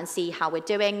and see how we're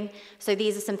doing? So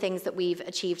these are some things that we've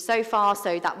achieved so far.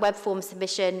 So that web form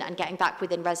submission and getting back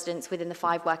within residents within the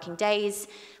 5 working days.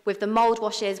 With the mould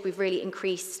washes, we've really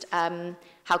increased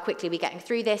how quickly we're getting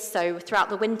through this. So throughout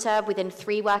the winter, within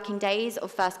 3 working days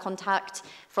of first contact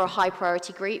for a high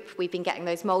priority group, we've been getting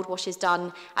those mould washes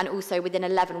done, and also within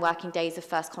 11 working days of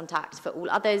first contact for all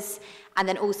others. And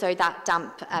then also that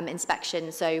damp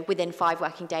inspection, so within 5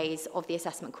 working days of the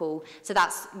assessment call. So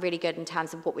that's really good in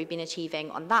terms of what we've been achieving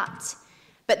on that.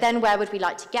 But then where would we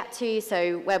like to get to?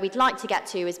 So where we'd like to get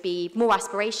to is be more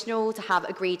aspirational, to have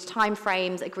agreed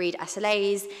timeframes, agreed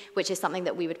SLAs, which is something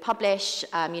that we would publish,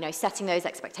 setting those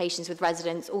expectations with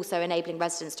residents, also enabling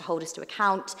residents to hold us to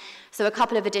account. So a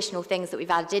couple of additional things that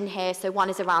we've added in here. So one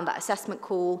is around that assessment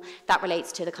call that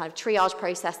relates to the kind of triage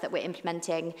process that we're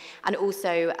implementing, and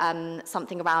also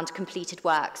something around completed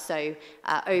work. So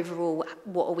overall,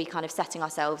 what are we kind of setting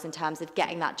ourselves in terms of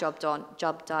getting that job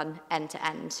done end to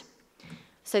end?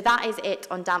 So that is it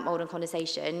on damp, mould and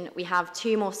condensation. We have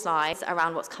 2 more slides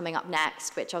around what's coming up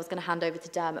next, which I was going to hand over to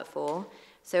Dermot for.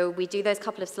 So we do those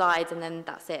couple of slides and then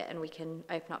that's it, and we can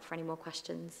open up for any more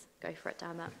questions. Go for it,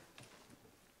 Dermot.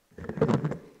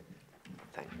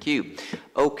 Thank you.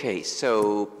 Okay,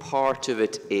 so part of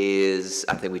it is,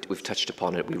 I think we've touched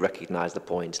upon it, we recognise the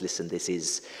point, listen, this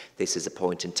is a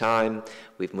point in time,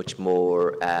 we've much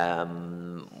more,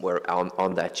 we're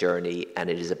on that journey, and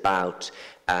it is about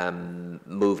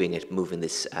moving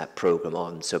this programme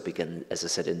on. So as I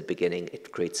said in the beginning,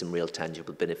 it creates some real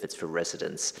tangible benefits for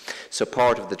residents. So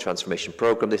part of the transformation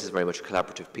programme, this is very much a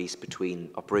collaborative piece between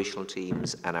operational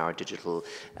teams and our digital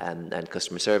and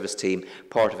customer service team.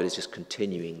 Part of it is just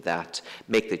continuing that,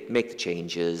 make the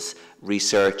changes,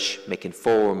 research, make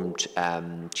informed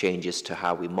changes to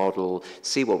how we model,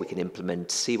 see what we can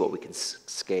implement, see what we can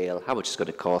scale, how much it's going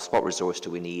to cost, what resource do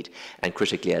we need, and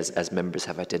critically, as members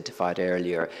have identified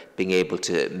earlier, being able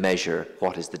to measure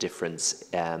what is the difference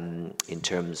in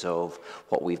terms of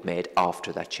what we've made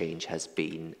after that change has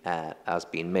been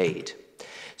made.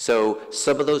 So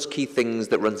some of those key things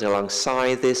that runs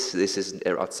alongside this is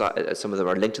outside, some of them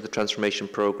are linked to the transformation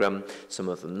programme, some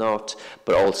of them not,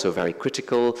 but also very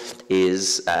critical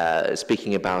is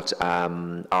speaking about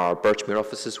our Birchmere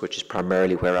offices, which is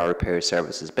primarily where our repair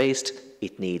service is based.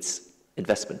 It needs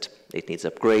investment. It needs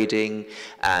upgrading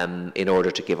in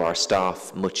order to give our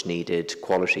staff much needed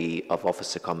quality of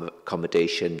office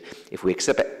accommodation. If we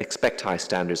expect high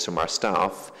standards from our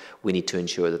staff, we need to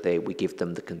ensure that we give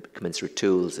them the commensurate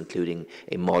tools, including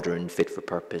a modern,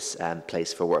 fit-for-purpose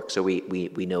place for work. So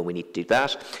we know we need to do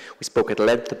that. We spoke at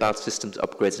length about systems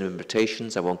upgrades and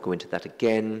implementations. I won't go into that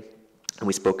again. And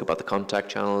we spoke about the contact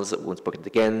channels, we won't spoke it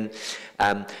again.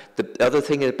 The other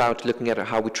thing about looking at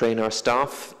how we train our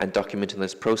staff and documenting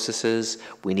those processes,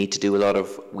 we need to do a lot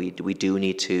of, we do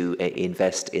need to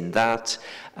invest in that.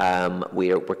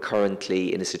 We're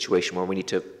currently in a situation where we need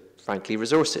to frankly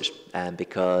resource it,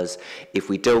 because if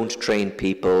we don't train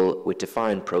people with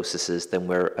defined processes, then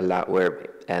we're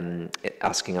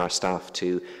asking our staff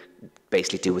to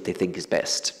basically do what they think is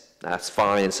best. That's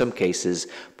fine in some cases,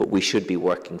 but we should be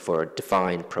working for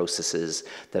defined processes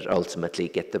that ultimately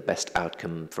get the best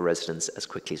outcome for residents as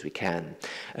quickly as we can.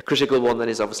 A critical one then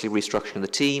is obviously restructuring the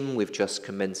team. We've just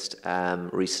commenced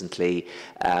recently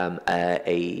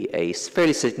a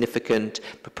fairly significant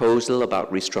proposal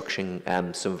about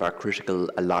restructuring some of our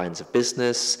critical lines of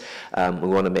business. We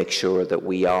want to make sure that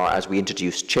we are, as we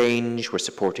introduce change, we're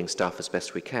supporting staff as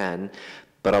best we can,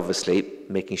 but obviously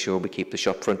making sure we keep the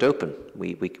shop front open.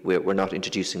 We're not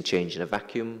introducing change in a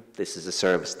vacuum. This is a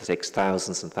service that takes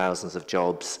thousands and thousands of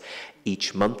jobs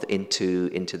each month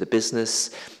into the business.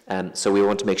 So we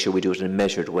want to make sure we do it in a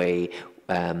measured way,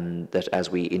 that as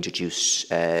we introduce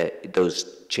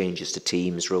those changes to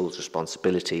teams, roles,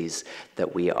 responsibilities,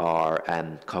 that we are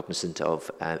cognizant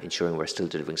of ensuring we're still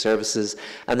delivering services.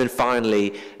 And then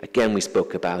finally, again, we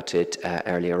spoke about it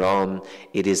earlier on,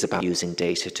 it is about using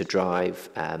data to drive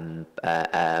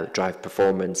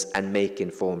performance and make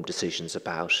informed decisions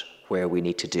about where we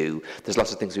need to do. There's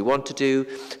lots of things we want to do,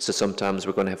 so sometimes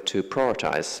we're going to have to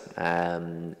prioritise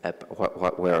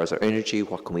where is our energy,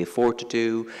 what can we afford to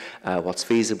do, what's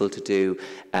feasible to do,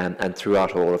 and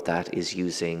throughout all of that is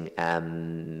using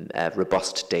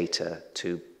robust data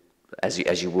to,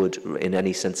 as you would in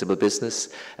any sensible business,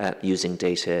 using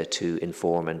data to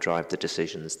inform and drive the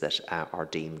decisions that are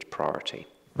deemed priority.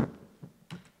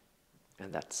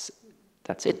 And that's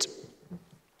it.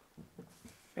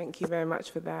 Thank you very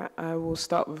much for that. I will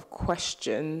start with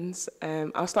questions.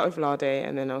 I'll start with Lade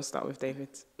and then I'll start with David.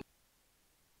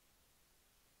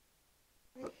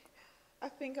 I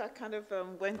think I kind of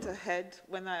went ahead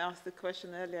when I asked the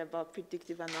question earlier about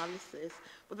predictive analysis.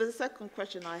 But there's a second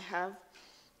question I have,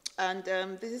 and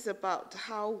this is about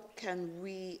how can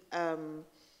we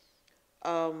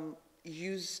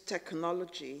use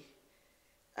technology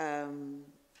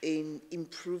in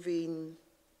improving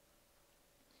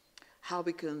how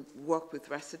we can work with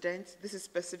residents. This is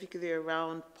specifically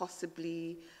around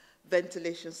possibly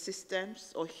ventilation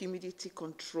systems or humidity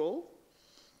control,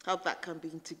 how that can be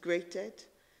integrated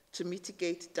to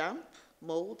mitigate damp,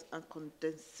 mold, and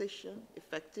condensation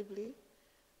effectively.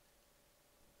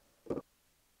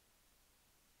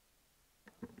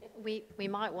 We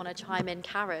might want to chime in,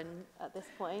 Karen, at this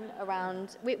point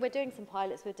around, we're doing some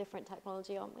pilots with different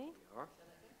technology, aren't we? We are.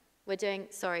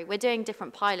 We're doing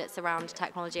different pilots around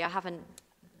technology. I haven't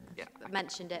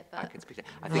mentioned it, but I can speak to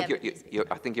it.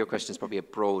 I think your question is probably a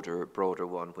broader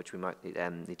one, which we might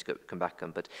need to come back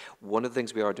on. But one of the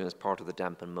things we are doing as part of the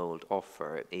damp and mold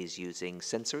offer is using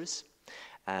sensors.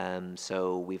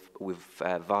 So we've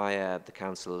via the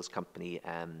council's company,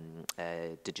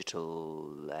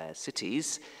 Digital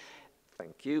Cities,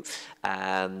 Thank you.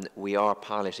 We are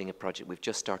piloting a project. We've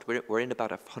just started. We're in about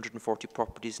 140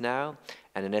 properties now,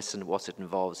 and in essence, what it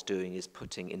involves doing is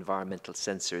putting environmental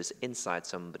sensors inside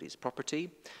somebody's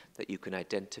property that you can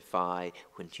identify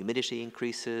when humidity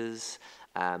increases,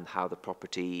 how the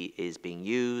property is being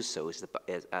used. So if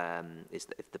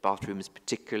the bathroom is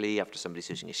particularly after somebody's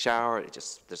using a shower,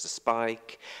 there's a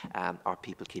spike. Are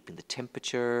people keeping the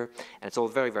temperature? And it's all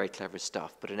very, very clever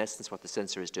stuff. But in essence, what the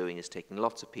sensor is doing is taking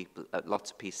lots of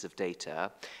pieces of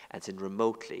data, and then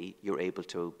remotely you're able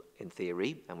to, in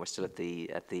theory, and we're still at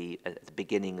the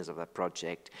beginnings of that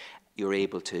project, you're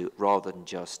able to, rather than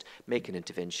just make an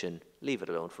intervention, leave it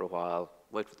alone for a while,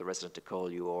 wait for the resident to call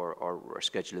you or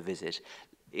schedule a visit,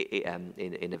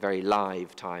 in a very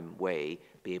live time way,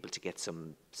 be able to get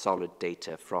some solid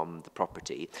data from the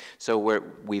property. So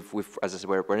as I said,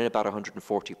 we're in about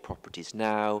 140 properties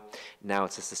now. Now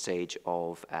it's at the stage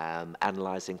of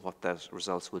analysing what those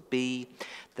results would be.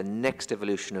 The next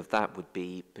evolution of that would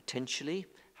be potentially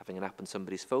having an app on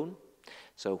somebody's phone.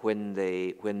 So when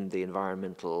the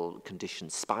environmental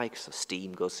conditions spike, so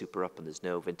steam goes super up and there's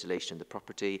no ventilation in the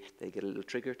property, they get a little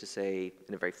trigger to say,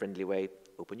 in a very friendly way,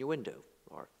 open your window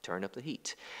or turn up the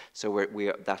heat. So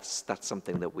that's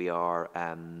something that we are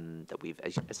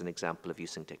as an example of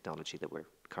using technology that we're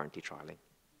currently trialing.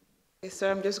 Okay, so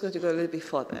I'm just going to go a little bit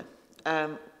further.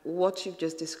 What you've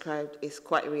just described is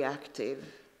quite reactive.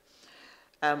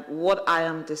 What I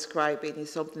am describing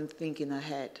is something thinking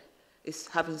ahead. Is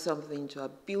having something to a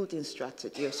building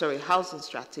strategy, housing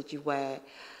strategy, where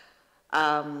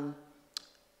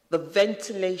the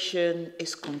ventilation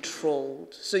is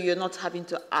controlled. So you're not having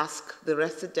to ask the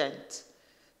resident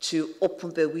to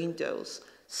open the windows.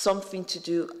 Something to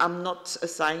do, I'm not a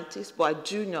scientist, but I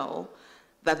do know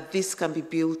that this can be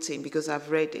built in because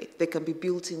I've read it. They can be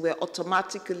built in where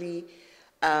automatically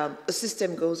a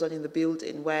system goes on in the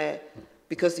building where,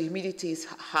 because the humidity is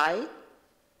high,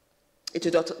 it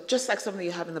would just like something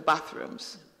you have in the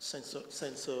bathrooms. Sensor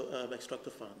extractor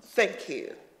fans. Thank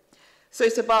you. So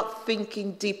it's about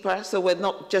thinking deeper. So we're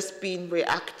not just being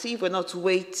reactive. We're not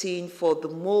waiting for the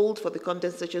mold, for the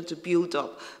condensation to build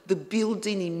up. The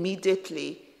building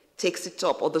immediately takes it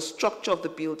up, or the structure of the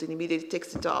building immediately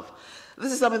takes it up.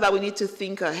 This is something that we need to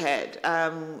think ahead.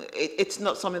 It's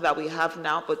not something that we have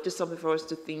now, but just something for us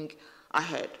to think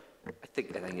ahead. I think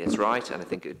it's right, and I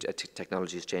think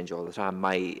technologies change all the time.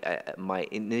 My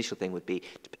initial thing would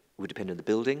depend on the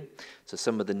building. So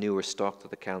some of the newer stock that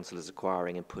the council is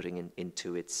acquiring and putting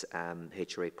into its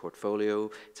HRA portfolio,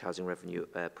 its housing revenue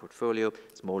portfolio,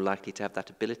 it's more likely to have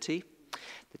that ability.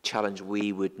 The challenge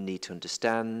we would need to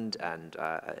understand, and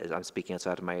I'm speaking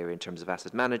outside of my area in terms of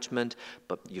asset management,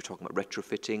 but you're talking about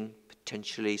retrofitting,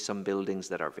 potentially some buildings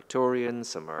that are Victorian,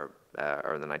 some are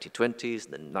in the 1920s,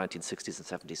 the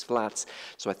 1960s and 70s flats.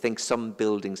 So I think some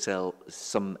buildings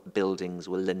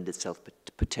will lend itself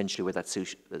potentially where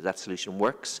that solution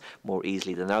works more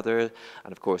easily than others.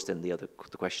 And of course, then the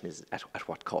question is at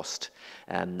what cost?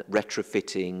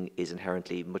 Retrofitting is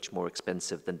inherently much more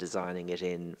expensive than designing it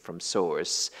in from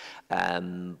source.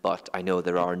 But I know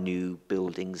there are new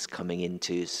buildings coming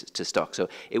into stock. So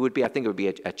I think it would be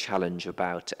a challenge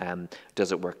about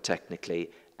does it work technically,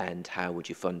 and how would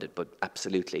you fund it? But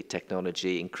absolutely,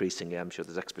 technology increasingly, I'm sure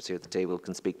there's experts here at the table who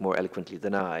can speak more eloquently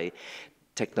than I.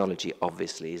 Technology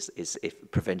obviously is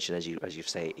if prevention, as you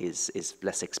say, is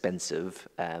less expensive,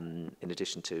 in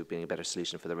addition to being a better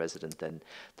solution for the resident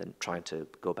than trying to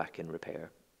go back and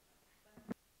repair.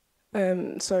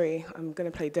 Sorry, I'm going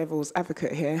to play devil's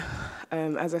advocate here.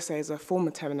 As I say, as a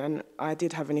former tenant, I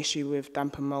did have an issue with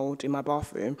damp and mold in my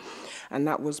bathroom, and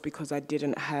that was because I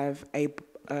didn't have a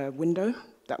window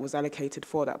that was allocated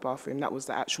for that bathroom. That was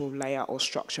the actual layout or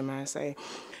structure, may I say.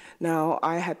 Now,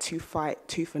 I had to fight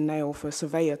tooth and nail for a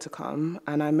surveyor to come,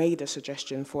 and I made a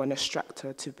suggestion for an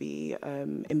extractor to be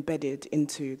embedded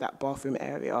into that bathroom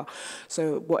area.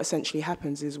 So what essentially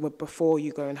happens is before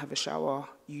you go and have a shower,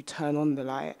 you turn on the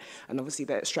light, and obviously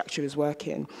the extractor is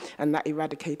working, and that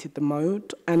eradicated the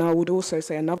mold. And I would also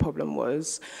say another problem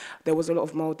was there was a lot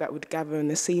of mold that would gather in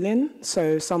the ceiling.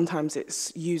 So sometimes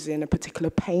it's using a particular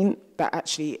paint that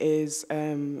actually is,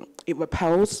 it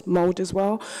repels mold as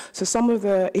well. So some of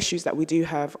the issues that we do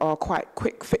have are quite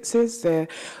quick fixes. The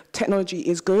technology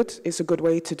is good. It's a good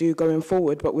way to do going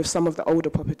forward, but with some of the older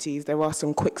properties, there are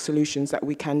some quick solutions that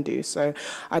we can do. So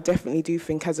I definitely do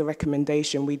think as a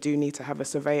recommendation, we do need to have a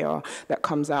surveyor that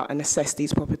comes out and assess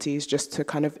these properties just to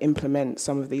kind of implement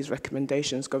some of these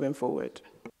recommendations going forward.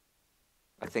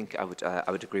 I think I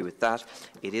would agree with that.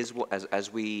 It is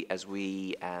as we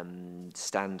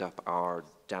stand up our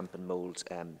damp and mould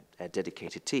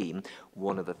dedicated team.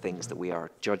 One of the things that we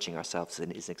are judging ourselves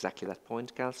in is exactly that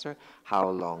point, Councillor. How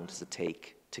long does it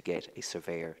take to get a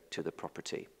surveyor to the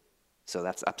property? So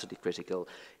that's absolutely critical.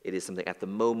 It is something at the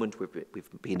moment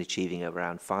we've been achieving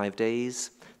around 5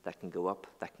 days. That can go up,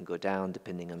 that can go down,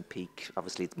 depending on peak.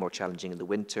 Obviously, it's more challenging in the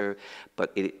winter,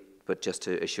 but just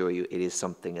to assure you, it is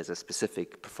something as a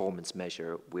specific performance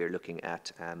measure. We're looking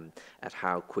at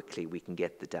how quickly we can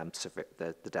get the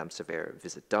damp surveyor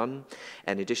visit done.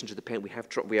 In addition to the paint,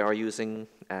 we are using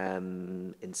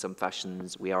in some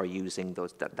fashions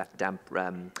that damp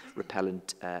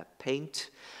repellent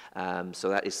paint. So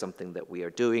that is something that we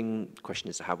are doing. The question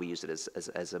is how we use it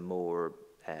as a more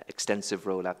extensive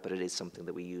rollout, but it is something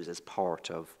that we use as part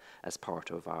of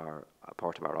our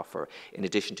offer. In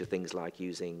addition to things like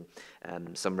using,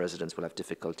 some residents will have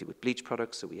difficulty with bleach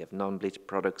products, so we have non-bleach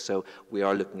products. So we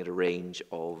are looking at a range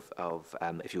of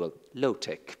if you will,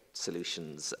 low-tech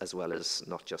solutions, as well as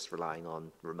not just relying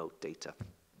on remote data.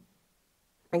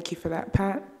 Thank you for that,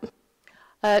 Pat.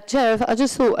 Chair, I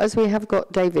just thought, as we have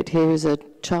got David here as a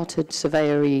chartered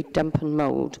surveyor-y damp and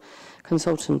mould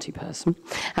consultancy person,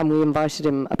 and we invited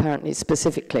him apparently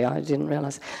specifically, I didn't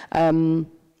realise, and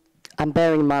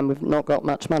bearing in mind we've not got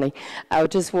much money, I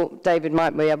just thought David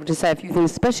might be able to say a few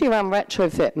things, especially around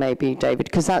retrofit maybe, David,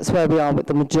 because that's where we are with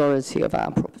the majority of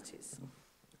our properties.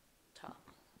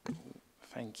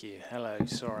 Thank you. Hello,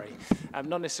 sorry.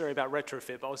 Not necessarily about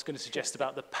retrofit, but I was going to suggest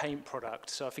about the paint product.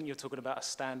 So I think you're talking about a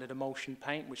standard emulsion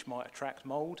paint, which might attract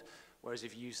mould, whereas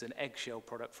if you use an eggshell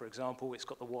product, for example, it's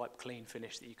got the wipe clean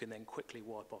finish that you can then quickly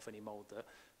wipe off any mould that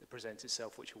presents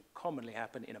itself, which will commonly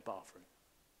happen in a bathroom.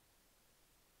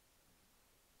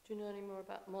 Do you know any more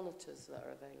about monitors that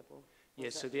are available?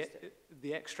 Yes, so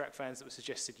the extract fans that were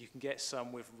suggested, you can get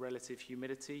some with relative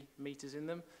humidity meters in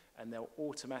them, and they'll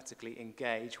automatically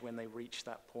engage when they reach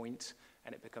that point,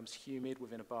 and it becomes humid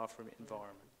within a bathroom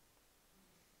environment.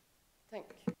 Thank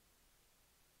you.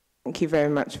 Thank you very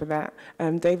much for that.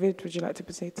 David, would you like to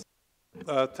proceed?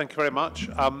 Thank you very much.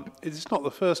 It's not the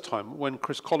first time. When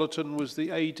Chris Collerton was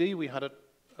the AD, we had a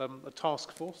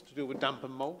task force to deal with damp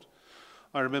and mould.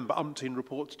 I remember umpteen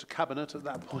reports to Cabinet at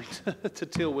that point to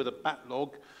deal with a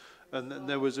backlog, and then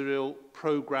there was a real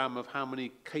programme of how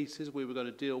many cases we were going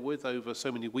to deal with over so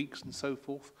many weeks and so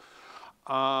forth.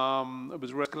 There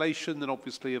was regulation, then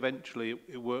obviously eventually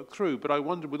it worked through. But I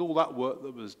wondered, with all that work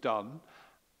that was done,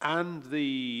 and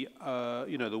the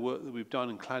the work that we've done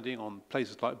in cladding on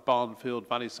places like Barnfield,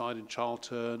 Valleyside and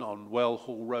Charlton, on Well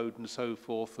Hall Road and so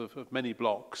forth, of many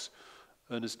blocks,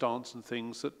 Ernest Dance and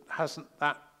things, that hasn't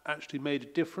that actually made a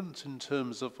difference in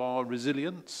terms of our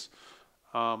resilience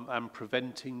and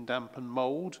preventing damp and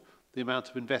mould, the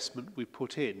amount of investment we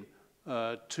put in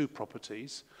to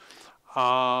properties,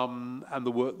 and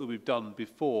the work that we've done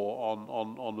before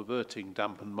on averting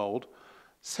damp and mould.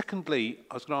 Secondly,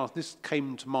 I was going to ask, this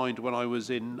came to mind when I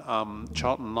was in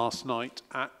Charlton last night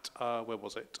at, where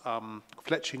was it?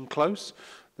 Fletching Close.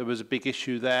 There was a big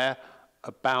issue there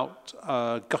about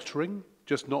guttering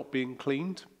just not being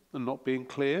cleaned and not being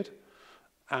cleared,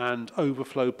 and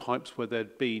overflow pipes where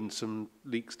there'd been some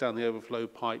leaks down the overflow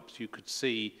pipes. You could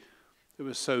see it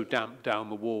was so damp down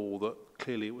the wall that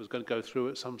clearly it was going to go through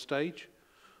at some stage.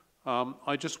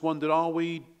 I just wondered, are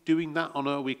we doing that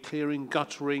are we clearing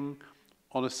guttering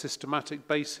on a systematic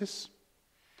basis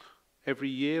every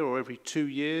year or every 2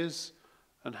 years?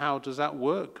 And how does that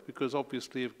work? Because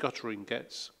obviously if guttering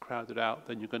gets crowded out,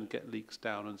 then you're going to get leaks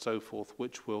down and so forth,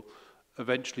 which will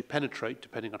eventually penetrate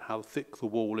depending on how thick the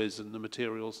wall is and the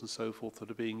materials and so forth that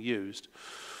are being used.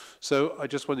 So I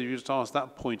just wanted you to ask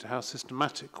that point, how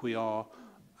systematic we are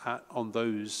on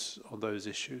those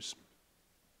issues.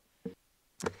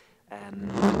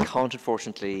 I can't,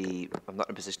 unfortunately, I'm not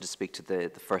in a position to speak to the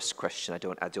first question. I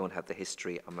don't have the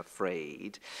history, I'm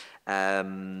afraid.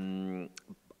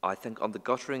 I think on the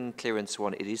guttering clearance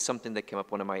one, it is something that came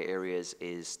up. One of my areas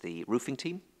is the roofing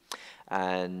team.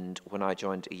 And when I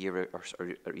joined a year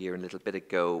and a little bit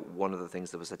ago, one of the things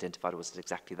that was identified was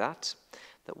exactly that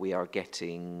we are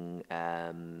getting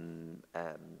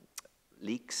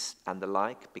leaks and the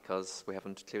like because we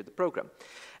haven't cleared the programme.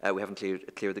 We haven't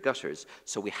cleared the gutters.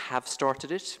 So we have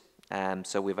started it.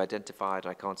 So we've identified,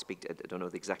 I can't speak, I don't know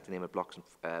the exact name of blocks,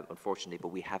 unfortunately, but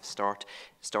we have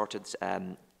started,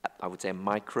 I would say,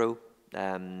 micro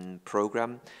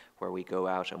programme, where we go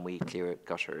out and we clear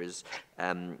gutters,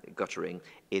 guttering.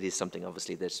 It is something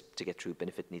obviously that to get true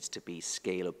benefit needs to be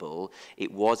scalable.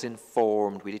 It was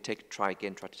informed, we did try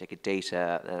to take a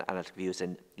data analytic views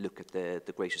and look at the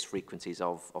greatest frequencies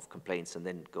of complaints and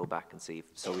then go back and see.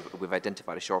 So we've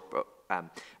identified a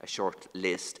short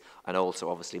list, and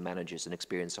also obviously managers and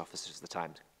experienced officers at the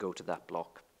time go to that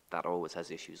block. That always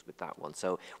has issues with that one.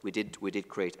 So we did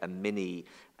create a mini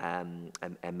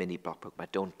block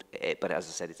program. But as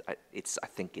I said, I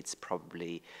think it's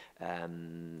probably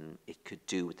it could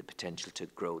do with the potential to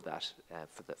grow that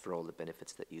for all the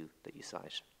benefits that you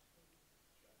cite.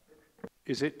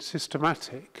 Is it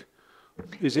systematic?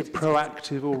 Is it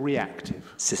proactive or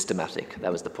reactive? Systematic.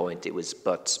 That was the point. It was,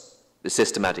 but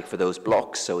systematic for those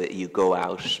blocks, so you go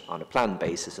out on a planned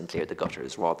basis and clear the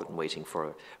gutters rather than waiting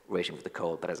for the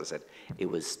call. But as I said,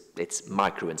 it's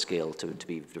micro in scale to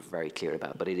be very clear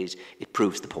about. But it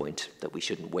proves the point that we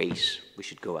shouldn't wait. We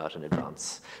should go out in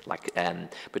advance. Like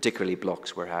particularly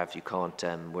blocks where you can't.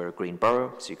 We're a green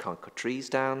borough, so you can't cut trees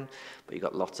down, but you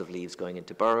got lots of leaves going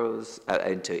into boroughs,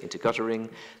 into guttering.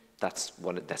 That's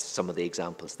some of the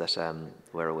examples that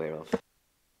we're aware of.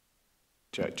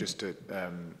 Just to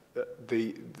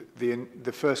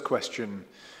the first question,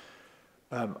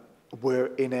 we're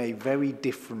in a very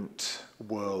different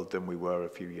world than we were a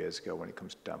few years ago when it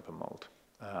comes to damp and mould,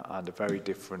 and a very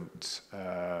different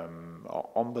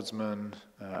ombudsman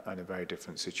and a very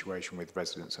different situation with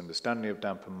residents' understanding of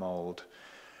damp and mould.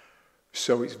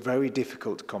 So it's very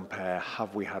difficult to compare,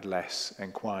 have we had less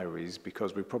inquiries,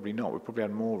 because we've probably not. We've probably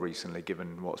had more recently,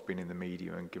 given what's been in the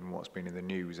media and given what's been in the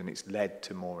news, and it's led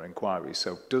to more inquiries.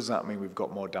 So does that mean we've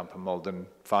got more damp and mould than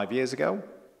 5 years ago?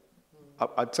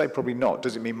 I'd say probably not.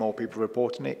 Does it mean more people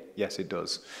reporting it? Yes, it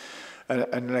does. And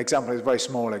an example is a very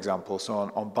small example. So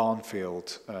on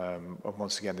Barnfield, and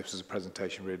once again, this was a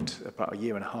presentation we did about 1.5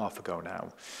 years ago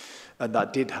now. And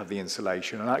that did have the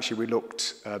insulation. And actually, we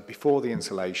looked before the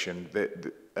insulation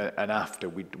and after,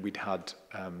 we'd had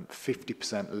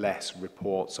 50% less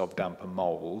reports of damp and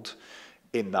mould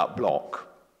in that block.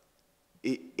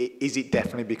 Is it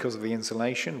definitely because of the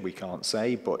insulation? We can't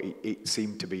say, but it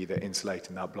seemed to be that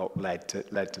insulating that block led to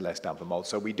less damp and mould.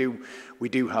 So we do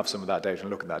have some of that data and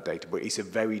look at that data, but it's a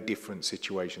very different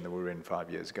situation than we were in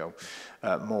 5 years ago.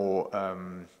 More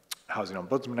housing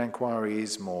ombudsman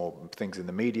enquiries, more things in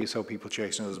the media, so people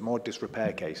chasing us, more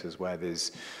disrepair cases where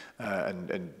there's,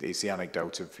 and it's the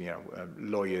anecdote of,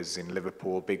 lawyers in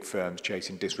Liverpool, big firms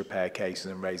chasing disrepair cases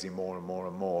and raising more and more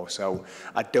and more. So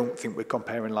I don't think we're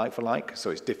comparing like for like, so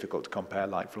it's difficult to compare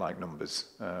like for like numbers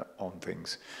on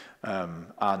things.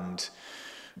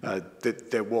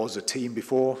 There was a team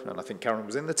before, and I think Karen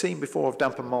was in the team before, of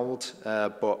damp and mould,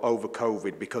 but over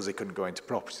COVID, because they couldn't go into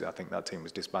properties, I think that team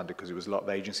was disbanded because it was a lot of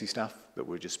agency staff that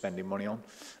were just spending money on,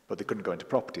 but they couldn't go into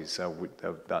properties, so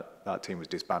that team was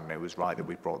disbanded. It was right that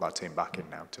we brought that team back in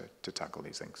now to tackle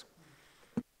these things.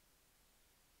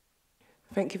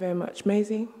 Thank you very much.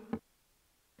 Maisie?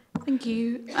 Thank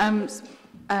you.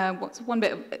 What's one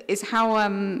bit is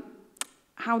how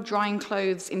drying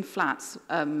clothes in flats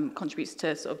contributes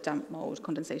to sort of damp, mould,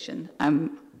 condensation. I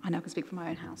know I can speak for my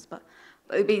own house, but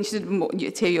it'd be interested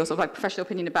to hear your sort of like professional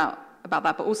opinion about that.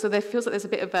 But also there feels like there's a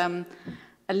bit of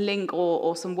a link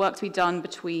or some work to be done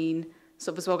between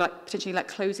sort of as well, like potentially like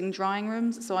closing drying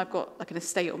rooms. So I've got like an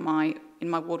estate in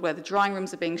my ward where the drying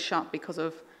rooms are being shut because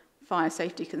of fire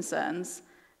safety concerns.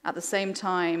 At the same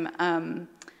time,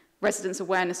 residents'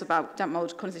 awareness about damp,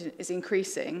 mould, condensation is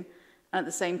increasing. And at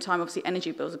the same time, obviously,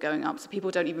 energy bills are going up, so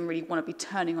people don't even really want to be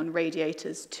turning on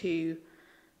radiators to,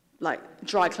 like,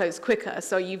 dry clothes quicker.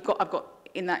 So you've got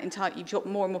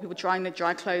more and more people drying their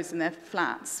dry clothes in their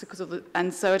flats because of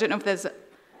and so I don't know if there's,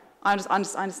 I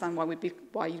understand why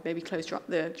you'd maybe close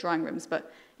the drying rooms,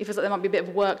 but it feels like there might be a bit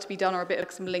of work to be done or a bit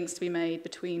of some links to be made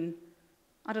between,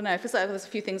 I don't know, it feels like there's a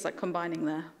few things like combining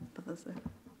there.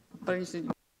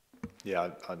 Yeah,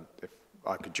 if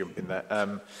I could jump in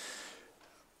there.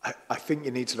 I think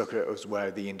you need to look at it as where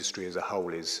the industry as a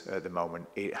whole is at the moment.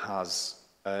 It has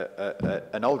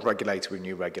an old regulator with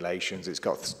new regulations. It's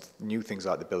got new things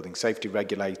like the building safety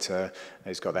regulator.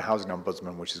 It's got the housing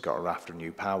ombudsman, which has got a raft of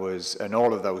new powers. And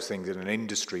all of those things in an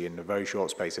industry in a very short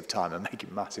space of time are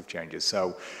making massive changes.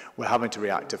 So we're having to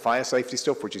react to fire safety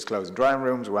stuff, which is closing drying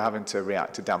rooms. We're having to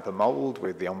react to damp and mould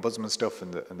with the ombudsman stuff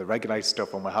and the regulator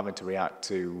stuff. And we're having to react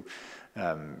to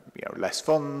less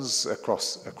funds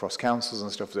across councils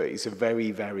and stuff. So it's a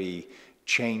very, very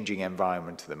changing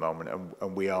environment at the moment,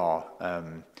 and we are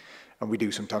and we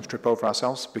do sometimes trip over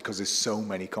ourselves because there's so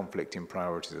many conflicting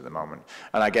priorities at the moment.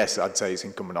 And I guess I'd say it's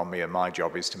incumbent on me, and my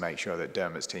job is to make sure that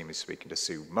Dermot's team is speaking to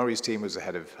Sue Murray's team, who's the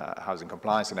head of housing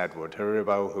compliance, and Edward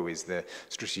Haribo, who is the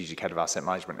strategic head of asset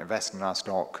management and investing in our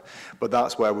stock. But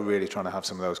that's where we're really trying to have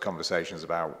some of those conversations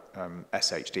about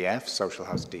SHDF, Social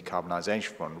Housing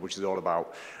Decarbonisation Fund, which is all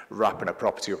about wrapping a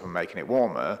property up and making it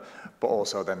warmer, but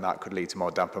also then that could lead to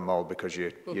more damp and mold because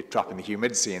you're trapping the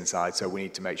humidity inside. So we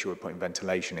need to make sure we're putting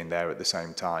ventilation in there at the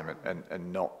same time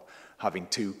and not having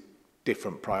two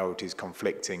different priorities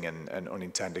conflicting and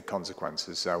unintended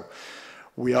consequences. So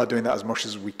we are doing that as much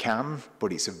as we can,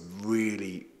 but it's a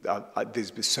really,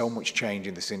 there's been so much change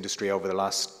in this industry over the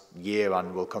last year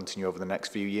and will continue over the next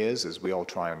few years as we all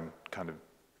try and kind of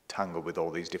tangle with all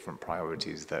these different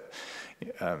priorities that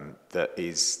are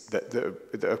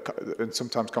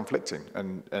sometimes conflicting,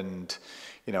 and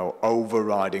you know,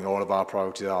 overriding all of our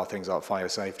priorities are things like fire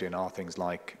safety and are things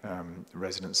like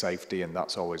resident safety, and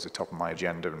that's always the top of my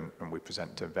agenda, and we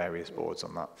present to various boards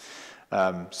on that.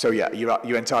 So yeah,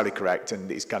 you're entirely correct,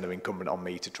 and it's kind of incumbent on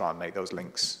me to try and make those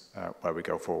links where we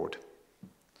go forward.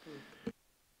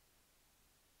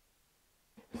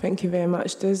 Thank you very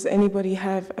much. Does anybody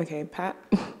have, okay, Pat?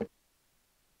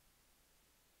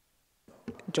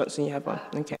 Johnson, you have one,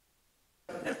 okay.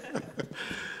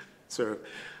 So,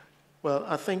 well,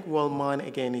 I think, well, mine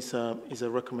again is a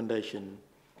recommendation,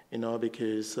 you know,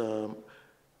 because I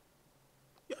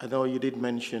know you did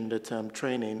mention that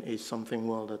training is something,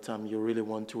 well, that you really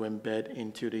want to embed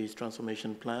into this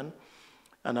transformation plan.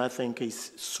 And I think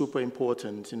it's super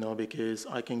important, you know, because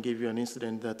I can give you an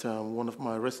incident that one of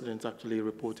my residents actually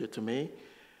reported to me.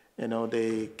 You know,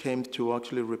 they came to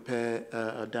actually repair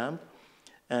a dam,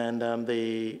 and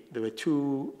there were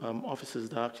two officers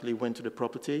that actually went to the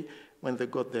property. When they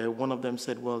got there, one of them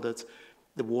said, well, that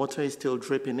the water is still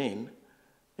dripping in,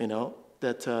 you know,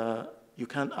 that you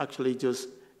can't actually just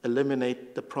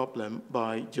eliminate the problem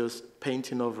by just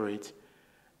painting over it.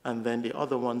 And then the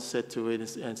other one said to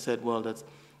it and said, well,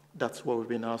 that's what we've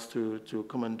been asked to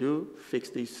come and do, fix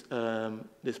this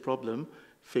problem,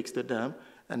 fix the dam,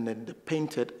 and then they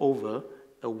painted over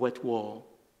a wet wall.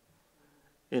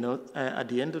 You know, at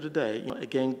the end of the day, you know,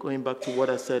 again, going back to what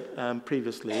I said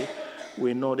previously,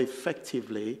 we're not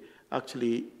effectively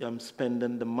actually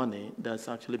spending the money that's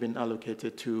actually been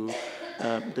allocated to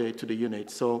the unit.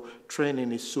 So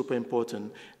training is super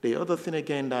important. The other thing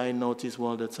again that I notice,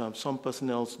 well, that some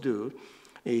personnel do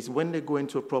is when they go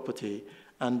into a property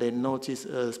and they notice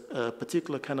a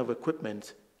particular kind of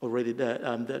equipment already there,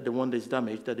 the one that's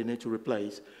damaged that they need to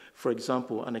replace. For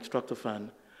example, an extractor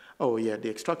fan. Oh yeah, the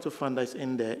extractor fan that's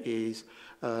in there is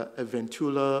a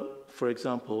Ventula, for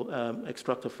example,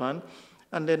 extractor fan.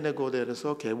 And then they go there and say,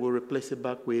 okay, we'll replace it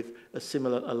back with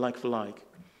a like-for-like.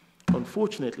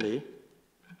 Unfortunately,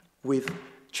 with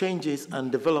changes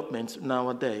and developments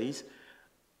nowadays,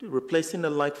 replacing a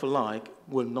like-for-like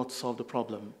will not solve the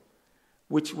problem,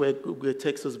 which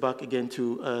takes us back again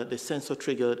to the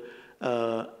sensor-triggered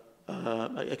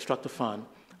extractor fan,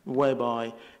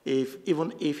 whereby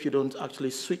even if you don't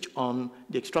actually switch on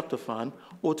the extractor fan,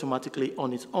 automatically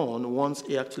on its own, once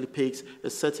it actually picks a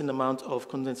certain amount of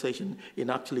condensation, it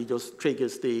actually just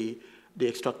triggers the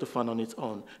extractor fan on its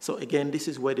own. So again, this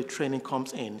is where the training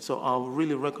comes in. So I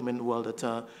really recommend, well, that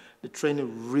the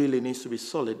training really needs to be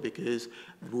solid because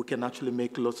we can actually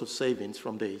make lots of savings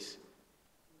from this.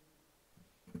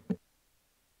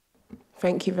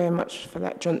 Thank you very much for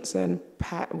that, Johnson.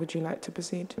 Pat, would you like to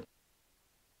proceed?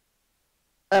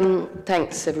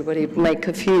 Thanks, everybody. Make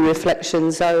a few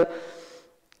reflections. So,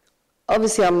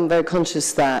 obviously, I'm very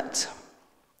conscious that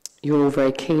you're all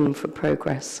very keen for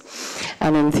progress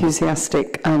and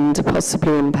enthusiastic and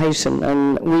possibly impatient,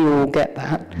 and we all get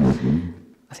that.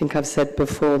 I think I've said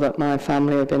before that my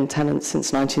family have been tenants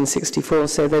since 1964,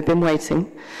 so they've been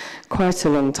waiting quite a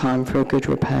long time for a good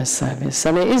repair service.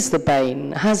 And it is the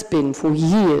bane, has been for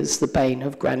years the bane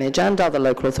of Greenwich and other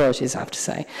local authorities, I have to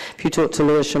say. If you talk to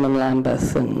Lewisham and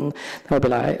Lambeth, and they'll be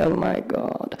like, oh my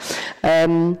God.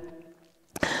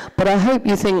 But I hope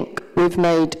you think we've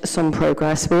made some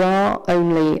progress. We are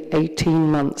only 18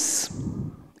 months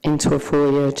into a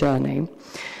 4-year journey.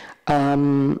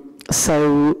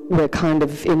 So we're kind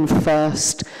of in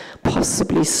first,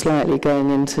 possibly slightly going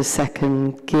into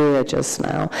second gear just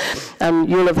now.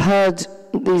 You'll have heard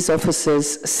these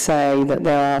officers say that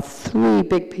there are 3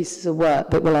 big pieces of work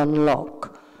that will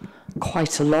unlock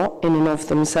quite a lot in and of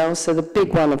themselves. So the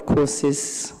big one, of course,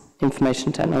 is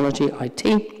information technology,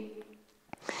 IT.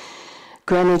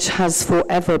 Greenwich has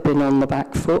forever been on the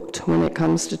back foot when it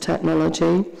comes to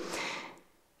technology.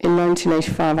 In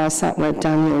 1985, I sat where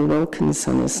Daniel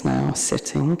Wilkinson is now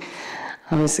sitting,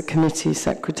 I was the committee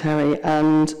secretary,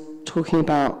 and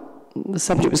the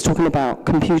subject was talking about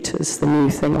computers, the new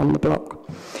thing on the block.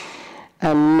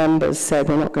 And members said,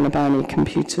 we're not going to buy any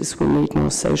computers, we'll need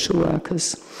more social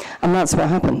workers. And that's what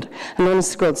happened. And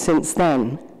honest to God, since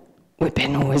then, we've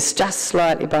been always just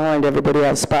slightly behind everybody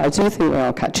else, but I do think we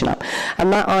are catching up.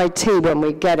 And that IT, when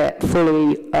we get it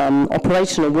fully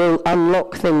operational, will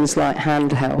unlock things like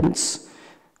handhelds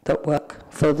that work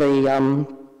for the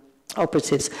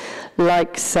operatives,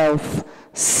 like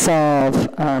self-serve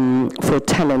for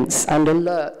tenants and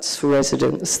alerts for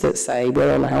residents that say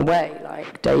we're on our way,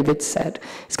 like David said.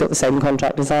 He's got the same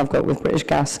contract as I've got with British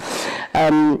Gas,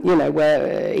 you know,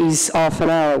 where he's half an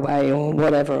hour away or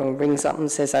whatever, or rings up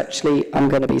and says, actually, I'm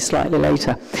going to be slightly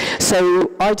later. So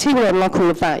IT will unlock all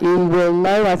of that. You will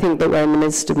know, I think, that we're in the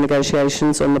midst of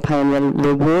negotiations on the pay and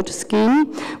reward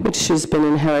scheme, which has been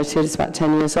inherited. It's about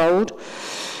 10 years old.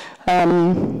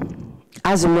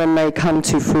 As and when they come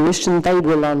to fruition, they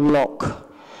will unlock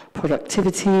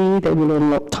productivity, they will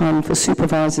unlock time for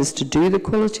supervisors to do the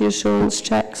quality assurance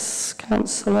checks,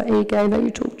 Councillor Ege, that you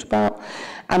talked about,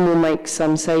 and will make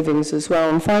some savings as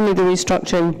well. And finally, the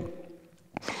restructuring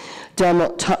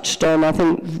Dermot touched on. I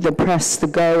think the press, the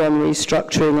go on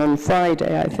restructuring on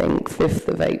Friday, I think, 5th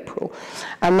of April.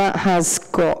 And that has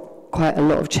got quite a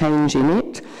lot of change in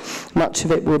it. Much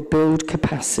of it will build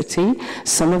capacity.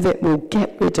 Some of it will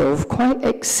get rid of quite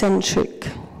eccentric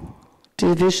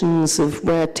divisions of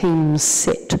where teams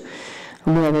sit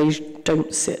and where they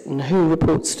don't sit and who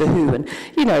reports to who. And,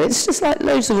 you know, it's just like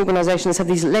loads of organisations have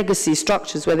these legacy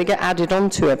structures where they get added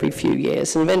onto every few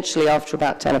years, and eventually after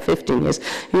about 10 or 15 years,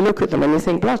 you look at them and you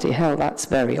think, bloody hell, that's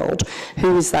very odd.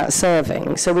 Who is that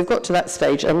serving? So we've got to that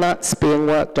stage, and that's being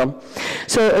worked on.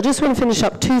 So I just want to finish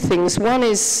up two things. One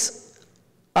is,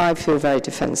 I feel very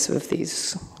defensive of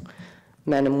these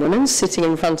men and women sitting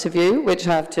in front of you, which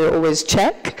I have to always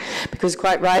check, because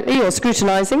quite rightly you're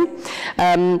scrutinising.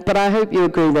 But I hope you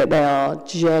agree that they are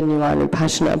genuinely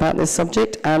passionate about this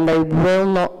subject, and they will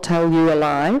not tell you a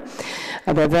lie.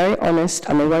 And they're very honest,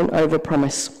 and they won't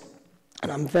overpromise.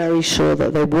 And I'm very sure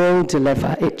that they will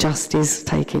deliver. It just is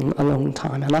taking a long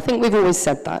time. And I think we've always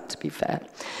said that, to be fair.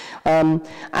 And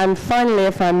finally,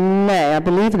 if I may, I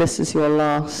believe this is your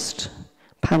last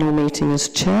panel meeting as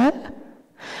chair.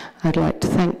 I'd like to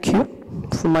thank you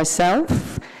for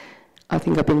myself. I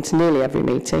think I've been to nearly every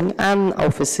meeting, and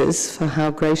officers for how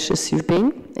gracious you've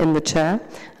been in the chair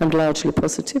and largely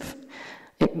positive.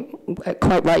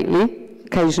 Quite rightly,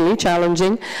 occasionally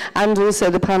challenging, and also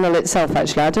the panel itself,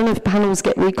 actually. I don't know if panels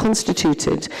get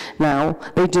reconstituted now.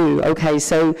 They do. Okay,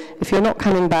 so if you're not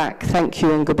coming back, thank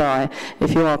you and goodbye.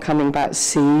 If you are coming back,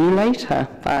 see you later.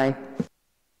 Bye.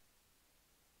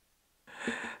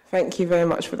 Thank you very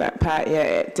much for that, Pat. Yeah,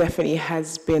 it definitely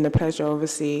has been a pleasure.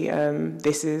 Obviously,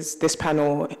 this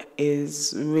panel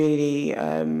is really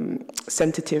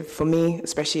sensitive for me,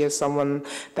 especially as someone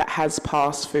that has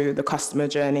passed through the customer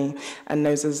journey and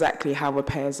knows exactly how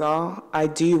repairs are. I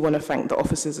do want to thank the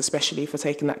officers, especially for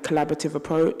taking that collaborative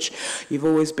approach. You've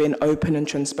always been open and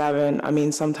transparent. I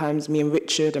mean, sometimes me and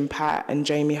Richard and Pat and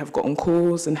Jamie have gotten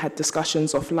calls and had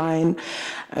discussions offline.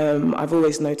 I've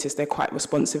always noticed they're quite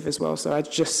responsive as well. So I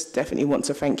just definitely want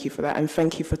to thank you for that, and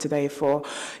thank you for today for,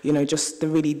 you know, just the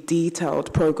really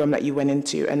detailed program that you went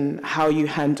into and how you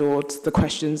handled the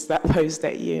questions that posed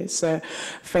at you. So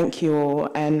thank you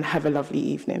all, and have a lovely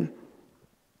evening.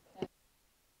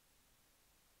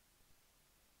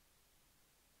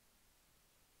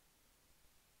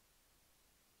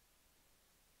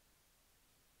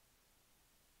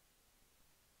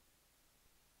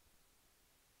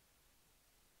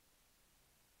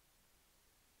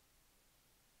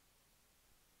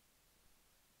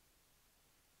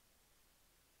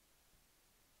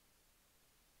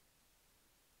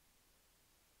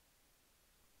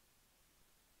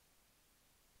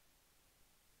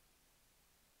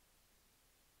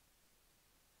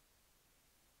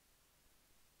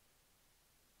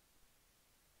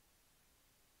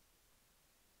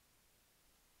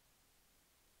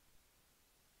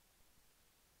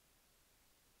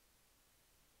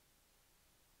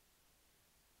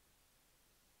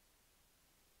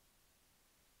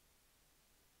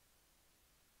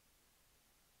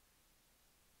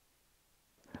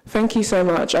 Thank you so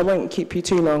much. I won't keep you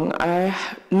too long. I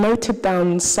noted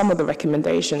down some of the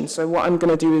recommendations, so what I'm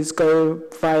going to do is go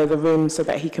via the room so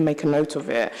that he can make a note of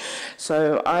it.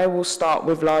 So I will start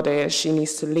with Lade as she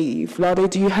needs to leave. Lade,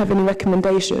 do you have any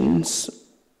recommendations?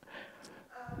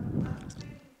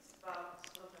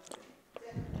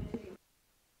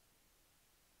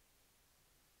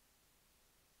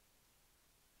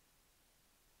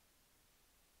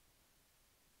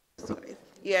 Sorry.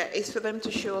 Yeah, it's for them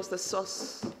to show us the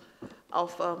source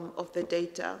of the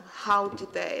data. How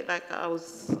did they, like I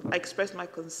expressed my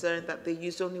concern that they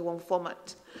used only one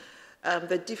format.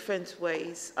 The different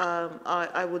ways.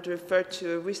 I would refer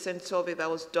to a recent survey that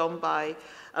was done by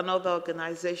another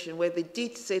organization where they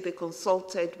did say they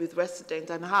consulted with residents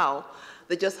and how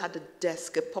they just had a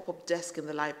desk, a pop-up desk in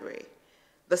the library.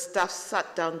 The staff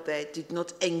sat down there, did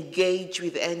not engage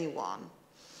with anyone.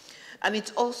 And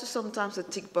it's also sometimes a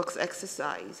tick box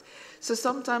exercise. So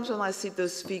sometimes when I see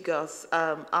those figures,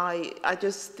 I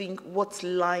just think what's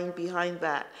lying behind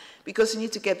that? Because you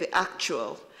need to get the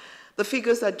actual. The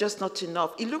figures are just not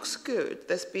enough. It looks good.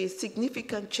 There's been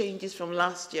significant changes from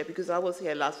last year because I was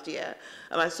here last year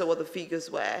and I saw what the figures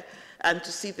were. And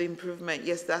to see the improvement,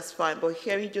 yes, that's fine. But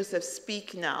hearing Joseph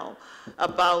speak now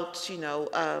about, you know,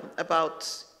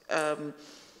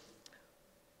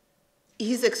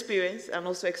 his experience and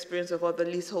also experience of other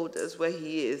leaseholders where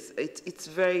he is, it's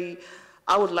very,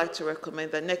 I would like to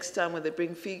recommend that next time when they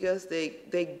bring figures,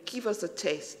 they give us a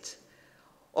taste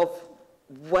of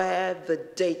where the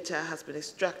data has been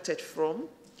extracted from,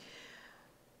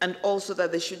 and also that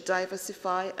they should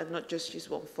diversify and not just use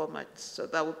one format. So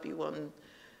that would be one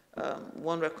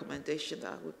recommendation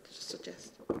that I would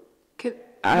suggest. Can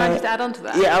I just add on to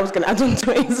that? Yeah, I was going to add on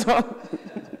to it as well.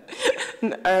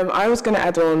 I was going to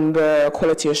add on the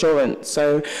quality assurance.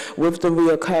 So with the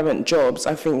recurrent jobs,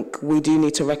 I think we do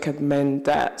need to recommend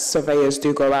that surveyors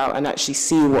do go out and actually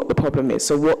see what the problem is,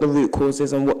 so what the root cause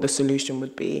is and what the solution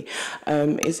would be.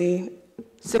 Izzy?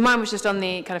 So mine was just on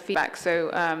the kind of feedback. So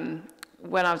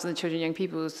when I was on the Children and Young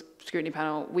People's scrutiny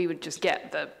panel, we would just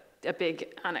get a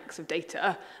big annex of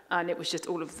data, and it was just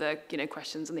all of the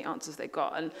questions and the answers they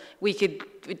got, and we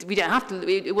don't have to.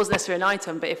 It wasn't necessarily an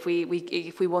item, but if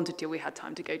we wanted to, we had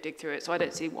time to go dig through it. So I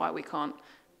don't see why we can't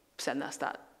send us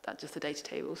that just the data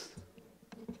tables.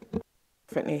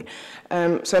 Definitely.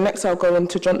 So next, I'll go on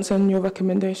to Johnson. Your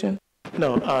recommendation?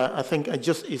 No, I think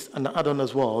it's an add-on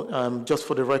as well, just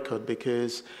for the record,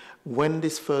 because when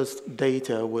this first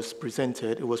data was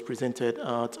presented, it was presented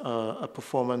at a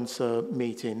performance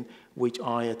meeting which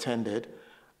I attended.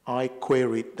 I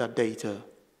queried that data.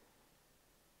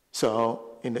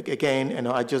 So, again,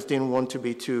 I just didn't want to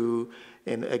be too,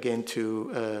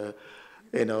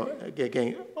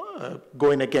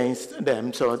 going against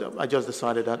them. So I just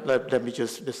decided that let me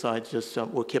just decide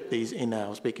we'll keep these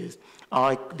in-house, because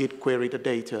I did query the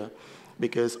data,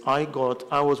 because I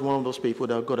was one of those people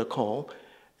that got a call.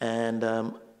 And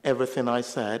everything I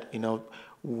said,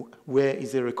 where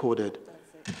is it recorded?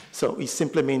 So it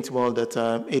simply means, well, that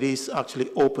it is actually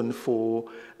open for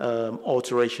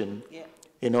alteration,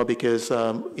 because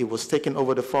it was taken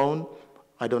over the phone.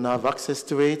 I don't have access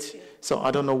to it. So I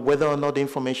don't know whether or not the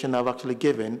information I've actually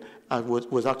given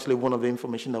was actually one of the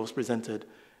information that was presented.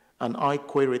 And I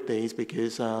queried these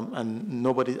because, and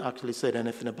nobody actually said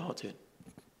anything about it.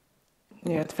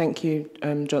 Yeah, thank you,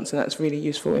 Johnson. That's really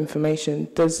useful information.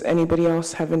 Does anybody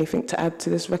else have anything to add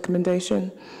to this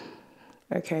recommendation?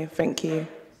 Okay, thank you.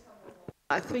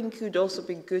 I think it would also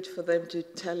be good for them to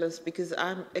tell us, because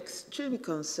I'm extremely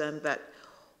concerned that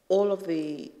all of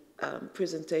the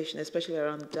presentation, especially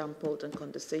around damp mold and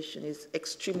condensation, is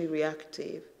extremely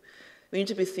reactive. We need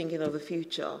to be thinking of the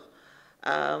future.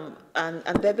 And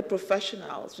they're the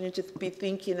professionals. We need to be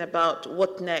thinking about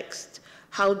what next.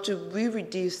 How do we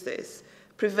reduce this?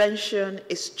 Prevention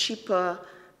is cheaper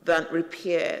than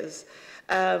repairs.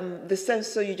 The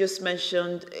sensor you just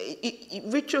mentioned,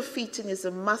 retrofitting is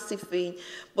a massive thing,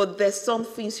 but there's some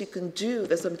things you can do.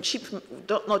 There's some cheap,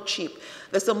 not cheap,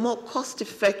 there's some more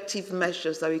cost-effective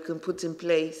measures that we can put in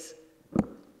place.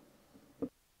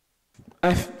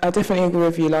 I definitely agree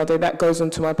with you, Lade. That goes on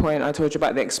to my point I told you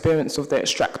about the experience of the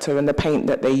extractor and the paint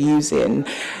that they use in.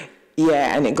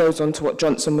 Yeah, and it goes on to what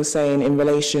Johnson was saying in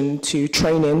relation to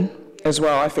training as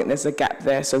well. I think there's a gap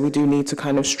there, so we do need to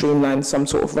kind of streamline some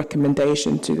sort of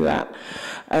recommendation to that.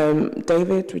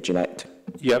 David, would you like to?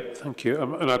 Yep, thank you.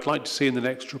 And I'd like to see in the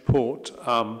next report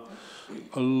a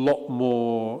lot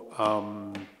more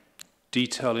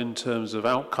detail in terms of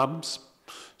outcomes.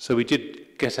 So we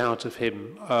did get out of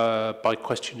him by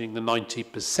questioning the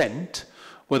 90%,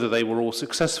 whether they were all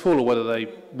successful or whether they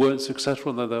weren't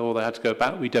successful or they had to go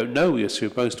back. We don't know. We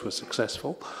assume most were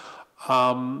successful.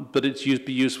 But it's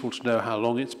be useful to know how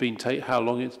long it's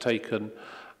taken,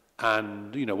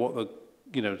 and what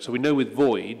the So we know with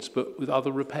voids, but with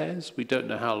other repairs, we don't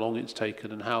know how long it's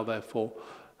taken and how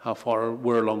far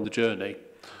we're along the journey.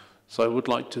 So I would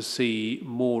like to see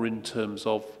more in terms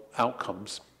of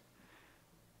outcomes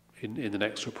in the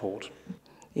next report.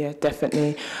 Yeah,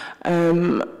 definitely.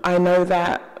 I know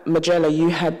that Magella, you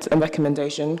had a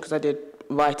recommendation, because I did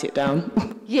write it down.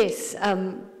 Yes,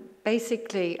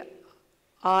 basically,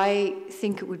 I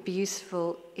think it would be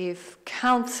useful if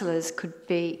councillors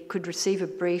could receive a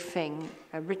briefing,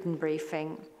 a written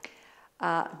briefing,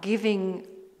 giving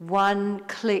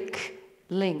one-click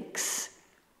links,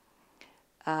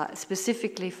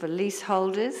 specifically for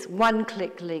leaseholders.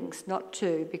 One-click links, not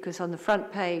two, because on the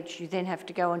front page you then have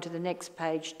to go onto the next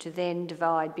page to then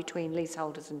divide between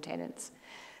leaseholders and tenants.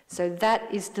 So that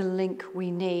is the link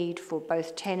we need for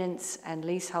both tenants and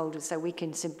leaseholders, so we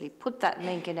can simply put that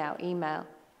link in our email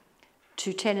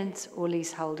to tenants or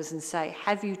leaseholders and say,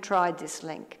 have you tried this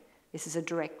link? This is a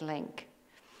direct link.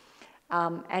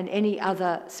 And any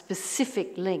other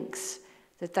specific links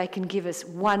that they can give us,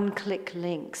 one-click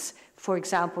links, for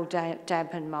example,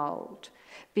 damp and mould,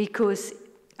 because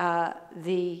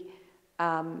the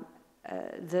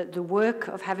work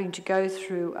of having to go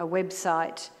through a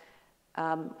website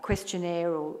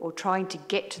questionnaire or trying to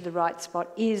get to the right spot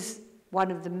is one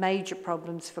of the major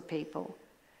problems for people.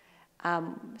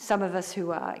 Some of us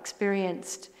who are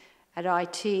experienced at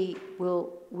IT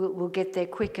will get there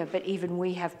quicker, but even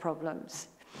we have problems.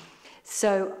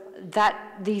 So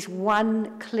these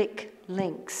one-click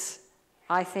links,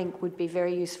 I think, would be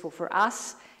very useful for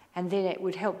us, and then it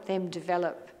would help them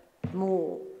develop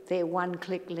more their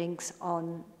one-click links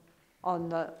on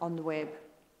the web.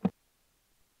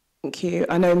 Thank you.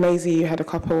 I know, Maisie, you had a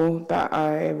couple that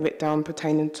I wrote down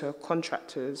pertaining to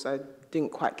contractors. I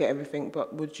didn't quite get everything,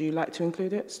 but would you like to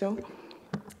include it still?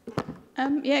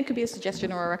 Yeah, it could be a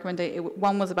suggestion or a recommendation.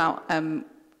 One was about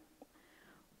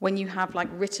when you have like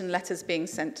written letters being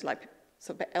sent to like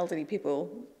sort of elderly people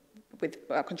with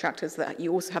contractors, that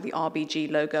you also have the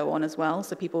RBG logo on as well,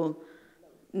 so people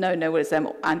know what it's them,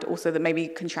 and also that maybe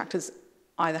contractors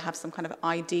either have some kind of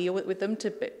ID with them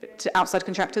to outside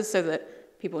contractors, so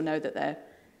that people know that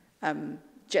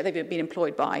they've been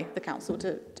employed by the council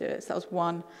to do it. So that was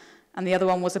one. And the other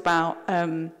one was about,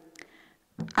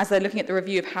 as they're looking at the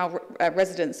review of how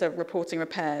residents are reporting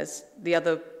repairs, the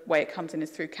other way it comes in is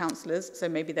through councillors. So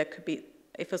maybe there could be,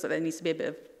 it feels like there needs to be a bit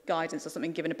of guidance or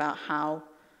something given about how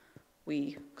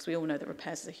because we all know that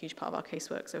repairs is a huge part of our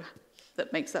casework, so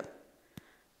that makes that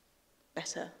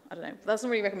better. I don't know. That's not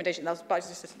really a recommendation. But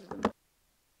just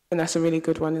And that's a really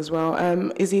good one as well.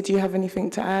 Izzy, do you have anything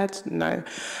to add? No.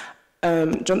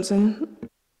 Johnson?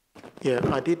 Yeah,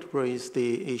 I did raise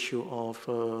the issue of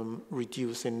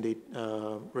reducing the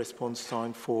response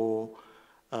time for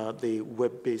the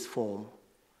web-based form.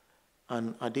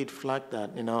 And I did flag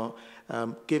that,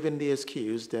 given the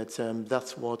excuse that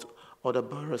that's what other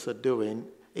boroughs are doing,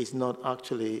 is not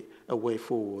actually a way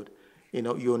forward.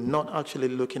 You're not actually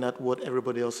looking at what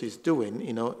everybody else is doing,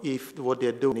 if what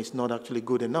they're doing is not actually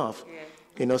good enough. Yeah.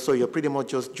 So you're pretty much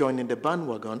just joining the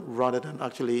bandwagon rather than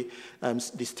actually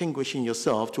distinguishing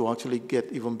yourself to actually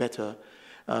get even better.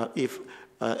 If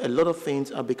a lot of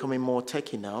things are becoming more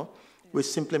techy now, which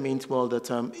simply means, well,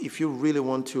 that if you really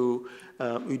want to,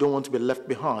 you don't want to be left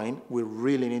behind, we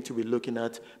really need to be looking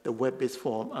at the web-based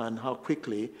form and how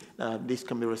quickly this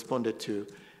can be responded to,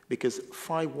 because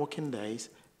 5 working days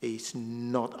is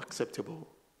not acceptable.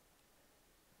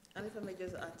 And if I may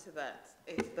just add to that,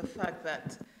 it's the fact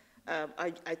that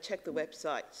I checked the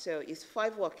website, so it's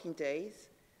 5 working days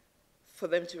for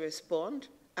them to respond,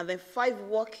 and then 5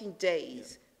 working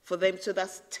days for them, so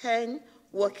that's 10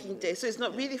 working days. So it's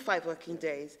not really 5 working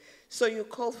days. So you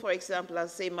call, for example, and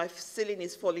say my ceiling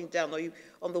is falling down, or you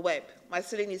on the web, my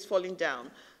ceiling is falling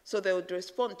down. So they would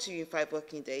respond to you in 5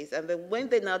 working days. And then when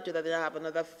they now do that, they now have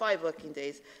another 5 working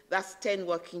days. That's 10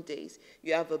 working days.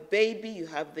 You have a baby, you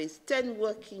have these 10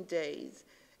 working days.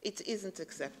 It isn't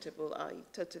acceptable. I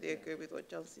totally agree with what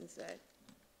Johnson said.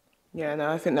 Yeah,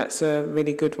 no, I think that's a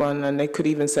really good one. And they could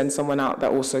even send someone out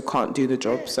that also can't do the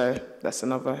job. So that's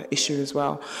another issue as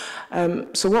well.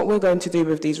 So what we're going to do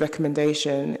with these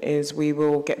recommendations is we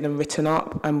will get them written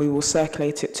up and we will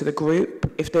circulate it to the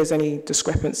group. If there's any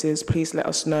discrepancies, please let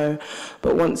us know.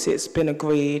 But once it's been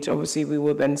agreed, obviously we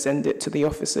will then send it to the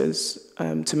officers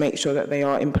to make sure that they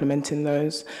are implementing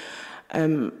those.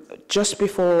 Just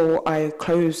before I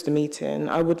close the meeting,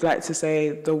 I would like to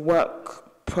say the work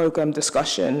programme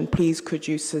discussion, please could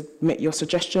you submit your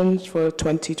suggestions for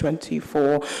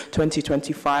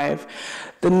 2024-2025.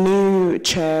 The new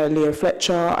chair, Leo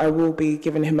Fletcher, I will be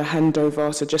giving him a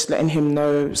handover, so just letting him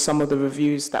know some of the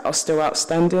reviews that are still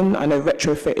outstanding. I know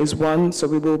retrofit is one, so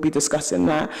we will be discussing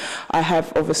that. I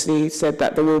have obviously said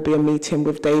that there will be a meeting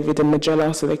with David and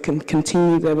Magella so they can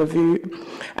continue their review.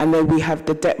 And then we have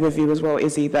the debt review as well,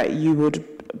 Izzy, that you would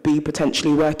be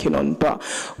potentially working on, but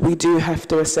we do have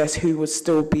to assess who would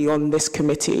still be on this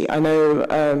committee. I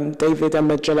know David and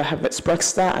Majella have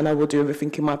expressed that, and I will do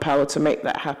everything in my power to make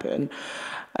that happen.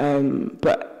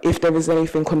 But if there is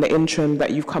anything on the interim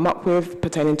that you've come up with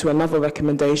pertaining to another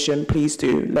recommendation, please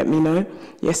do let me know.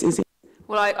 Yes, Izzy?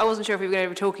 Well, I wasn't sure if we were going to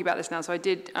be talking about this now, so I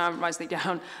did write something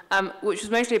down, which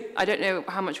was mostly, I don't know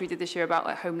how much we did this year about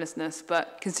like homelessness,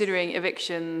 but considering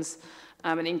evictions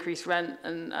and increased rent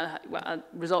and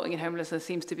resulting in homelessness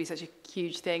seems to be such a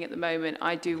huge thing at the moment,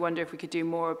 I do wonder if we could do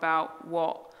more about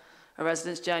what a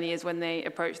resident's journey is when they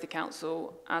approach the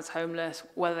council as homeless,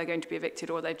 whether they're going to be evicted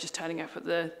or they're just turning up at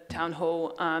the town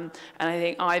hall. And I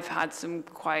think I've had some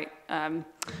quite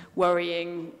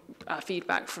worrying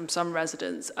feedback from some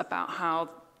residents about how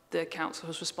the council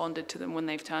has responded to them when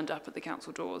they've turned up at the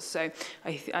council doors. So,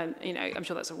 you know, I'm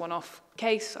sure that's a one-off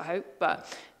case, I hope,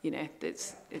 but you know,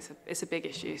 it's a big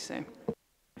issue. So.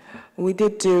 We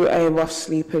did do a rough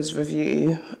sleepers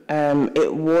review.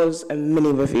 It was a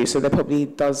mini review, so there probably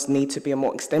does need to be a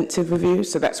more extensive review.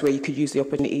 So that's where you could use the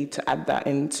opportunity to add that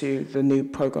into the new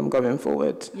program going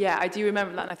forward. Yeah, I do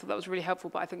remember that, and I thought that was really helpful.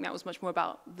 But I think that was much more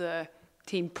about the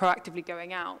team proactively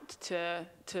going out to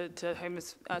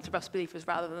homeless to rough sleepers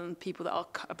rather than people that are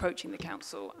approaching the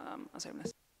council as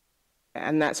homeless.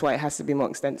 And that's why it has to be more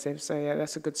extensive. So yeah,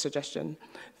 that's a good suggestion.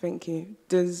 Thank you.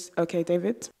 Okay,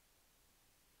 David?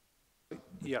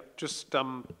 Yeah, just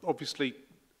obviously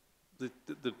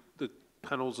the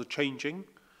panels are changing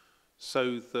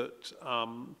so that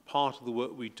part of the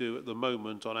work we do at the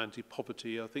moment on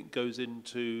anti-poverty, I think, goes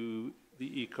into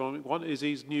the economic one.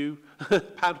 Izzy's new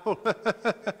panel.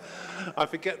 I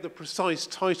forget the precise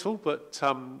title, but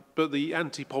the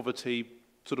anti-poverty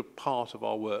sort of part of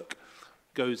our work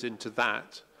goes into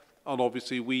that. And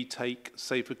obviously we take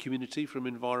safer community from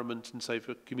environment and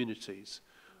safer communities,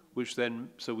 which then,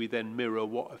 so we then mirror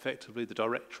what effectively the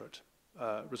directorate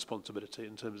responsibility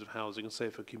in terms of housing and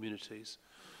safer communities.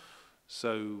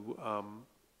 So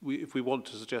if we want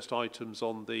to suggest items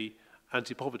on the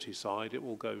anti-poverty side, it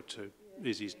will go to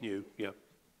Izzy's new, yeah.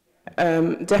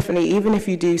 Definitely, even if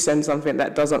you do send something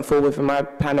that doesn't fall within my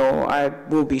panel, I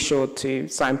will be sure to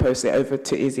signpost it over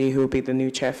to Izzy, who will be the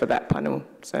new chair for that panel.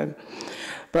 So.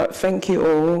 But thank you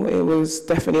all. It was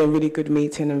definitely a really good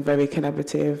meeting and very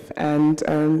collaborative. And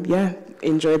yeah,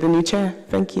 enjoy the new chair.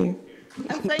 Thank you.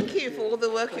 And thank you for all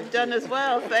the work you've done as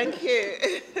well. Thank you.